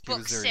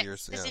book 6. It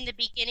was in the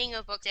beginning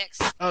of book 6.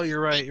 Oh,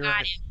 you're right.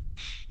 I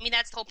mean,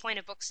 that's the whole point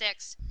of book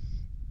 6.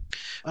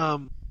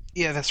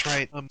 Yeah, that's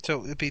right.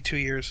 So it'd be 2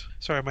 years.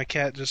 Sorry, my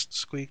cat just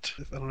squeaked.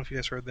 I don't know if you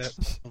guys heard that.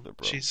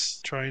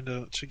 She's trying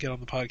to get on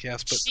the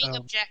podcast, but she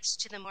objects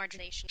to the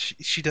margination.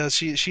 She does.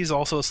 She's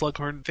also a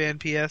Slughorn fan.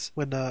 P.S.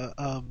 When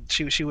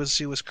she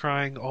was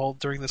crying all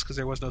during this because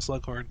there was no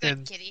Slughorn.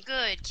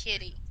 Good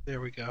kitty. There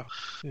we go.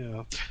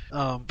 Yeah.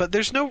 But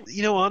there's no,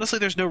 honestly,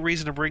 there's no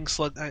reason to bring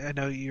Slug. I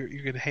know you're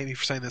going to hate me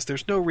for saying this.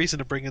 There's no reason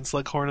to bring in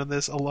Slughorn on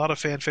this. A lot of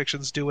fan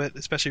fictions do it,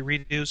 especially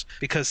redos,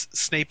 because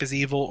Snape is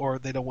evil, or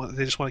they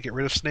just want to get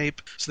rid of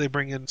Snape, so they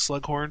bring in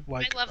Slughorn.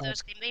 I love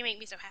those. They make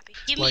me so happy.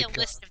 Give me a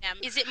list of them.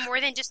 Is it more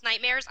than just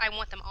nightmares? I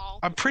want them all.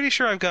 I'm pretty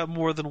sure I've got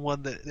more than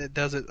one that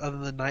does it other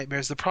than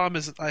nightmares. The problem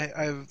is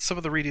I some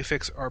of the redo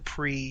fics are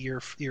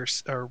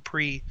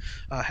pre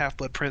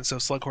Half-Blood Prince, so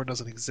Slughorn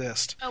doesn't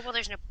exist. Oh well,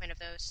 there's no point of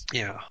those.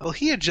 Yeah. Well,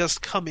 he had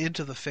just come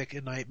into the fic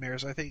in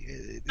Nightmares. I think.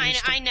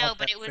 I know,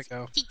 but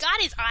he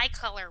got his eye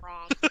color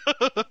wrong.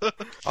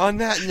 On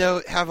that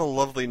note, have a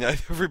lovely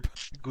night, everybody.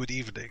 Good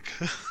evening.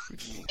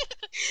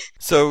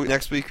 So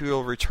next week we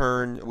will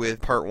return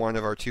with part 1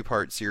 of our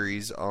 2-part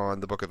series on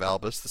the Book of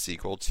Albus, the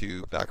sequel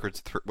to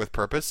Backwards with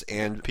Purpose,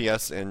 and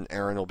P.S. and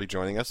Aaron will be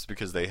joining us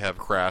because they have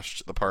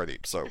crashed the party.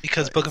 So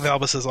because Book of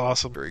Albus is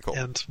awesome, very cool,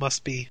 and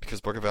must be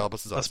Book of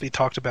Albus is must awesome. Be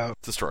talked about,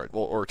 destroyed,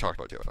 or talked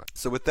about too.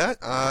 So with that,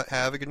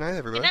 have a good night,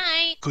 everybody. Good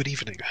night. Good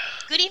evening.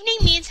 Good evening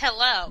means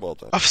hello. Well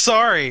done. I'm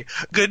sorry.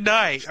 Good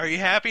night. Are you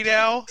happy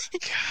now?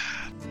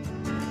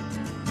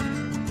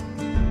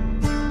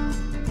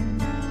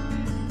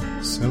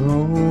 So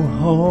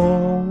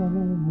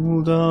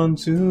hold on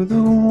to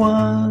the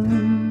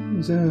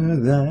wonder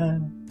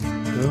that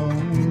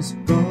those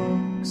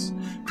books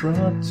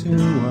brought to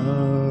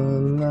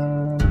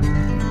our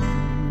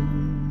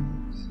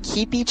lives.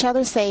 Keep each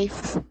other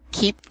safe.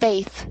 Keep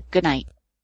faith. Good night.